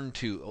return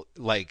to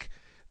like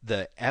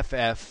the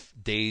FF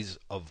days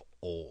of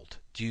old,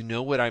 do you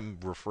know what I'm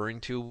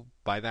referring to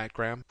by that,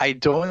 Graham? I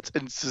don't.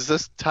 And does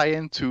this tie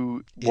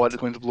into what is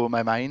going to blow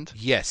my mind?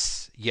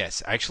 Yes.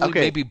 Actually,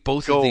 Okay, maybe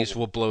both go. of these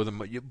will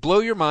blow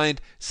your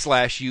mind.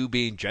 / you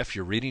being Jeff,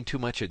 you're reading too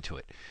much into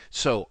it.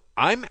 So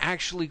I'm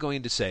actually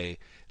going to say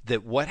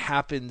that what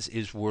happens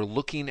is we're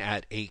looking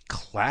at a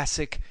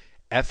classic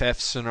FF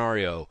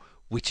scenario,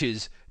 which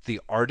is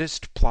the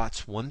artist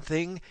plots one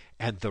thing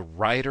and the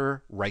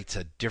writer writes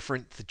a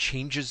different,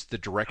 changes the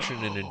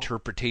direction and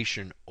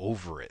interpretation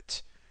over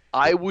it.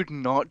 I would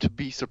not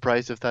be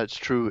surprised if that's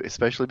true,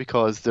 especially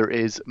because there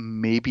is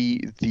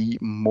maybe the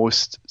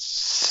most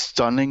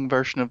stunning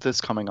version of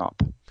this coming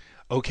up.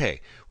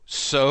 Okay,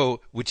 so,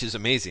 which is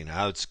amazing.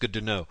 It's good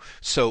to know.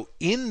 So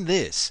in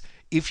this,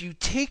 if you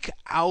take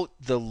out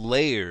the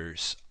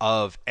layers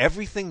of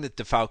everything that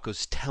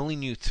DeFalco's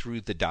telling you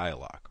through the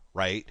dialogue,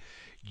 right,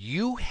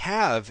 you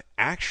have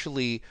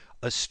actually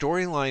a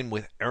storyline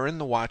with Aaron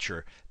the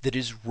Watcher that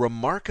is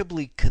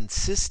remarkably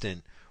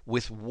consistent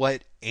with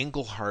what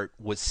Englehart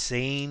was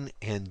saying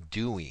and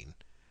doing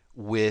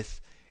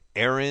with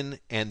Aaron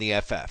and the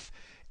FF.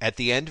 At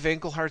the end of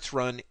Englehart's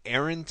run,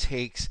 Aaron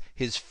takes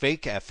his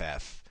fake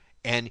FF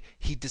and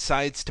he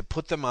decides to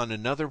put them on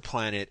another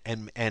planet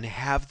and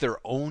have their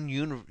own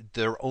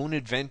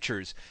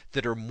adventures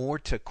that are more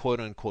to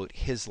quote unquote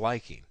his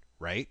liking,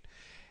 right?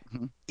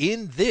 Mm-hmm.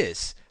 In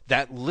this,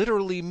 that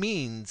literally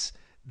means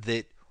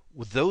that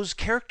those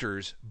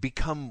characters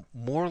become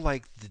more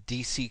like the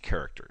DC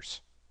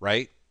characters,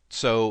 right?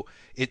 So,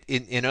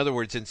 in other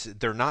words,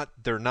 they're not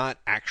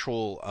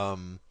actual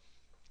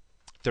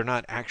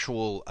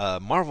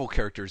Marvel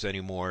characters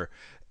anymore.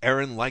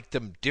 Aaron liked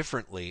them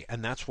differently,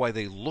 and that's why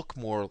they look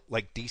more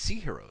like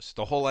DC heroes.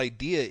 The whole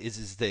idea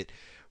is that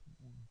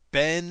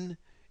Ben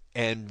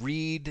and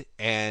Reed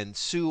and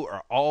Sue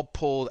are all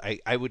pulled.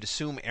 I would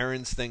assume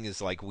Aaron's thing is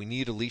like, we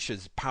need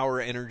Alicia's power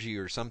energy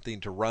or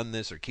something to run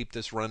this or keep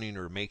this running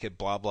or make it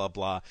blah, blah,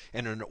 blah.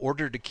 And in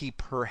order to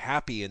keep her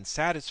happy and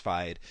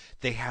satisfied,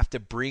 they have to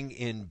bring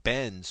in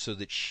Ben so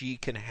that she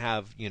can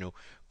have,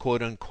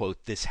 quote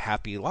unquote, this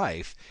happy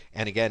life.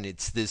 And again,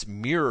 it's this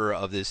mirror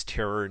of this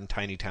Terror in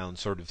Tiny Town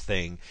sort of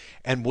thing.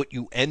 And what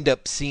you end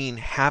up seeing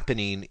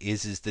happening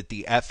is that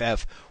the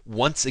FF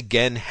once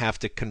again have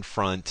to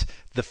confront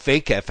the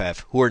fake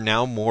FF, who are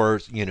now more,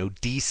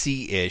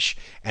 DC-ish,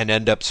 and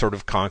end up sort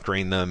of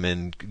conquering them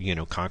and,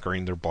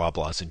 conquering their blah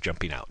blahs and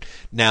jumping out.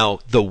 Now,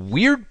 the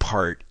weird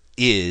part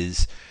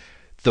is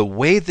the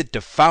way that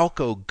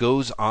DeFalco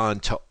goes on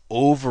to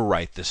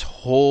overwrite this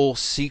whole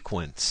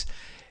sequence.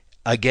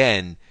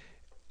 Again,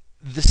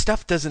 the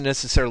stuff doesn't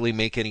necessarily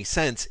make any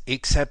sense,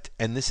 except,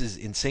 and this is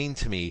insane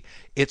to me,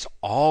 it's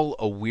all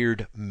a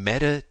weird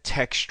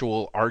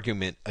meta-textual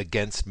argument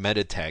against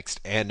metatext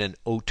and an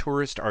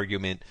auteurist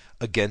argument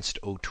against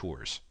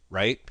auteurs,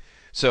 right?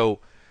 So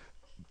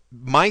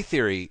my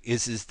theory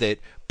is that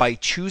by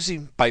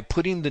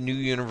putting the new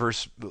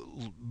universe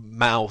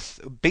mouth,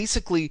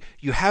 basically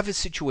you have a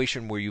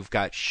situation where you've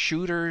got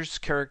Shooter's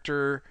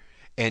character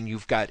and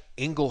you've got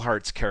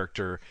Englehart's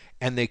character,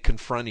 and they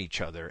confront each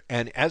other.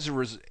 And as a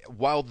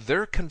while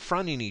they're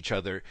confronting each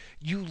other,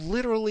 you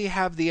literally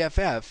have the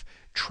FF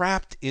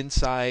trapped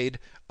inside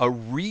a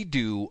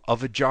redo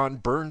of a John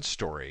Byrne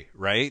story,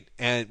 right?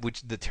 And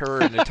which the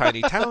Terror in a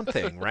Tiny Town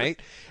thing,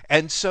 right?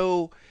 And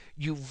so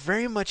you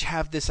very much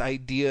have this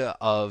idea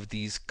of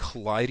these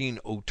colliding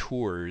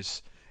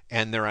auteurs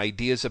and their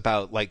ideas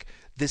about like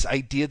this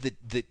idea that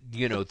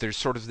there's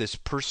sort of this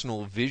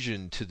personal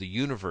vision to the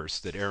universe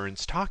that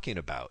Aaron's talking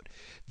about.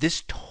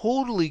 This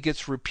totally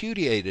gets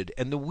repudiated,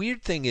 and the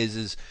weird thing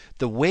is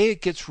the way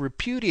it gets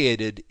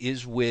repudiated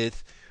is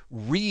with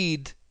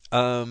Reed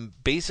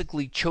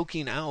basically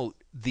choking out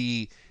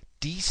the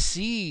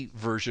DC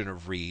version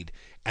of Reed,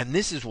 and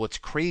this is what's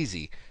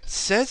crazy.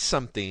 Says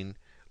something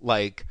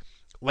like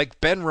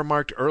Ben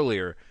remarked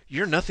earlier,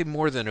 you're nothing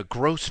more than a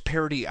gross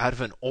parody out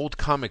of an old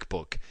comic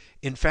book.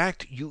 In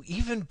fact, you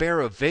even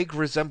bear a vague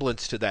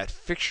resemblance to that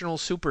fictional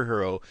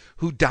superhero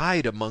who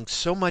died amongst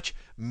so much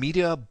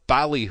media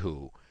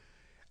ballyhoo.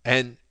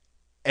 And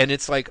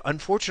it's like,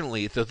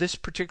 unfortunately, though this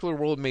particular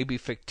world may be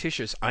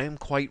fictitious, I am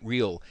quite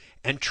real,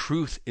 and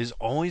truth is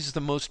always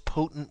the most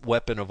potent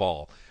weapon of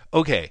all.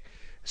 Okay,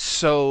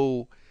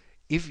 so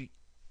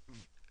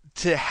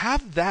to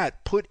have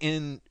that put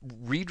in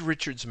Reed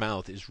Richards'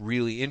 mouth is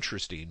really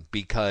interesting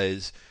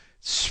because,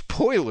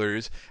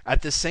 spoilers,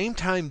 at the same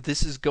time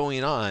this is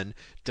going on,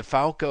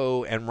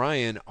 DeFalco and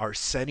Ryan are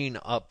setting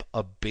up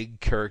a big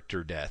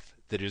character death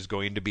that is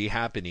going to be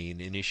happening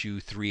in issue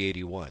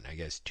 381. I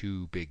guess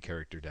 2 big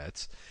character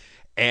deaths.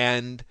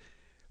 And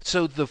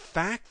so the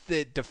fact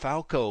that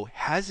DeFalco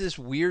has this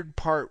weird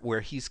part where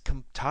he's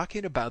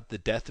talking about the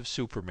death of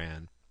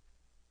Superman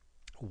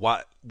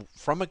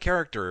from a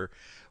character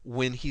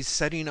when he's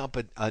setting up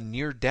a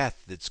near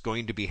death that's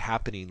going to be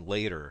happening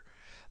later.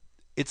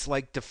 It's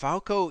like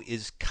DeFalco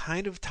is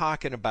kind of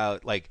talking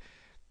about, like,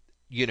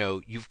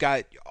 you've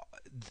got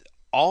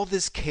all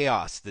this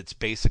chaos that's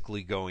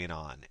basically going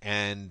on.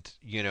 And,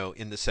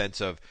 in the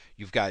sense of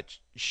you've got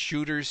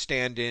shooters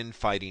stand in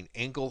fighting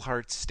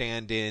Engleharts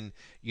stand in,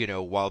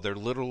 while they're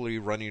literally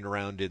running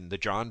around in the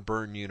John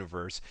Byrne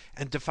universe.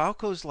 And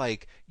DeFalco's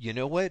like, you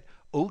know what?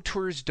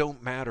 Auteurs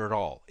don't matter at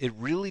all. It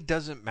really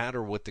doesn't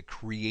matter what the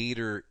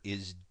creator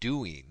is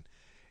doing.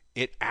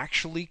 It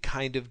actually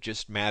kind of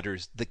just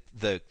matters.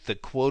 The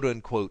quote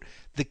unquote,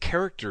 the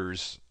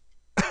characters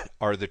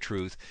are the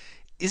truth,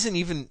 isn't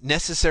even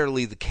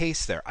necessarily the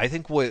case there. I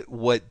think what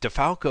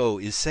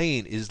DeFalco is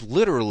saying is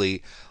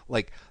literally,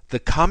 like, the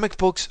comic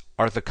books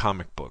are the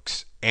comic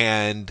books,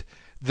 and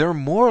they're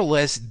more or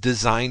less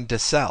designed to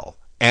sell.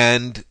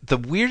 And the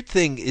weird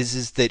thing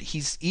is that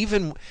he's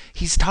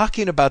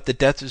talking about the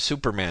death of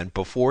Superman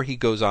before he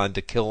goes on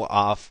to kill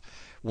off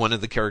one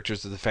of the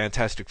characters of the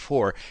Fantastic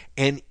Four,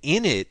 and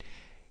in it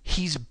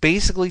he's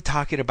basically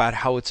talking about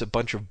how it's a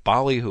bunch of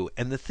ballyhoo.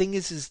 And the thing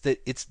is that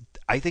it's,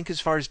 I think as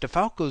far as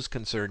DeFalco's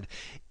concerned,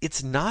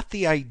 it's not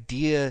the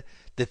idea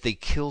that they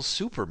kill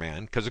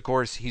Superman, because of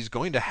course he's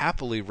going to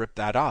happily rip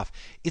that off.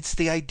 It's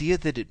the idea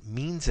that it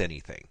means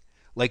anything.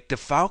 Like,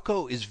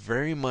 DeFalco is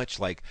very much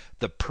like,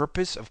 the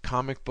purpose of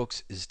comic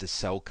books is to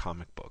sell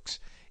comic books.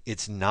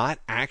 It's not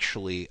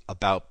actually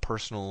about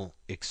personal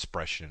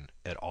expression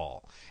at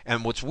all.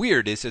 And what's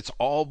weird is it's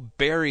all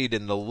buried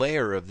in the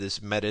layer of this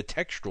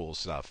metatextual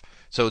stuff.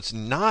 So it's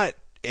not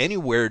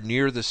anywhere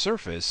near the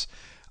surface,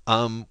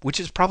 which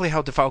is probably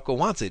how DeFalco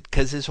wants it,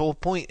 because his whole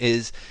point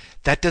is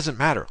that doesn't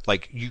matter.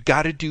 Like, you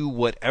got to do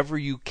whatever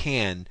you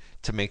can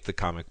to make the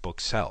comic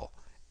book sell.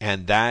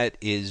 And that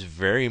is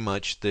very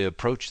much the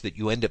approach that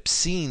you end up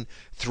seeing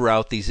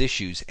throughout these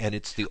issues, and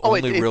it's the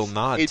only real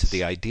nod to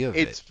the idea of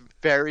it. It's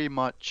very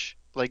much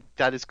like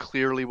that is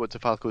clearly what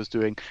DeFalco is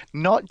doing,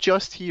 not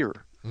just here,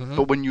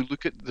 but when you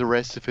look at the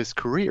rest of his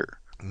career,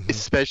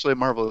 especially at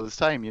Marvel at this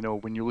time.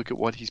 When you look at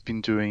what he's been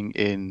doing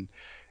in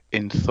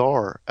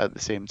Thor at the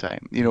same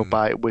time, don't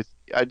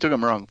get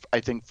me wrong,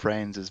 I think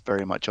Friends is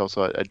very much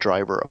also a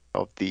driver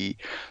of the,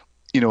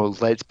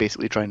 let's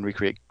basically try and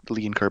recreate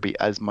Lee and Kirby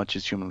as much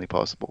as humanly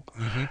possible.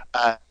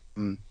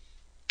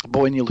 But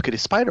when you look at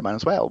his Spider-Man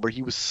as well, where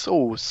he was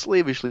so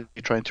slavishly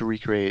trying to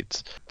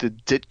recreate the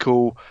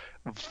Ditko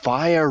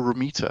via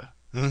Romita,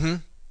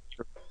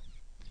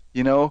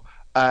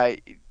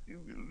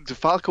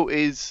 DeFalco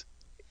is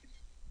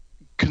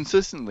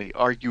consistently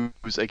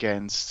argues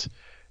against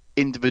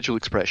individual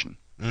expression,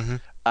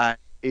 and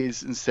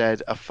is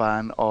instead a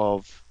fan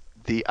of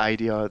the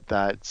idea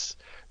that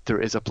there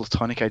is a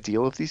platonic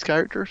ideal of these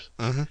characters,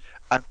 and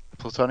the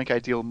platonic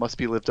ideal must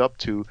be lived up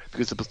to,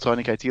 because the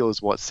platonic ideal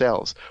is what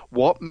sells.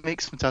 What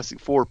makes Fantastic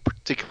Four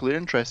particularly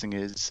interesting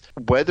is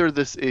whether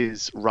this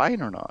is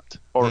Ryan or not,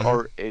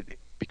 or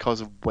because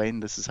of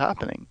when this is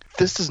happening.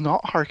 This does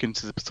not harken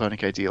to the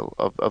platonic ideal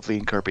of Lee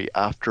and Kirby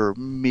after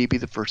maybe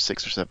the first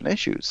 6 or 7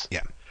 issues.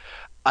 Yeah.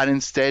 And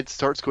instead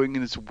starts going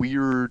in this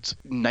weird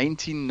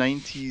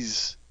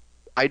 1990s,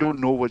 I don't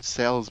know what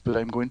sells, but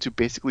I'm going to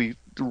basically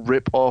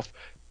rip off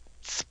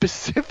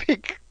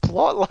specific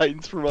plot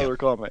lines from other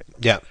comics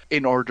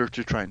in order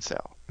to try and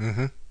sell.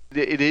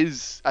 It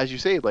is, as you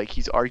say, like,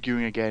 he's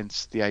arguing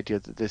against the idea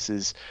that this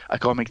is a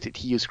comic that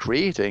he is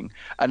creating,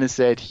 and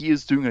instead he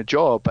is doing a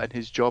job, and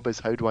his job is,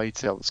 how do I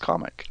sell this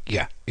comic?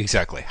 Yeah,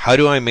 exactly. How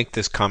do I make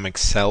this comic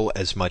sell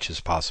as much as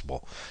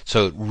possible?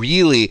 So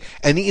really,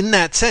 and in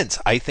that sense,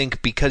 I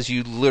think because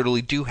you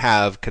literally do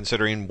have,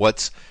 considering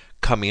what's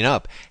coming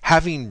up,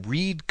 having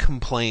Reed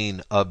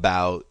complain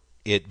about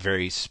it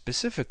very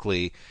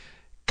specifically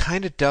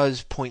kind of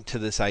does point to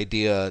this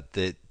idea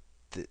that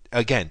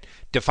again,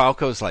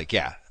 DeFalco's like,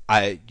 yeah,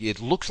 it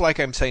looks like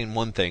I'm saying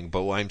one thing,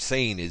 but what I'm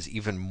saying is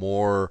even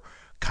more,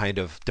 kind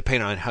of,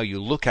 depending on how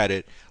you look at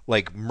it,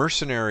 like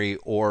mercenary,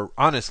 or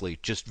honestly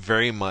just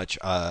very much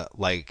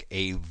like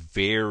a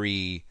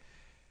very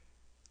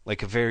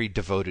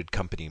devoted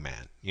company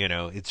man.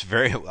 It's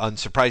very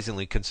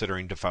unsurprisingly,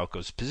 considering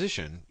DeFalco's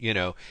position.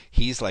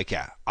 He's like,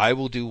 yeah, I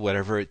will do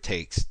whatever it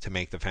takes to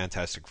make the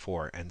Fantastic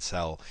Four and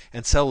sell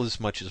as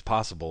much as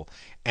possible.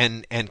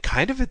 And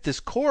kind of at this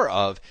core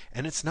of,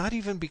 and it's not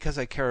even because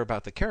I care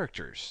about the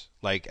characters.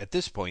 Like, at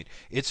this point,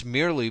 it's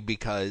merely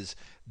because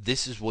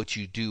this is what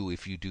you do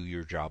if you do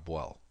your job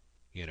well.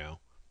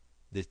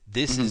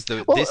 This is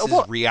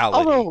reality.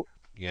 Although,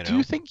 do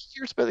you think he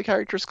cares about the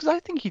characters? Because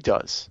I think he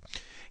does.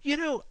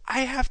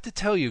 I have to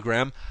tell you,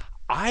 Graham,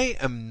 I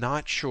am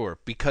not sure,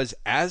 because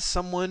as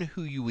someone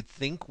who you would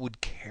think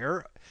would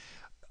care,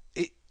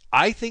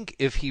 I think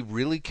if he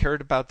really cared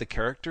about the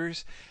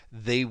characters,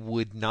 they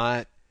would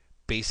not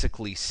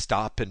basically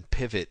stop and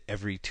pivot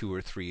every 2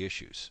 or 3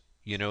 issues.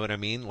 You know what I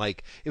mean?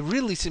 Like, it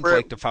really seems Where-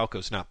 like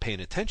DeFalco's not paying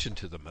attention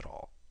to them at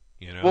all.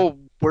 You know? Well,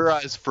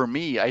 whereas for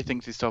me, I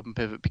think they stop and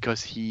pivot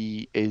because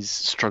he is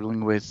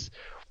struggling with,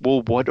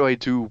 well, what do I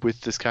do with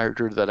this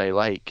character that I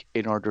like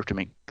in order to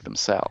make them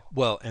sell?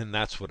 Well, and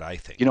that's what I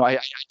think. You know, I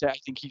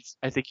think he's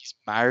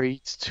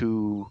married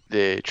to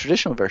the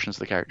traditional versions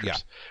of the characters, Yeah.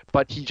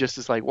 but he just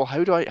is like, well,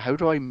 how do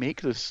I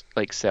make this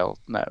like sell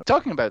now?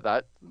 Talking about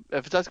that,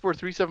 Fantastic Four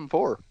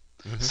 374,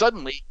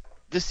 suddenly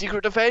the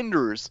Secret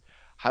Defenders.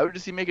 How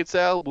does he make it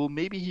sell? Well,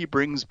 maybe he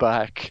brings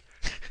back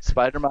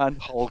Spider-Man,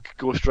 Hulk,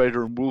 Ghost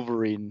Rider, and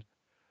Wolverine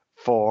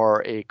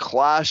for a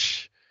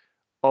clash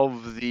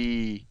of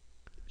the.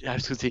 I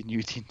was going to say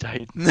New Teen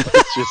Titans.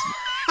 That's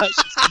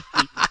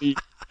just me.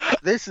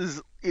 This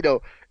is,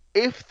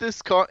 if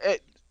this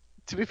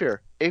to be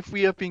fair, if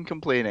we have been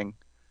complaining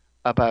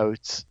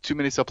about too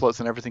many subplots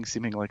and everything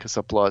seeming like a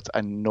subplot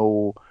and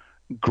no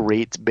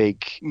great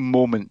big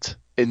moment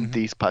in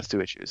these past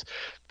two issues,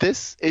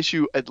 this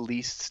issue at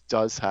least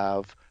does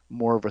have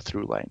more of a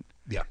through line.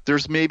 Yeah.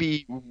 There's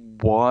maybe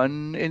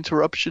one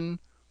interruption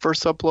for a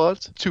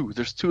subplot.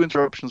 There's two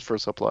interruptions for a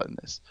subplot in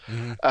this.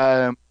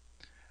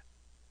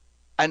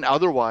 And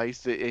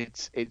otherwise,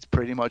 it's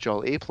pretty much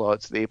all A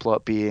plots. The A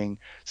plot being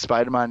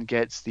Spider-Man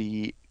gets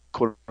the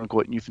quote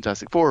unquote New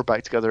Fantastic Four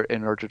back together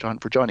in order to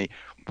hunt for Johnny.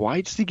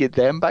 Why does he get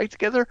them back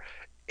together?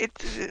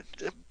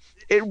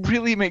 It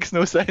really makes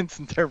no sense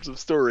in terms of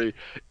story.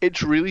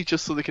 It's really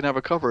just so they can have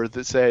a cover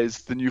that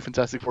says the New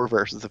Fantastic Four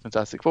versus the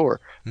Fantastic Four.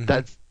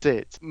 That's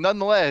it.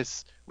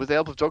 Nonetheless, with the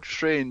help of Doctor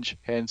Strange,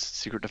 hence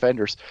Secret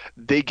Defenders,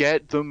 they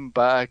get them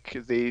back.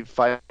 They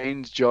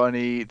find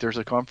Johnny. There's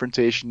a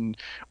confrontation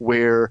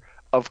where,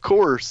 of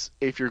course,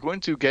 if you're going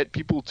to get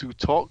people to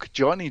talk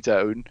Johnny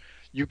down,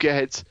 you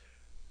get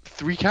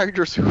three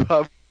characters who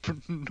have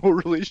no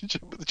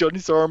relationship with Johnny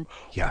Storm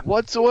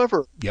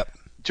whatsoever. Yep.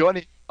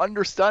 Johnny,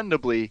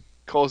 understandably,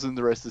 calls in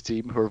the rest of the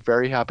team, who are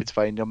very happy to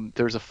find him.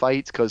 There's a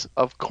fight, because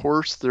of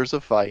course there's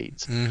a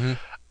fight.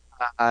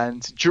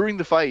 And during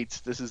the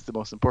fight, this is the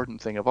most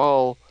important thing of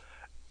all,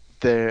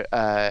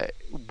 the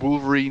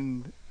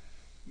Wolverine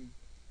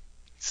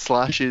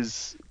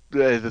slashes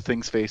the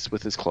Thing's face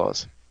with his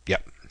claws.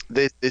 Yep.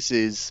 This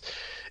is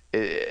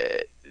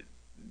the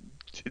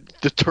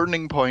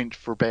turning point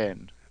for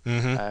Ben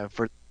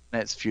for the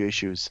next few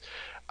issues.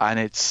 And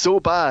it's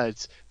so bad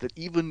that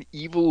even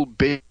evil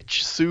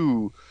bitch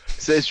Sue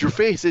says, your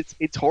face,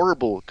 it's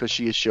horrible, because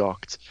she is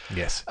shocked.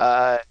 Yes.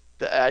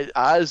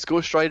 As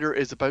Ghost Rider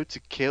is about to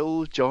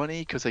kill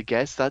Johnny, because I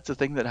guess that's the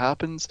thing that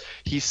happens,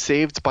 he's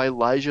saved by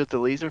Elijah the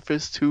Laser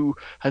Fist, who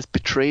has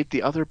betrayed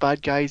the other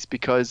bad guys,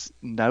 because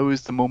now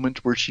is the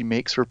moment where she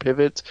makes her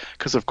pivot,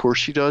 because of course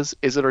she does.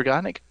 Is it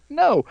organic?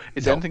 No.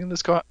 Is anything in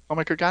this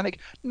comic organic?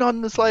 Not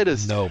in the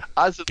slightest. No.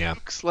 As it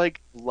looks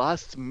like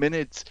last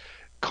minute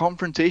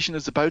confrontation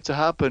is about to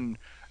happen,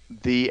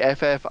 the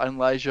FF and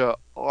Elijah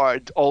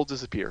all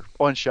disappear.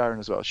 Oh, and Sharon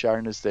as well.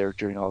 Sharon is there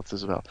during all of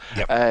this as well.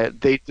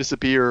 Yep. They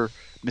disappear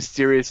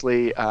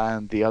mysteriously,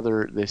 and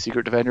the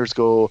Secret Defenders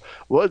go,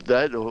 "What?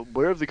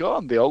 Where have they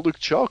gone?" They all look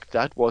shocked.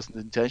 That wasn't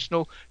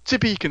intentional. To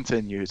be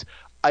continued.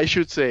 I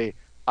should say,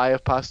 I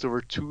have passed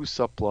over two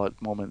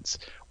subplot moments.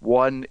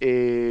 One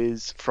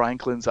is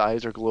Franklin's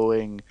eyes are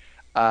glowing,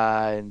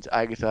 and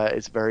Agatha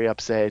is very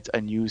upset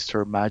and used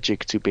her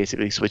magic to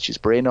basically switch his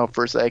brain off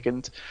for a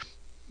second.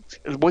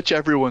 Which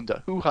everyone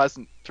does. Who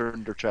hasn't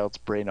turned their child's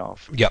brain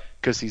off? Yep.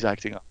 Because he's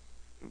acting up.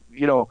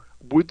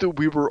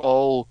 We were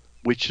all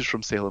witches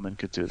from Salem and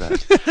could do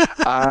that.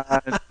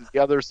 And the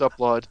other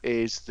subplot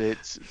is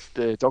that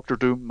the Doctor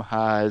Doom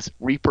has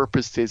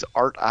repurposed his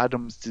Art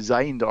Adams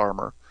designed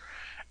armor.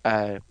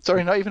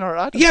 Sorry, not even Art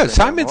Adams. Yeah,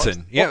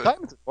 Simonson.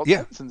 Walt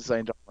Simonson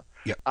designed armor.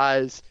 Yep.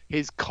 As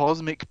his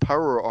cosmic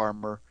power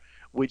armor,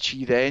 which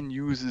he then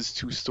uses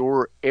to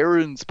store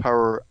Aaron's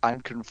power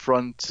and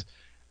confront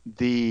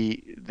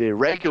the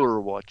regular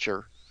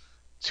Watcher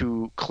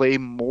to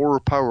claim more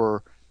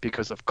power,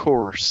 because of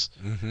course.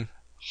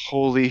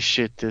 Holy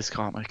shit, this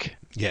comic.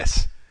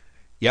 Yes.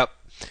 Yep.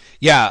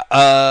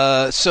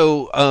 Yeah.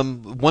 So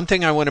one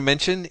thing I want to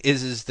mention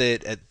is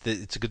that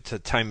it's a good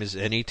time as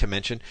any to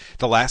mention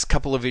the last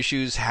couple of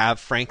issues have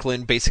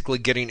Franklin basically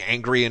getting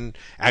angry and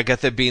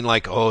Agatha being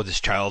like, "Oh, this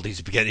child,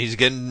 it's getting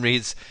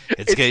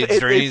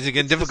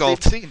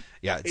difficult."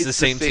 Yeah, it's the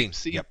same scene.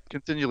 Yep.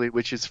 Continually,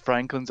 which is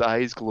Franklin's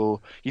eyes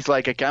glow. He's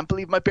like, "I can't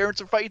believe my parents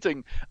are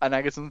fighting," and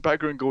Agatha's in the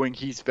background going,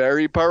 "He's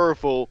very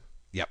powerful."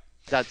 Yep.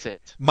 That's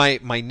it. My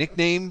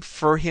nickname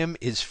for him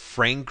is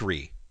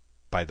Frangry,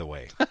 by the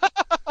way.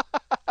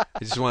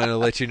 I just wanted to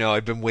let you know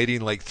I've been waiting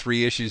like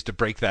 3 issues to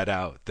break that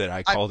out, that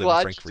I called him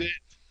Frangry.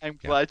 I'm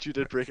glad you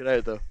did break it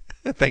out, though.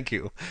 Thank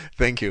you.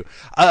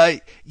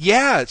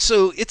 Yeah,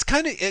 so it's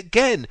kind of,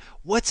 again,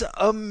 what's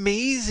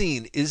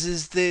amazing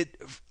is that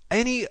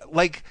any,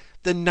 like,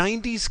 the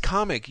 90s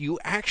comic, you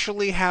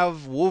actually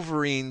have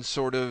Wolverine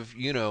sort of,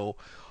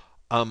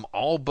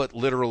 all but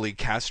literally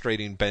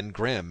castrating Ben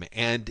Grimm,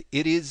 and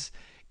it's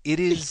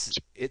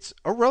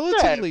a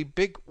relatively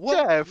big.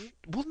 Well,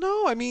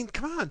 no, I mean,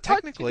 come on,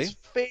 technically. His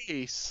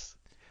face.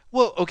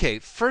 Well, okay.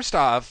 First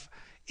off,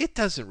 it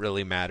doesn't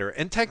really matter.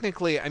 And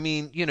technically, I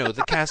mean,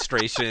 the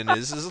castration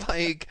is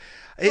like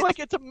it, Like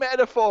it's a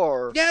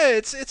metaphor. yeah,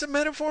 it's a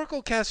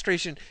metaphorical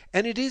castration,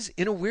 and it is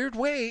in a weird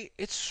way.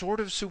 It's sort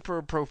of super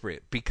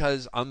appropriate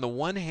because on the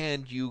one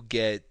hand, you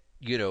get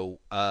you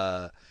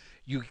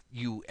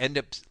end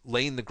up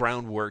laying the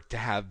groundwork to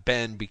have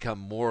Ben become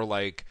more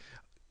like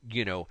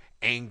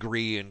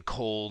angry and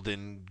cold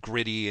and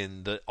gritty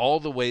and all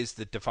the ways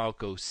that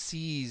DeFalco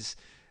sees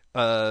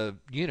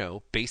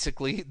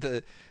basically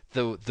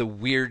the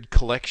weird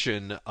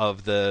collection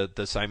of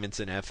the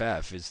Simonson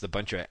FF is the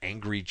bunch of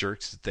angry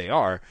jerks that they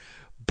are,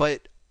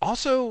 but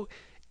also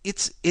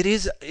it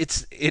is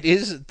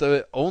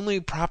the only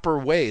proper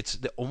way. It's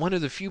one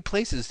of the few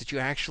places that you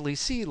actually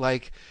see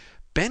like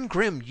Ben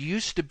Grimm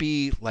used to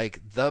be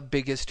like the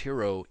biggest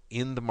hero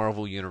in the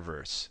Marvel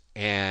universe,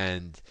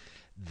 and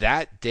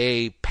that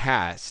day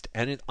passed,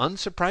 and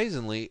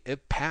unsurprisingly,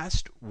 it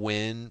passed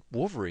when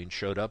Wolverine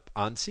showed up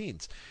on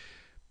scenes.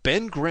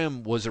 Ben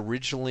Grimm was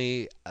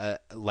originally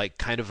like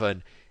kind of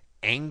an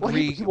Well,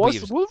 angry. he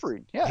was the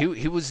Wolverine. Yeah.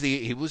 He was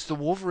the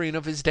Wolverine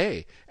of his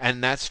day,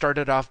 and that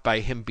started off by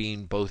him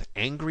being both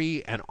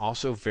angry and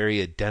also very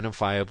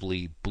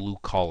identifiably blue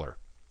collar.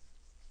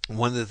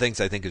 One of the things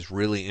I think is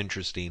really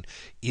interesting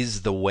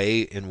is the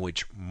way in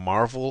which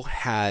Marvel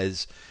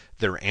has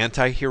their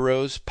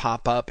anti-heroes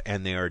pop up,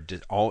 and they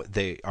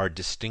are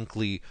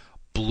distinctly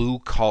blue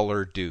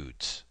collar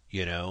dudes,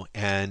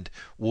 and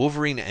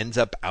Wolverine ends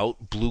up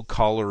out blue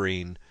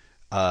collaring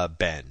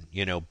Ben.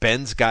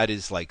 Ben's got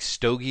his like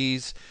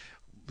stogies.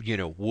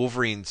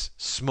 Wolverine's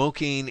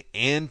smoking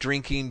and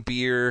drinking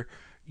beer,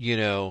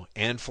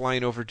 and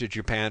flying over to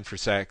Japan for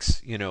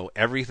sex,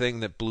 everything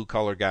that blue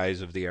collar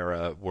guys of the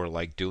era were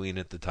like doing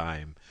at the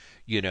time,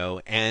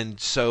 and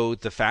so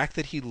the fact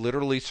that he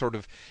literally sort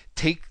of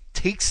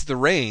takes the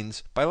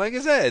reins by, like I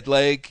said,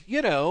 like,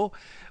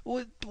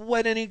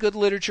 what any good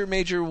literature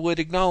major would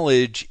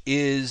acknowledge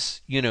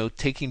is,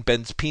 taking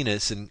Ben's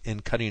penis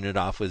and cutting it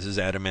off with his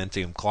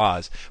adamantium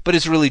claws. But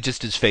it's really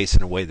just his face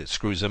in a way that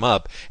screws him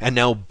up. And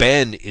now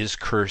Ben is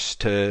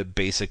cursed to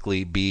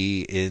basically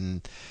be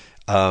in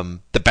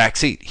the back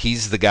seat.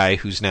 He's the guy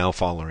who's now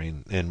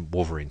following in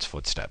Wolverine's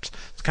footsteps.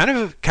 It's kind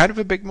of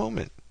a big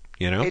moment,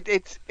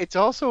 It's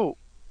also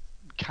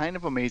kind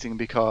of amazing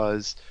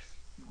because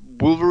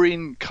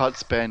Wolverine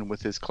cuts Ben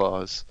with his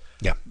claws.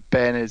 Yeah.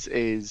 Ben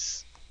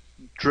is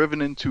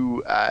driven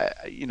into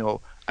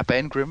a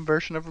Ben Grimm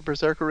version of a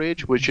Berserker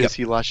Rage, which Yep. is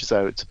he lashes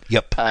out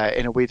Yep.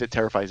 in a way that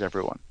terrifies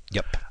everyone.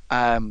 Yep.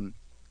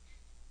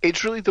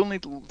 It's really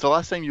the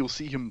last time you'll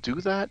see him do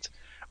that.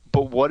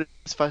 But what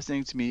is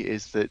fascinating to me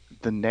is that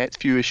the next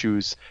few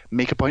issues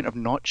make a point of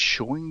not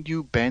showing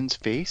you Ben's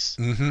face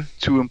Mm-hmm.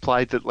 to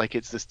imply that like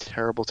it's this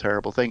terrible,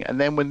 terrible thing.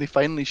 And then when they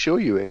finally show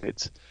you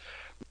it,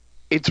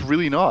 it's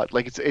really not.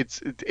 Like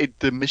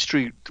the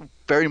mystery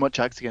very much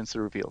acts against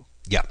the reveal.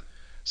 Yeah.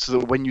 So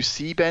that when you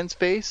see Ben's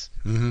face,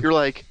 Mm-hmm. you're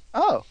like,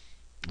 oh,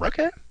 Right.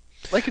 okay.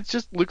 Like it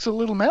just looks a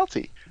little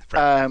melty.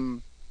 Right.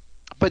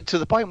 But to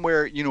the point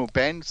where,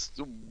 Ben's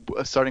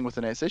starting with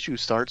the next issue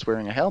starts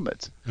wearing a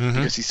helmet Mhm.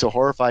 because he's so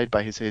horrified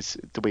by his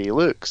the way he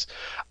looks.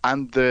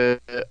 And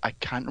I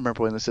can't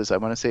remember when this is. I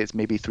want to say it's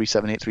maybe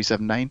 378,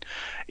 379.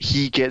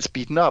 He gets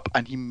beaten up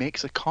and he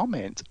makes a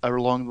comment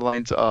along the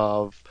lines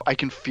of, I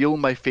can feel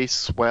my face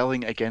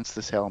swelling against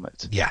this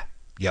helmet. Yeah.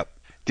 Yep.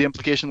 The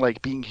implication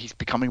like being he's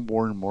becoming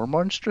more and more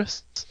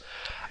monstrous.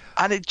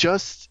 And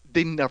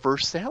they never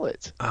sell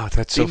it. Oh,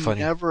 that's so funny.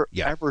 They never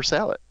Yeah. ever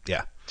sell it.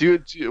 Yeah.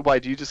 Why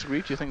do you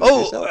disagree? Do you think that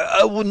they sell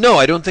it? Well, no,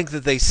 I don't think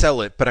that they sell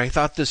it, but I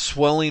thought the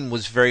swelling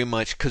was very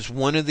much because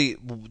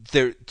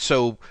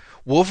so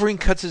Wolverine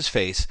cuts his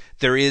face.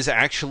 There is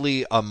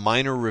actually a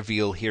minor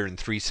reveal here in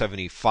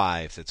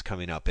 375 that's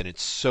coming up, and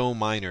it's so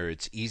minor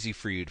it's easy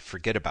for you to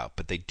forget about.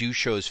 But they do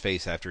show his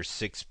face after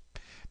 6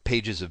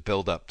 pages of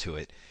build up to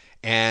it,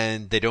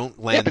 and they don't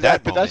land but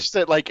that but moment. that's just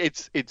it. Like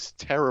it's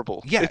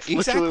terrible. Yeah, it's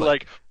exactly. literally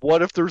like,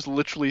 what if there's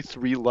literally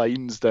 3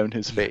 lines down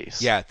his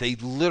face? Yeah, they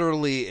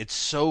literally, it's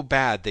so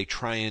bad they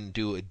try and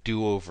do a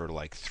do-over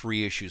like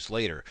 3 issues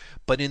later.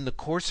 But in the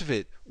course of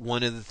it,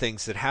 one of the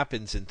things that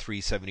happens in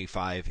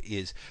 375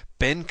 is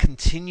Ben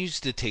continues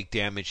to take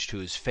damage to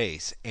his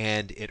face,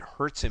 and it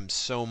hurts him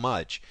so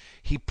much,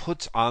 he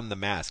puts on the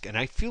mask. And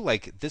I feel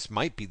like this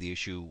might be the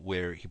issue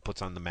where he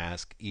puts on the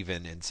mask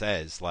even and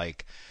says,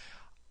 like,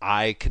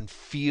 I can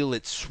feel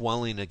it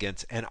swelling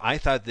against, and I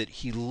thought that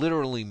he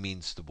literally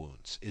means the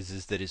wounds.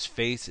 Is that his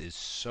face is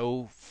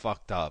so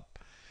fucked up?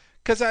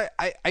 Because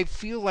I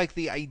feel like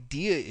the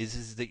idea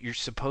is that you're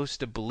supposed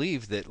to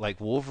believe that like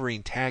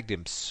Wolverine tagged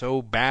him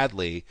so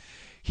badly,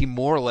 he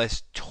more or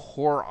less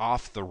tore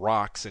off the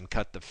rocks and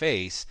cut the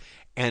face,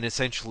 and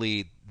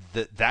essentially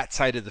that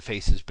side of the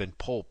face has been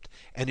pulped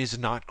and is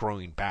not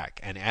growing back.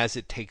 And as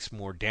it takes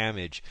more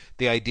damage,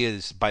 the idea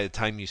is by the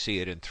time you see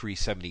it in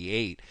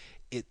 378.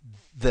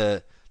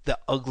 The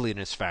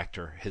ugliness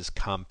factor has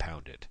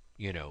compounded,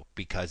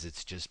 because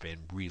it's just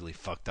been really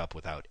fucked up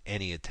without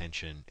any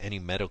attention, any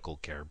medical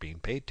care being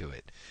paid to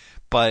it.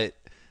 But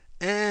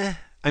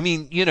I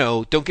mean,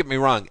 don't get me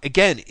wrong.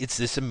 Again, it's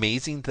this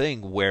amazing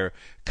thing where,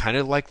 kind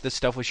of like the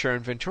stuff with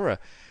Sharon Ventura,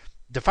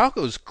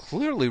 DeFalco's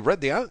clearly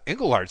read the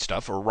Englehart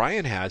stuff, or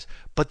Ryan has,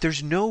 but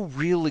there's no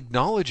real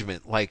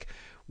acknowledgement. Like,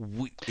 if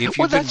Well, you've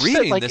been that's just it.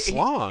 reading Like, this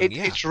long,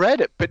 yeah. it's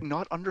read it, but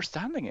not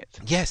understanding it.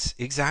 Yes,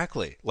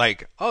 exactly.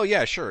 Like, oh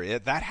yeah, sure,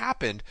 that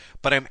happened,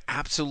 but I'm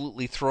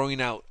absolutely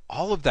throwing out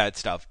all of that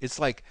stuff. It's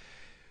like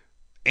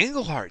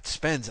Englehart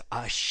spends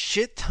a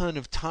shit ton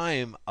of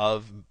time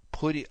of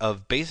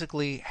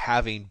basically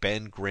having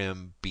Ben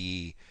Grimm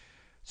be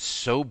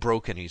so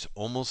broken he's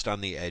almost on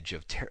the edge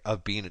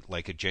of being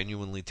like a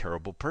genuinely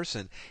terrible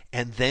person,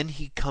 and then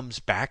he comes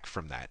back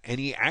from that, and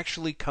he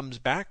actually comes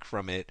back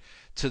from it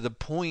to the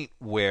point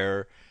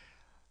where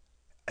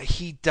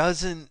he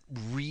doesn't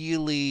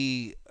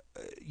really,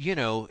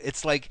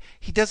 it's like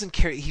he doesn't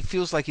care. He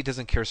feels like he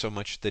doesn't care so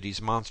much that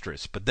he's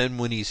monstrous, but then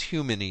when he's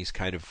human, he's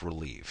kind of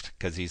relieved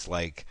because he's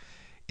like,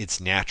 it's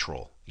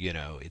natural.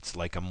 It's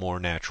like a more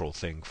natural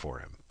thing for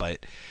him.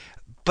 But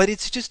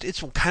it's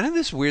kind of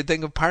this weird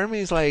thing. Of part of me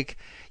is like,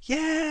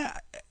 yeah,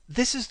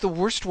 this is the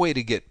worst way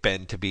to get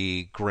Ben to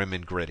be grim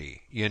and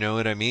gritty. You know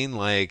what I mean?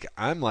 Like,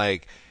 I'm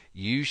like,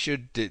 you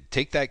should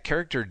take that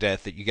character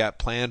death that you got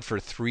planned for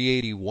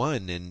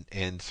 381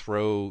 and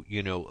throw,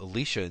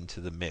 Alicia into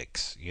the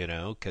mix,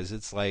 because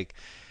it's like,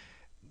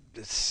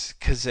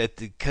 because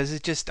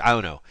it just, I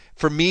don't know.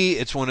 For me,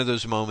 it's one of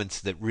those moments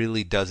that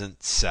really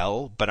doesn't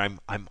sell, but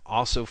I'm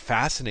also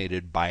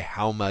fascinated by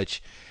how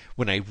much,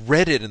 when I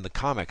read it in the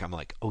comic, I'm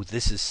like, oh,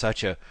 this is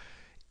such a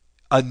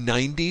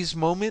 90s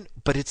moment,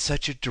 but it's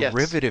such a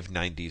derivative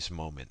 90s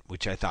moment,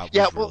 which I thought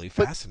was really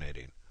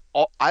fascinating.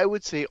 I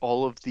would say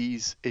all of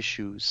these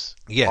issues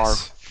Yes. are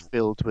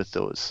filled with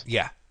those.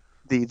 Yeah.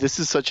 This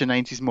is such a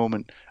 90s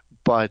moment,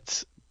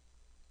 but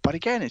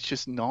again, it's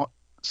just not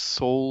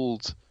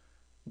sold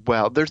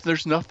well.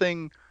 There's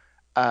nothing,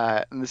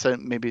 and this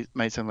maybe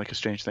might sound like a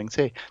strange thing to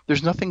say,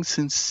 there's nothing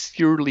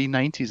sincerely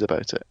 90s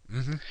about it.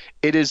 Mm-hmm.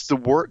 It is the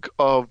work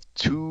of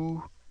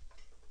two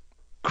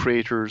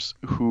creators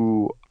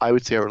who I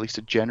would say are at least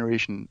a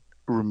generation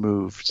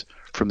removed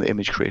from the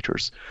Image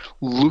creators,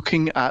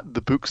 looking at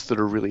the books that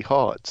are really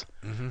hot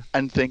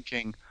and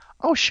thinking,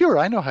 oh, sure,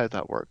 I know how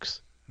that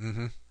works.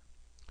 Mm-hmm.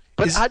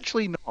 But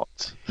actually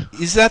not.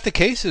 Is that the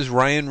case? Is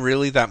Ryan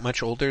really that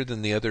much older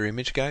than the other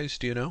Image guys?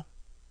 Do you know?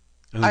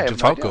 I have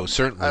DeFalco, no idea.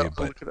 certainly.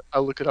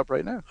 I'll look it up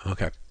right now.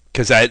 Okay.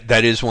 Because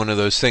that is one of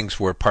those things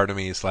where part of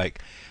me is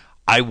like,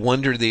 I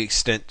wonder the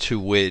extent to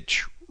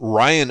which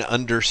Ryan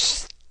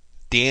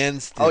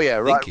understands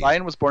the thinking.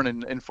 Ryan was born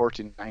in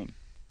 49.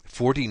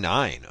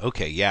 49.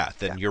 Okay, yeah.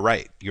 Then you're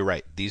right. You're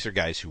right. These are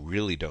guys who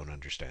really don't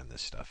understand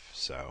this stuff.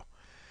 So,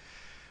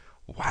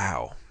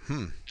 wow.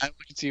 And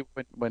we can see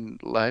when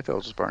Liefeld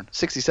was born,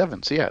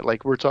 67. So yeah,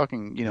 like we're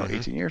talking,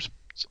 18 years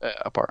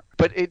apart.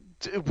 But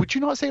would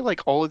you not say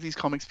like all of these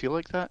comics feel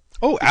like that?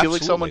 Oh, absolutely. Feel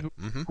like someone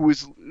who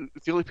is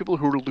feel like people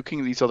who are looking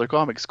at these other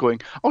comics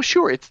going, oh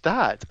sure, it's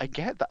that. I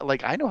get that.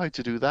 Like I know how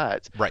to do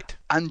that. Right.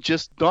 And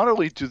just not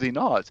only do they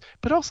not,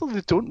 but also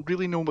they don't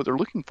really know what they're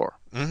looking for.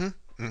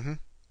 Mm-hmm. Mm-hmm.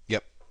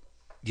 Yep.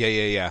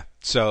 Yeah.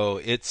 So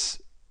it's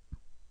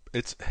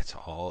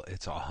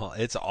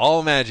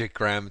all magic,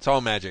 Graham. It's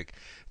all magic.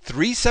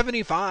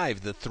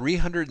 375, the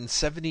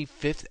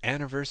 375th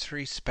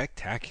anniversary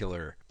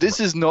spectacular. This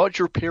is not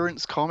your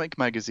parents' comic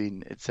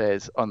magazine, it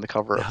says on the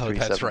cover of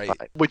 375, that's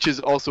right. Which is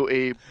also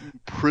a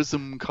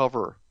Prism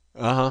cover.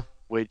 Uh-huh.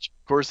 Which,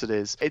 of course, it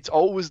is. It's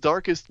always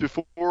darkest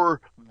before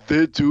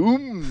the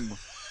doom.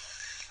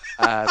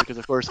 Because,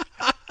 of course,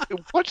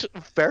 what's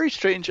very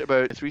strange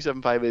about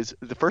 375 is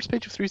the first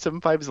page of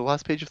 375 is the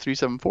last page of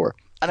 374.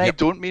 And I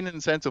don't mean in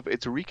the sense of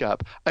it's a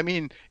recap. I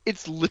mean,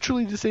 it's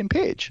literally the same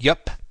page.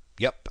 Yep.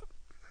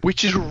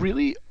 Which is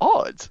really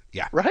odd.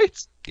 Yeah. Right?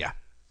 Yeah.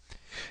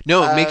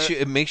 No,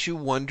 it makes you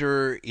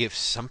wonder if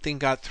something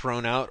got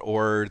thrown out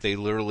or they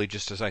literally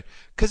just decided,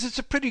 because it's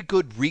a pretty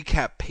good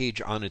recap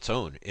page on its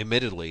own.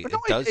 Admittedly, it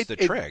does the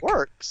trick. It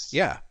works.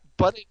 Yeah.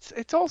 But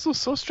it's also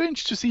so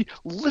strange to see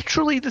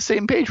literally the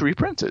same page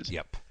reprinted.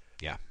 Yep.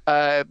 Yeah.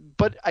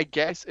 But I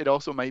guess it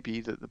also might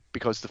be that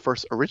because the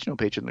first original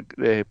page in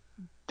the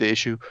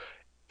issue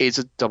is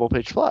a double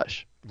page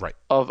flash. Right.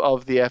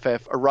 Of the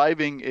FF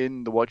arriving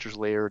in the Watcher's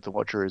lair. The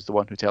Watcher is the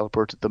one who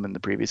teleported them in the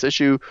previous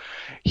issue.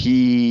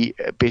 He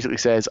basically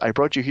says, I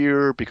brought you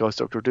here because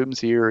Dr. Doom's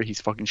here. He's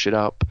fucking shit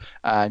up.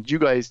 And you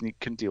guys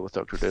can deal with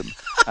Dr. Doom.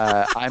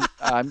 I'm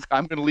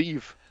going to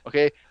leave.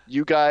 Okay?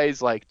 You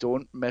guys,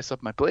 don't mess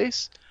up my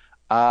place.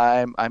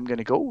 I'm going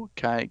to go.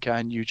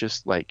 Can you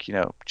just,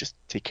 just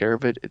take care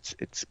of it?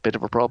 It's a bit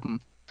of a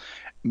problem.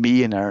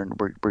 Me and Aaron,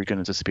 we're going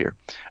to disappear.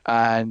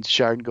 And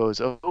Sharon goes,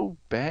 oh,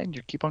 Ben,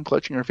 you keep on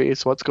clutching your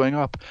face. What's going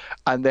up?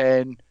 And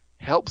then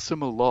helps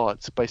him a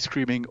lot by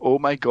screaming, oh,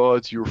 my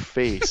God, your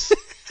face.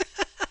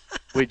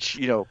 Which,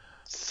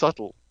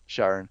 subtle,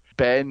 Sharon.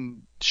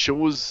 Ben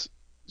shows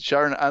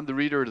Sharon and the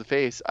reader in the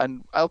face,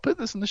 and I'll put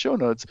this in the show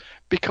notes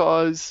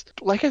because,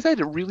 like I said,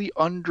 it really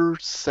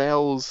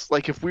undersells.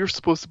 Like, if we're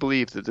supposed to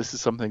believe that this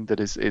is something that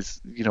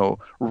is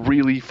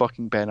really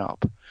fucking bent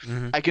up,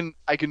 Mm-hmm.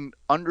 I can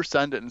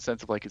understand it in the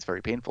sense of like it's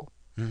very painful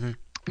Mm-hmm.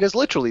 because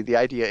literally the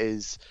idea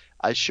is,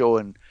 as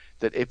shown,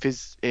 that if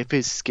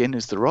his skin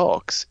is the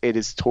rocks, it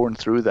is torn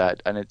through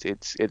that and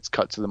it's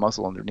cut to the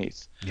muscle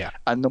underneath, Yeah.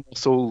 and the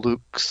muscle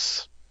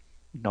looks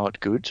not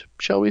good,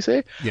 shall we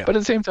say? Yeah. But at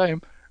the same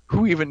time,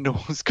 who even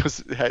knows?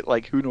 Because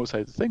like, who knows how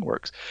the thing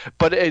works?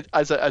 But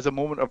as a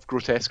moment of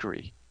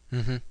grotesquerie,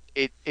 Mm-hmm.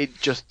 it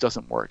just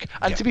doesn't work.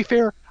 And Yeah. to be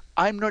fair,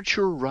 I'm not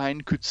sure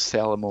Ryan could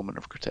sell a moment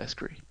of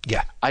grotesquerie.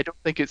 Yeah. I don't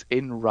think it's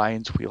in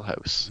Ryan's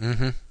wheelhouse.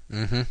 Mm-hmm.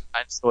 Mm-hmm.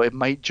 And so it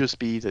might just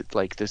be that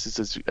like this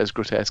is as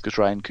grotesque as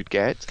Ryan could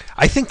get.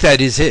 I think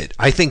that is it.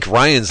 I think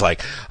Ryan's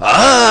like,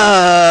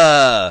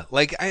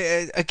 like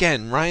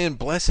again, Ryan,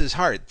 bless his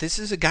heart. This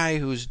is a guy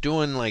who's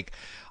doing like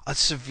a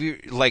severe,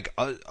 like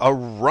a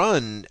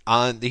run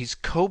on. He's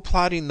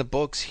co-plotting the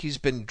books. He's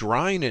been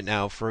drawing it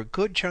now for a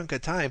good chunk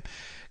of time.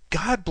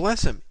 God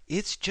bless him.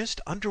 It's just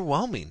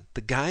underwhelming.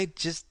 The guy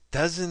just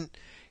doesn't.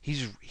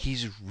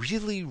 He's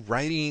really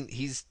writing.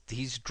 He's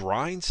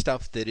drawing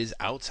stuff that is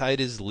outside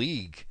his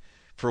league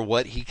for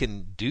what he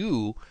can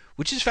do,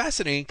 which is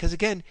fascinating because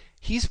again,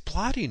 he's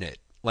plotting it.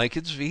 Like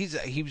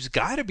he's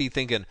got to be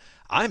thinking,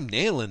 I'm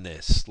nailing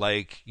this.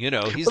 Like he's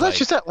But like, that's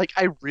just it. Like,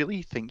 I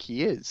really think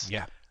he is.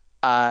 yeah,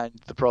 And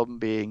the problem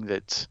being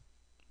that,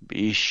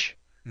 bish,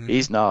 Mhm.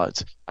 he's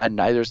not, and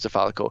neither is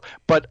DeFalco.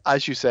 But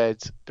as you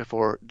said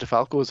before,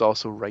 DeFalco is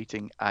also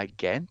writing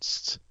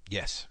against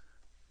yes,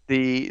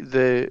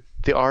 the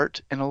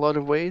art in a lot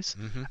of ways.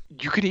 mm-hmm.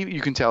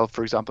 You can tell,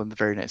 for example, in the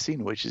very next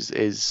scene, which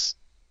is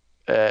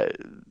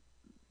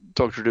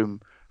Doctor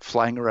Doom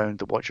flying around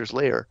the Watcher's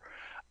lair,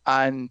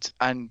 and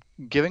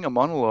giving a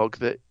monologue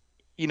that,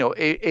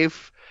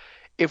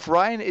 if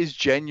Ryan is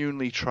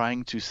genuinely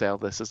trying to sell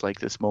this as like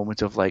this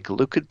moment of like,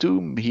 look at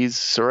Doom, he's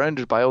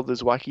surrounded by all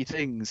those wacky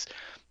things,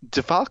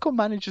 DeFalco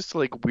manages to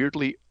like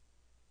weirdly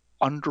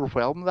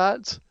underwhelm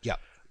that Yeah.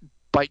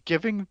 by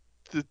giving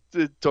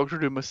the Doctor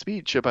Doom a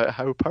speech about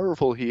how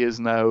powerful he is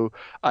now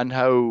and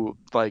how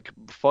like,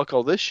 fuck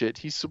all this shit,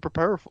 he's super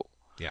powerful.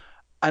 Yeah.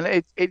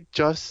 And it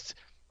just,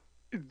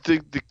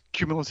 the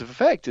cumulative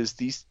effect is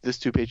this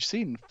 2-page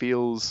scene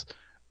feels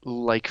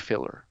like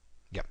filler.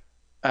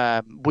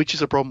 Which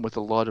is a problem with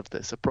a lot of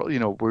this.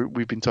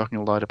 We've been talking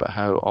a lot about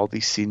how all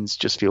these scenes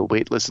just feel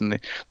weightless, and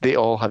they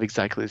all have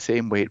exactly the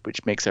same weight,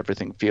 which makes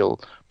everything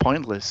feel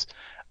pointless.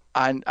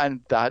 And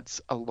that's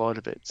a lot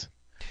of it.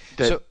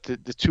 So-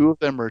 The two of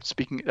them are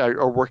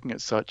working at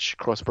such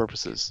cross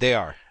purposes. They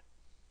are.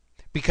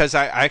 Because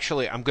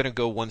I'm going to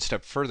go one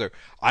step further.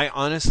 I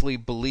honestly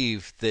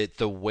believe that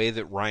the way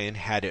that Ryan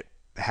had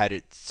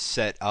it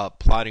set up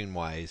plotting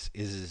wise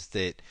is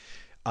that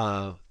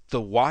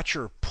the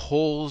Watcher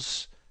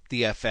pulls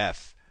the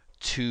FF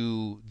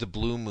to the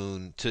Blue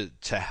Moon to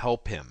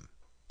help him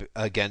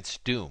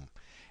against Doom,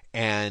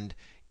 and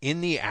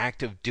in the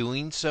act of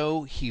doing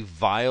so, he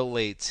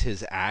violates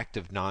his act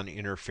of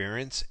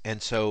non-interference,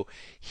 and so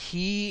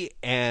he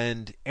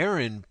and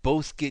Aaron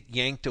both get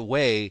yanked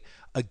away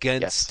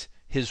against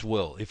his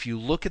will. If you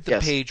look at the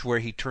Yes. page where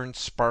he turns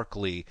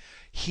sparkly,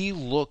 he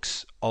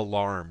looks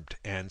alarmed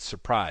and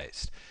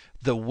surprised.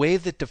 The way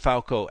that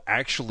DeFalco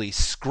actually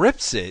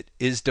scripts it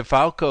is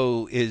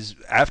DeFalco is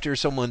after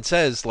someone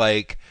says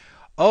like,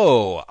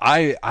 "Oh,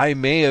 I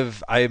may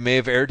have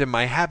erred in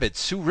my habits.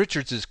 Sue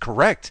Richards is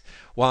correct.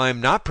 While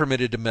I'm not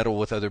permitted to meddle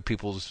with other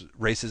people's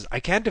races, I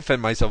can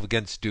defend myself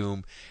against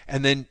Doom."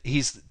 And then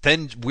he's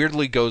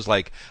weirdly goes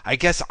like, "I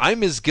guess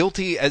I'm as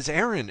guilty as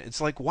Aaron." It's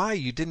like, why?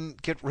 You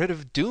didn't get rid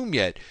of Doom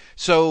yet.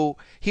 So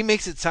he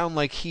makes it sound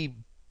like he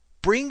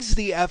brings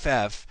the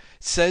FF,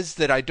 says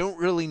that I don't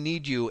really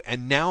need you,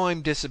 and now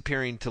I'm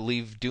disappearing to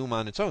leave Doom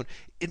on its own.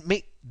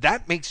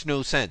 That makes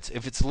no sense.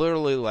 If it's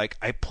literally like,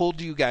 I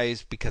pulled you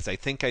guys because I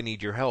think I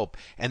need your help,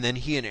 and then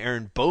he and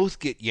Aaron both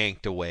get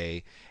yanked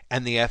away,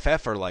 and the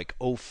FF are like,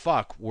 oh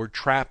fuck, we're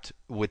trapped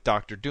with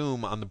Doctor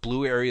Doom on the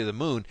blue area of the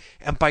moon.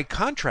 And by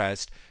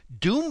contrast,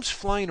 Doom's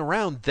flying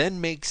around then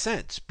makes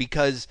sense,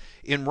 because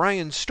in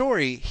Ryan's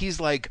story, he's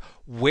like,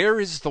 where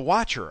is the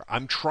Watcher?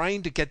 I'm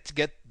trying to get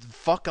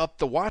fuck up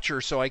the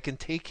Watcher so I can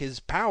take his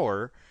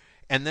power,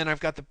 and then I've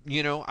got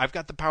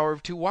the power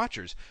of two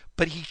Watchers,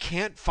 but he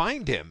can't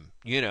find him,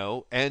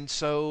 and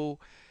so,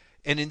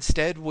 and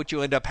instead what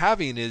you end up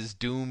having is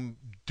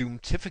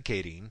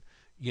Doomtificating,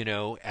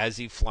 as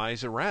he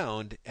flies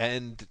around,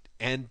 and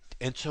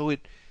so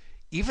it,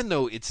 even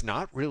though it's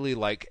not really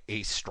like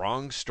a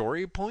strong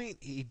story point,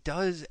 he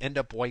does end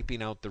up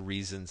wiping out the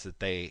reasons that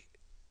they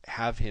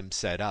have him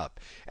set up.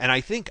 And I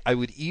think I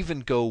would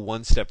even go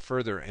one step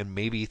further and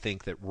maybe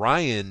think that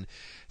Ryan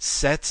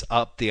sets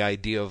up the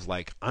idea of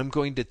like, I'm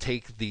going to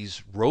take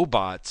these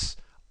robots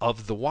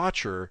of the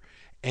Watcher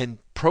and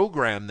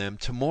program them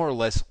to more or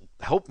less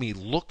help me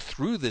look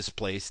through this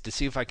place to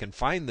see if I can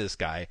find this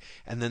guy,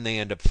 and then they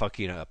end up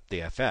fucking up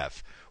the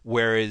FF.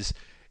 Whereas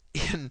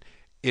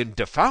in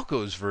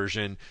DeFalco's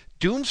version,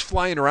 Doom's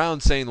flying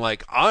around saying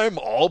like, "I'm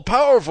all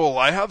powerful.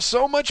 I have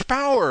so much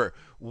power."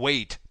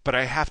 Wait, but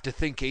I have to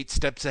think 8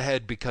 steps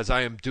ahead because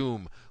I am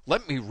Doom.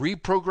 Let me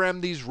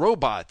reprogram these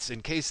robots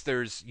in case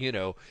there's,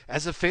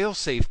 as a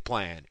fail-safe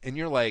plan. And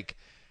you're like,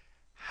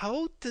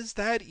 how does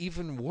that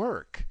even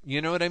work?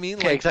 You know what I mean?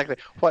 Yeah, Like, exactly.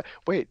 What?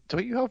 Wait,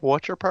 don't you have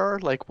Watcher power?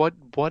 Like,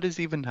 what is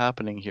even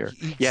happening here?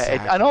 Yeah,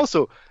 and exactly.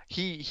 also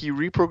he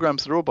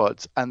reprograms the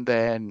robots, and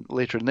then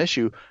later in the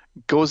issue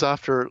goes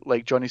after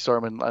like Johnny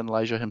Storm and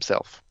Elijah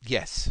himself.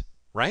 Yes.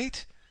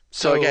 Right?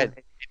 So So, again,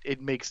 it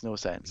makes no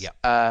sense.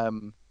 yeah.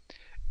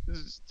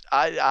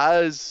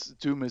 As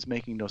Doom is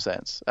making no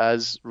sense,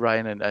 as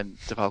Ryan and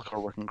DeFalco are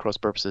working cross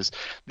purposes,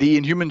 the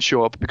Inhumans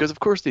show up because of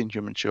course the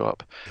Inhumans show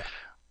up. Yeah.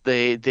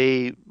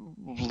 They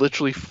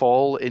literally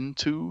fall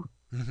into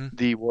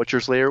the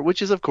Watcher's lair,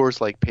 which is of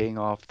course like paying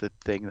off the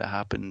thing that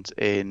happened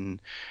in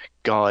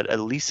at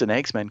least an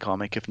X-Men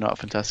comic, if not a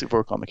Fantastic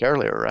Four comic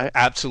earlier, right?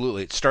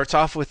 Absolutely. It starts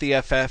off with the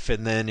FF,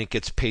 and then it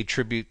gets paid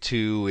tribute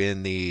to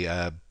in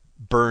the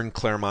Byrne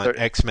Claremont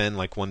X-Men,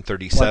 like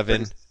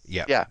 137.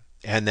 Yeah. Yeah.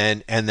 And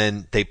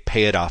then they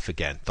pay it off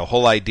again. The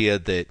whole idea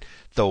that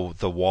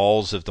the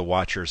walls of the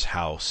Watcher's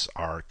house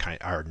are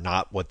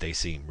not what they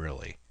seem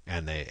really,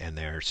 and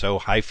they're so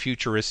high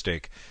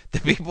futuristic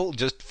that people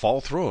just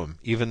fall through them,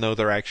 even though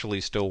they're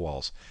actually still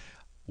walls.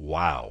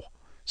 Wow.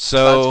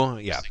 So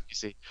yeah. You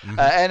see.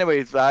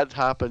 Anyway, that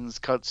happens.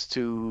 Cuts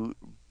to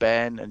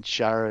Ben and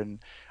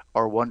Sharon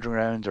are wandering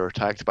around or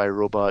attacked by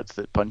robots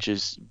that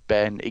punches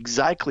Ben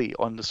exactly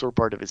on the sore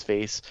part of his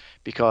face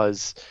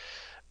because,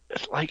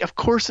 like, of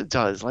course it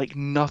does. Like,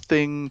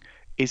 nothing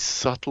is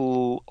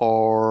subtle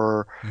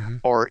or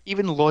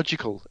even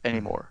logical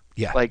anymore.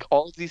 Yeah. Like,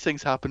 all of these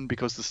things happen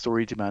because the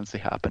story demands they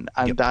happen,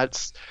 and Yep.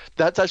 that's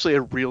actually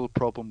a real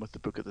problem with the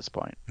book at this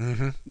point.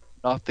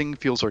 Nothing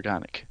feels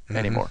organic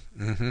anymore.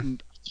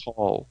 At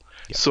all.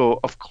 Yep. So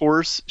of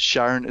course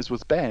Sharon is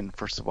with Ben,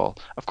 first of all.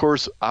 Of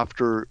course,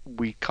 after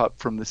we cut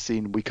from the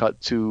scene, we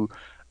cut to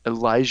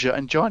Elijah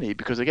and Johnny,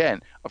 because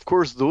again, of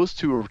course those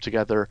two are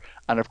together,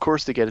 and of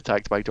course they get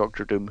attacked by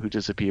Doctor Doom, who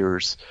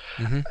disappears.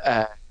 Reed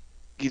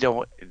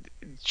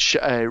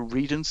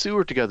and Sue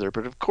are together,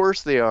 but of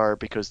course they are,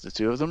 because the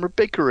two of them are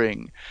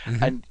bickering,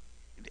 and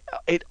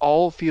it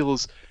all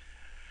feels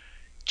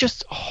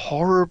just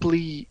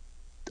horribly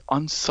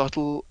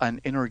unsubtle and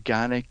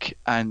inorganic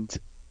and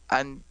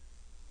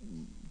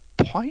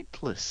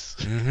pointless.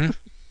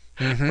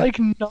 Like,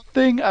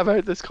 nothing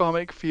about this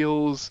comic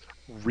feels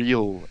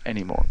real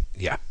anymore.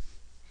 Yeah.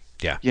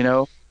 Yeah. You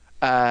know,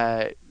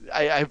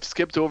 I've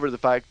skipped over the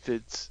fact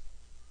that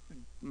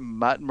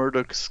Matt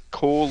Murdock's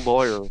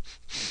co-lawyer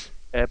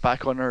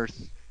back on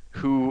Earth,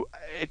 who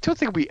I don't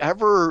think we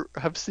ever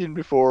have seen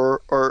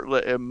before, or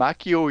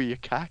Makio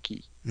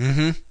Yakaki.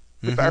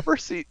 We've ever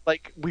seen,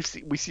 like, we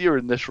see her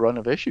in this run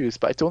of issues,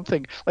 but I don't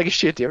think, like, is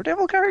she a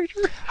Daredevil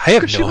character? I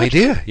have no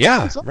idea.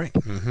 Yeah, right.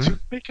 To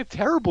make a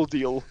terrible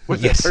deal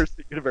with Yes. the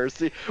Mercy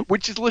University,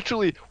 which is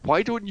literally,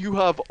 why don't you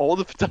have all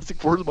the Fantastic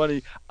Four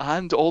money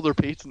and all their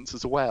patents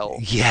as well?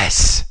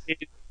 Yes.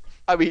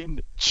 I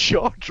mean,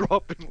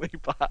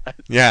 jaw-droppingly bad.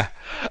 Yeah.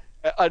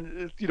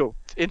 And,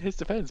 in his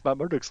defense, Matt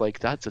Murdock's like,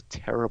 that's a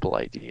terrible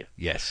idea.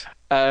 Yes.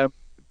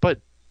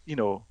 But,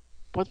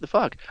 what the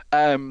fuck?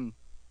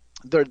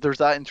 There's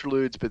that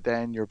interlude, but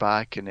then you're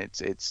back, and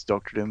it's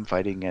Doctor Doom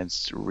fighting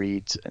against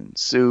Reed and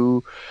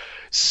Sue.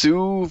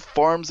 Sue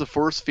forms a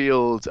force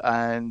field,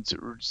 and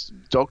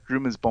Doctor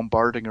Doom is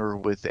bombarding her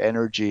with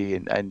energy,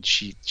 and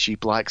she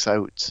blacks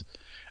out.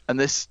 And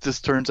this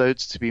turns out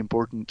to be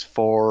important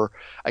for,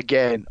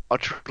 again,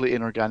 utterly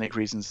inorganic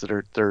reasons that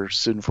are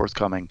soon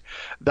forthcoming.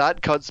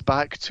 That cuts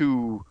back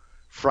to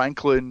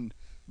Franklin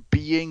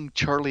being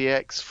Charlie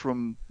X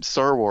from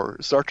Star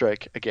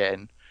Trek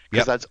again.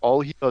 Because that's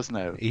all he does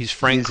now. He's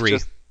Frank-y.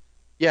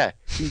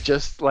 He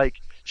just like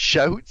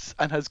shouts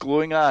and has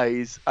glowing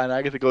eyes, and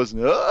Agatha goes,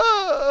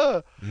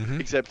 "Ah!"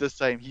 Except this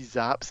time he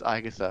zaps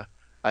Agatha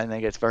and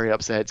then gets very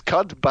upset.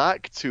 Cut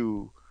back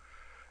to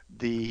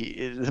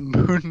the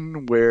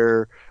moon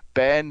where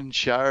Ben and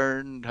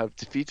Sharon have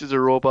defeated a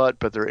robot,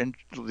 but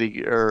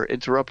they are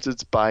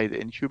interrupted by the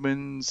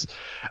Inhumans.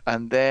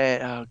 And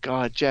then, oh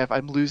god, Jeff,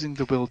 I'm losing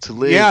the will to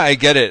live. Yeah, I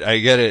get it.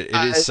 It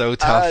is so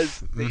tough. As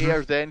they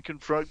are then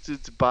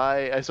confronted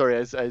by, as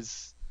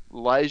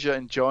Elijah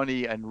and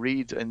Johnny and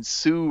Reed and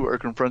Sue are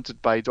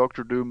confronted by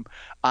Doctor Doom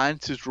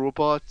and his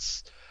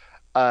robots.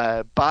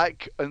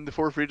 Back in the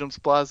Four Freedoms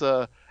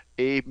Plaza,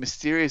 a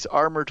mysterious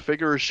armored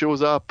figure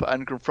shows up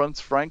and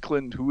confronts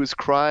Franklin, who is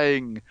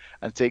crying,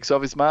 and takes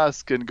off his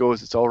mask and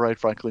goes, "It's all right,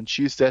 Franklin.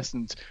 She's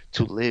destined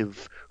to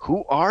live."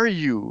 "Who are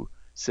you?"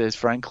 says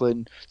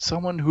Franklin.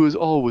 "Someone who has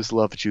always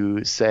loved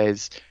you,"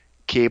 says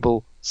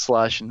Cable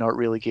 / not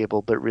really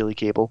Cable, but really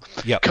Cable.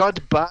 Yep.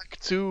 Cut back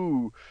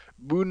to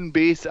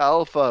Moonbase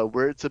Alpha,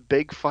 where it's a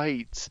big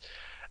fight,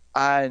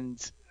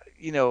 and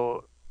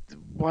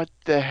what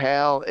the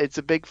hell? It's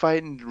a big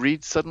fight, and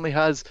Reed suddenly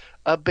has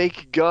a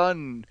big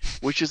gun,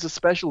 which is a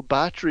special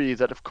battery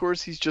that, of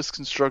course, he's just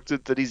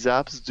constructed that he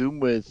zaps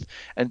Doom with.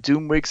 And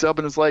Doom wakes up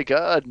and is like,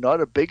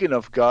 not a big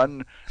enough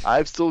gun.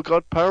 I've still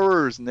got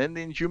powers. And then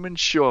the Inhumans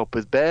show up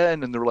with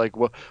Ben, and they're like,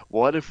 well,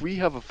 what if we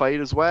have a fight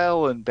as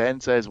well? And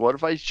Ben says, what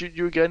if I shoot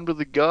you again with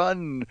a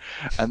gun?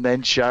 And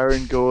then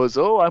Sharon goes,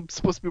 oh, I'm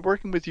supposed to be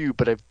working with you,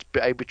 but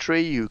I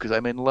betray you because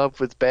I'm in love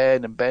with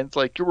Ben. And Ben's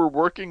like, you were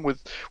working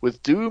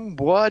with Doom?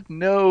 What?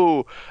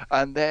 No.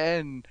 And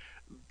then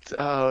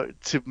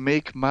to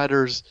make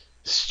matters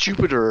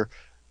stupider,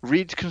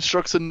 Reed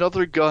constructs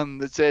another gun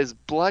that says,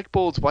 Black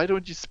Bolt, why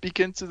don't you speak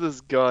into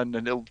this gun?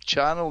 And it'll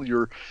channel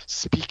your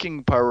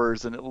speaking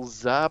powers, and it'll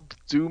zap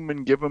Doom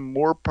and give him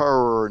more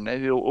power, and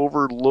then it'll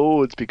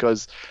overload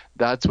because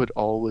that's what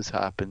always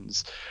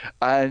happens.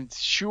 And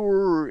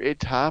sure,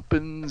 it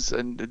happens,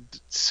 and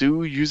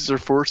Sue uses her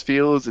force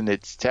fields, and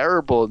it's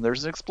terrible, and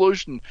there's an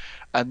explosion.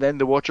 And then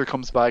the Watcher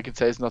comes back and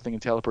says nothing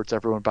and teleports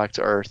everyone back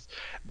to Earth.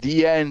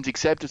 The end,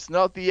 except it's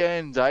not the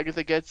end.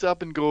 Agatha gets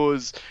up and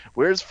goes,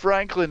 where's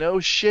Franklin? Oh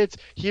shit,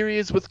 here he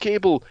is with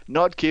Cable.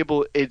 Not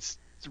Cable, it's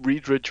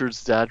Reed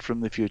Richards' dad from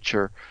the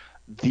future.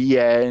 The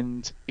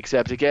end,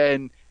 except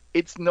again,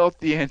 it's not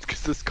the end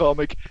because this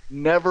comic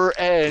never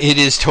ends. It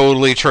is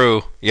totally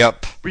true.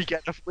 Yep. We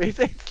get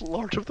it's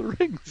Lord of the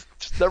Rings. It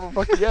just never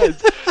fucking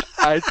ends.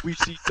 As we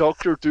see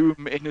Doctor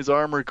Doom in his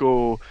armor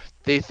go,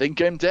 they think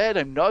I'm dead.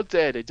 I'm not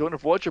dead. I don't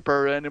have Watcher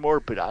power anymore,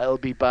 but I'll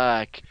be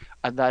back.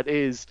 And that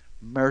is,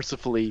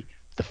 mercifully,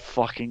 the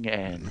fucking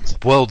end.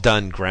 Well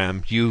done,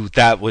 Graham.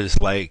 That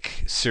was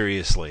like,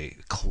 seriously,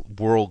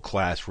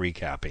 world-class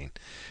recapping.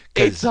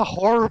 It's a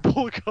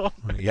horrible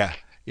comic. Yeah.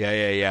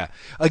 Yeah.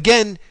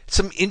 Again,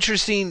 some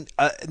interesting.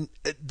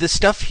 The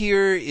stuff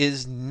here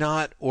is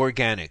not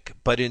organic,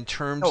 but in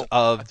terms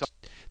of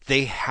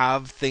they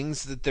have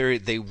things that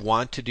they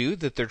want to do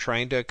that they're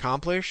trying to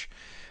accomplish.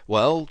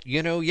 Well,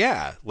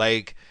 yeah,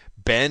 like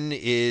Ben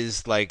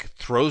is like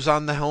throws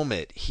on the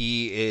helmet.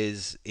 He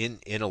is in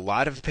a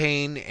lot of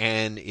pain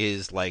and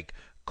is like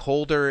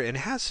colder and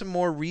has some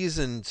more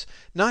reasons,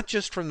 not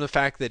just from the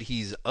fact that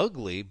he's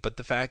ugly, but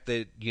the fact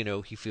that,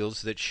 he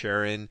feels that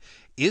Sharon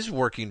is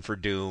working for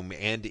Doom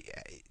and,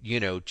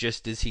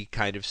 just as he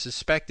kind of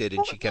suspected,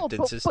 and she kept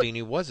insisting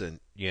he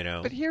wasn't,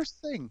 But here's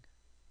the thing.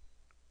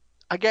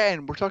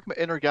 Again, we're talking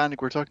about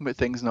inorganic, we're talking about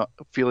things not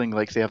feeling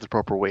like they have the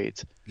proper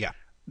weight. Yeah.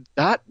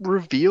 That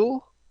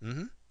reveal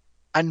Mm-hmm.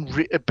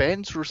 and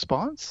Ben's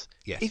response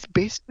is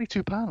basically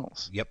 2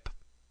 panels. Yep.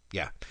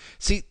 Yeah.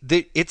 See,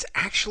 it's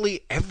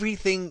actually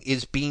everything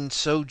is being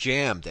so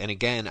jammed. And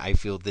again, I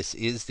feel this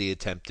is the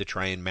attempt to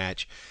try and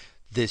match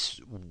this,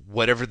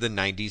 whatever the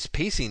 90s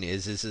pacing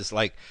is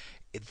like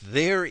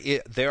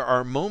there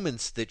are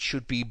moments that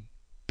should be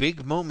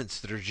big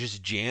moments that are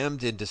just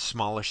jammed into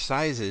smaller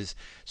sizes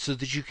so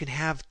that you can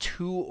have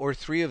 2 or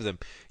 3 of them.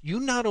 You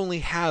not only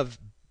have,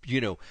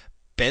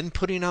 Ben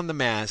putting on the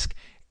mask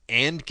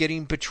and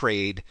getting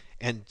betrayed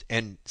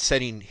and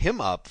setting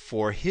him up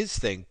for his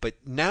thing, but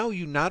now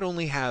you not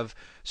only have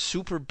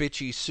super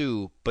bitchy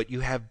Sue, but you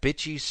have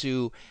bitchy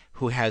Sue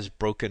who has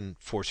broken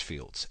force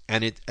fields.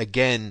 And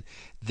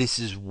this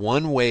is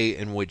one way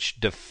in which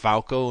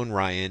DeFalco and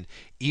Ryan,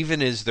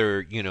 even as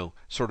they're,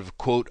 sort of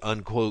quote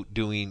unquote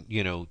doing,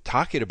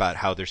 talking about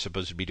how they're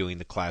supposed to be doing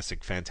the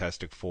classic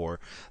Fantastic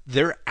Four,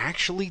 they're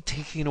actually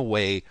taking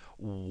away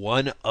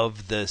one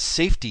of the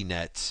safety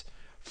nets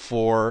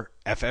for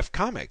FF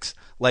Comics.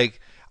 Like,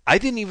 I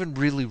didn't even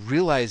really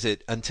realize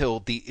it until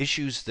the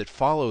issues that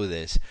follow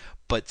this,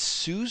 but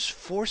Sue's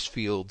force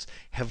fields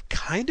have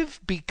kind of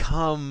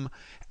become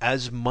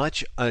as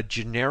much a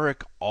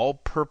generic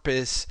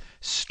all-purpose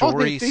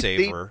story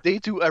saver. They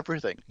do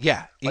everything.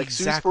 Yeah, like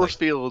exactly. Sue's force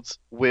fields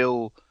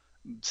will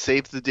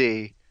save the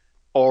day,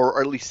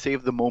 or at least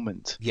save the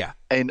moment. Yeah.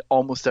 In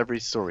almost every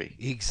story.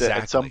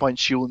 Exactly. At some point,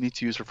 she will need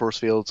to use her force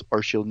fields,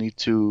 or she'll need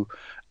to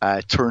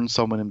turn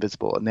someone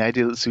invisible. And the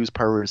idea that Sue's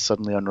power is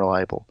suddenly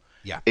unreliable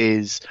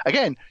is,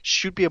 again,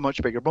 should be a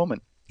much bigger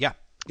moment. Yeah,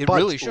 it but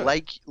really should.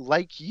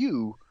 Like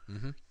you,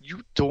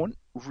 you don't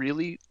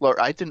really,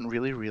 or I didn't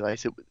really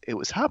realize it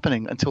was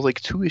happening until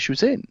like 2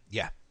 issues in.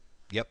 Yeah.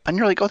 Yep. And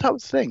you're like, oh, that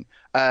was the thing.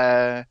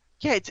 Yeah,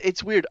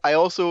 it's weird.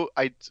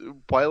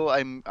 While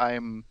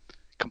I'm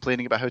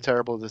complaining about how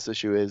terrible this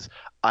issue is,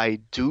 I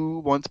do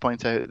want to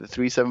point out that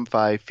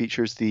 375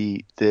 features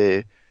the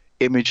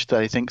image that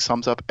I think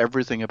sums up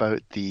everything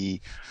about the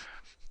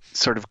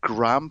sort of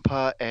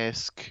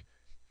grandpa-esque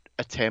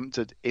attempt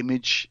at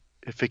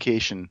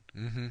imageification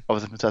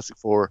of the Fantastic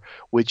Four,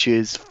 which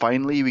is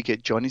finally we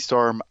get Johnny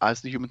Storm as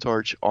the Human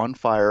Torch on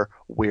fire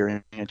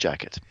wearing a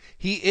jacket.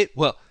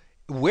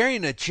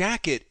 Wearing a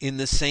jacket in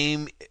the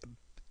same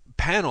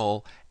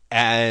panel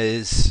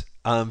as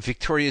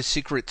Victoria's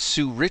Secret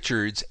Sue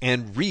Richards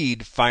and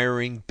Reed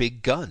firing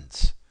big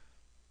guns.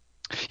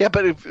 Yeah,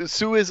 but if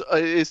Sue is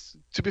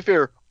to be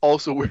fair,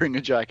 also wearing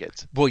a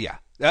jacket. Well, yeah.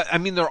 I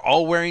mean, they're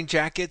all wearing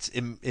jackets,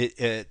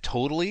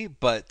 totally.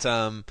 But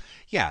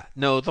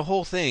the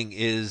whole thing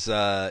is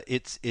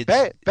it's.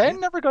 Ben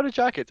never got a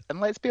jacket, and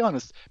let's be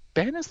honest,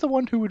 Ben is the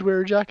one who would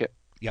wear a jacket.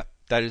 Yeah,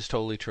 that is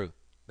totally true.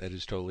 That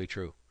is totally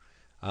true.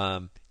 Yeah,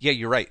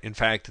 you're right. In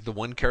fact, the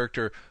one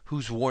character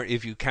who's worn,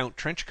 if you count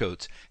trench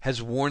coats,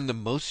 has worn the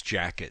most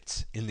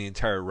jackets in the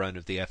entire run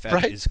of the FF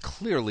Right. is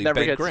clearly Never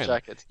Ben gets a Grimm.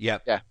 jacket.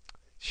 Yep. Yeah.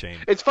 Shame.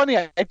 It's funny.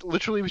 I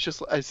literally was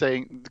just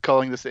saying,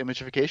 calling this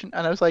imagification,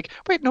 and I was like,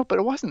 wait, no, but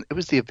it wasn't. It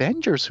was the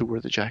Avengers who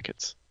wore the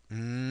jackets.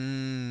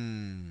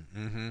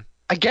 Mm-hmm.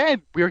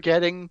 Again, we're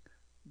getting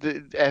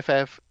the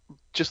FF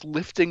just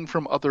lifting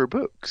from other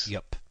books.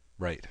 Yep.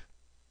 Right.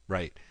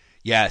 Right.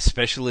 Yeah,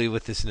 especially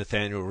with this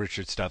Nathaniel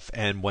Richards stuff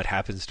and what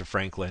happens to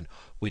Franklin,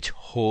 which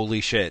holy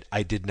shit,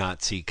 I did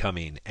not see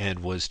coming and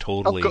was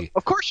totally.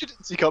 Of course you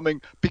didn't see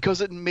coming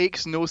because it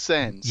makes no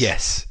sense.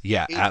 Yes.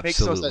 Yeah. It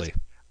makes no sense. Absolutely.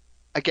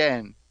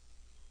 Again,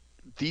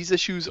 these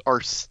issues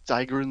are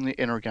staggeringly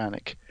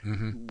inorganic.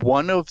 Mm-hmm.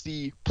 One of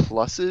the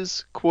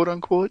pluses, quote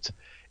unquote,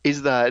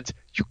 is that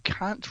you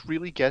can't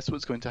really guess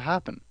what's going to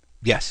happen.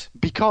 Yes.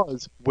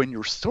 Because when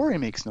your story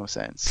makes no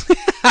sense,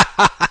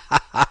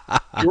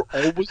 you're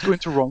always going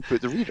to wrong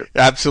foot the reader.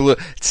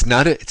 Absolutely. It's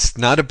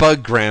not a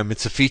bug, Graham.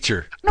 It's a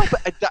feature. No,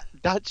 but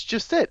that's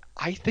just it.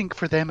 I think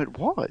for them it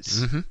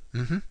was. Mm-hmm.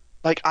 Mm-hmm.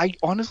 Like, I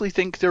honestly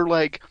think they're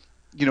like,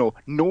 no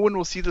one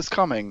will see this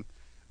coming.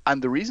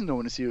 And the reason no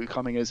one will see it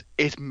coming is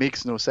it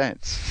makes no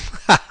sense.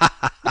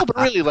 No, but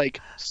really,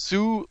 like,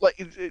 Sue,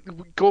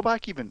 go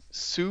back even.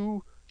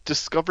 Sue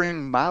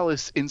discovering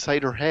malice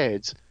inside her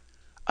head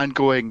and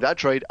going,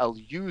 that's right, I'll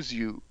use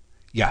you.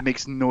 Yeah.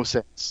 Makes no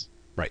sense.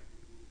 Right.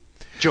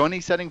 Johnny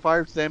setting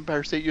fire to the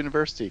Empire State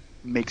University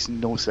makes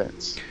no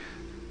sense.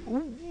 Blah.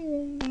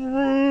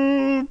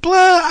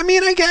 I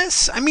mean, I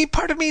guess. I mean,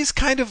 part of me is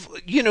kind of,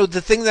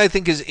 the thing that I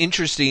think is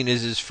interesting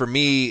is for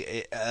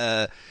me,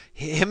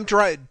 him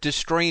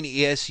destroying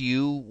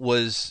ESU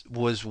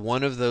was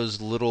one of those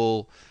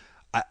little.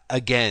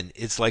 Again,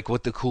 it's like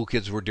what the cool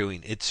kids were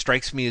doing. It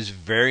strikes me as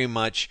very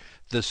much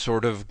the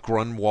sort of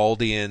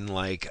Grunwaldian,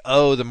 like,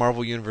 oh, the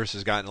Marvel Universe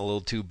has gotten a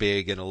little too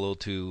big and a little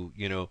too,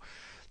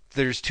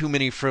 there's too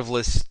many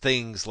frivolous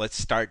things.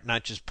 Let's start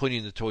not just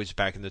putting the toys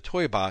back in the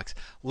toy box.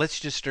 Let's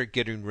just start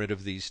getting rid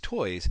of these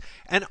toys.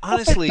 And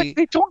honestly,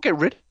 they don't get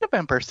rid of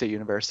Empire State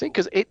University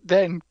because it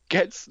then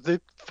gets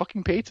the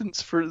fucking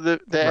patents for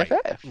the right,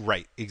 FF.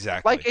 Right,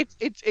 exactly. Like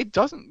it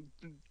doesn't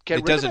get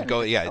it rid doesn't of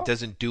go. anything. Yeah, it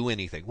doesn't do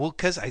anything. Well,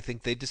 because I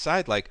think they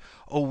decide like,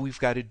 oh, we've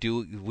got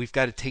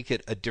to take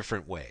it a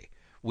different way.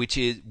 Which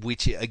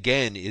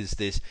again is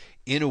this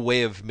in a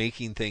way of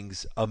making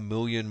things a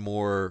million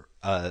more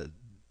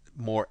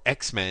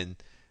X-Men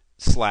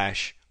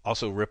 /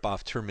 also rip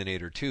off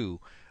Terminator 2.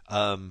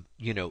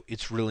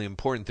 It's really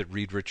important that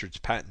Reed Richards'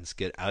 patents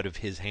get out of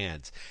his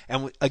hands.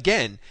 And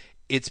again,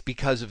 it's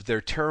because of their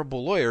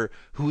terrible lawyer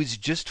who is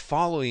just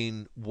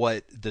following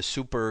what the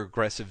super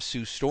aggressive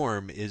Sue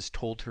Storm is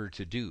told her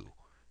to do.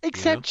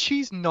 Except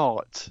she's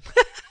not.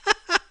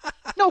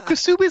 No, because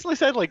Sue basically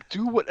said, like,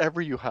 do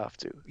whatever you have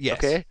to. Yes.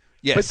 Okay?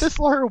 Yes. But this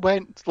lawyer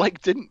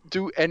didn't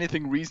do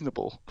anything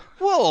reasonable.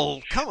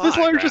 Well, come on, This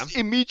lawyer Graham.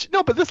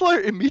 this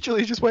lawyer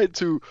immediately just went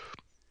to,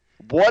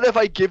 what if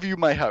I give you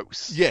my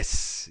house?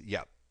 Yes.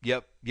 Yep.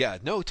 Yeah.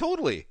 No,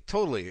 totally.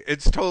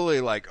 It's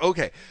totally like,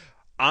 okay,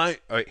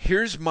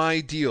 here's my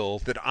deal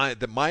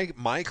that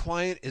my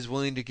client is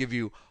willing to give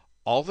you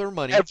all their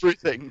money,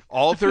 Everything.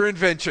 all their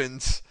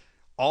inventions,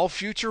 all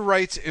future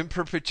rights in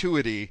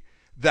perpetuity.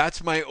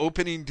 That's my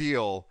opening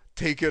deal.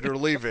 Take it or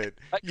leave it.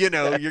 You're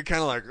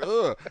kind of like,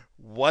 ugh,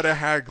 what a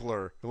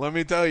haggler. Let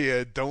me tell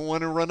you, don't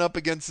want to run up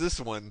against this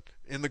one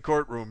in the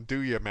courtroom, do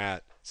you,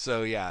 Matt?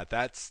 So yeah,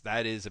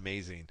 that is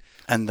amazing.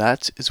 And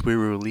that is where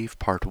we will leave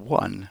part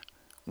 1,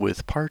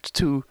 with part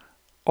 2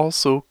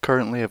 also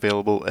currently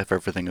available if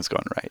everything has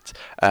gone right.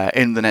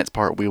 In the next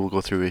part, we will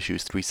go through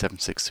issues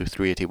 376 through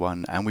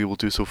 381, and we will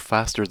do so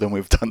faster than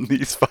we've done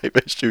these 5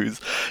 issues,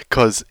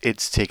 because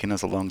it's taken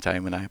us a long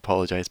time, and I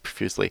apologise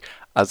profusely.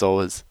 As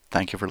always,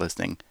 thank you for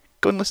listening.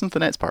 Go and listen to the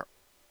next part.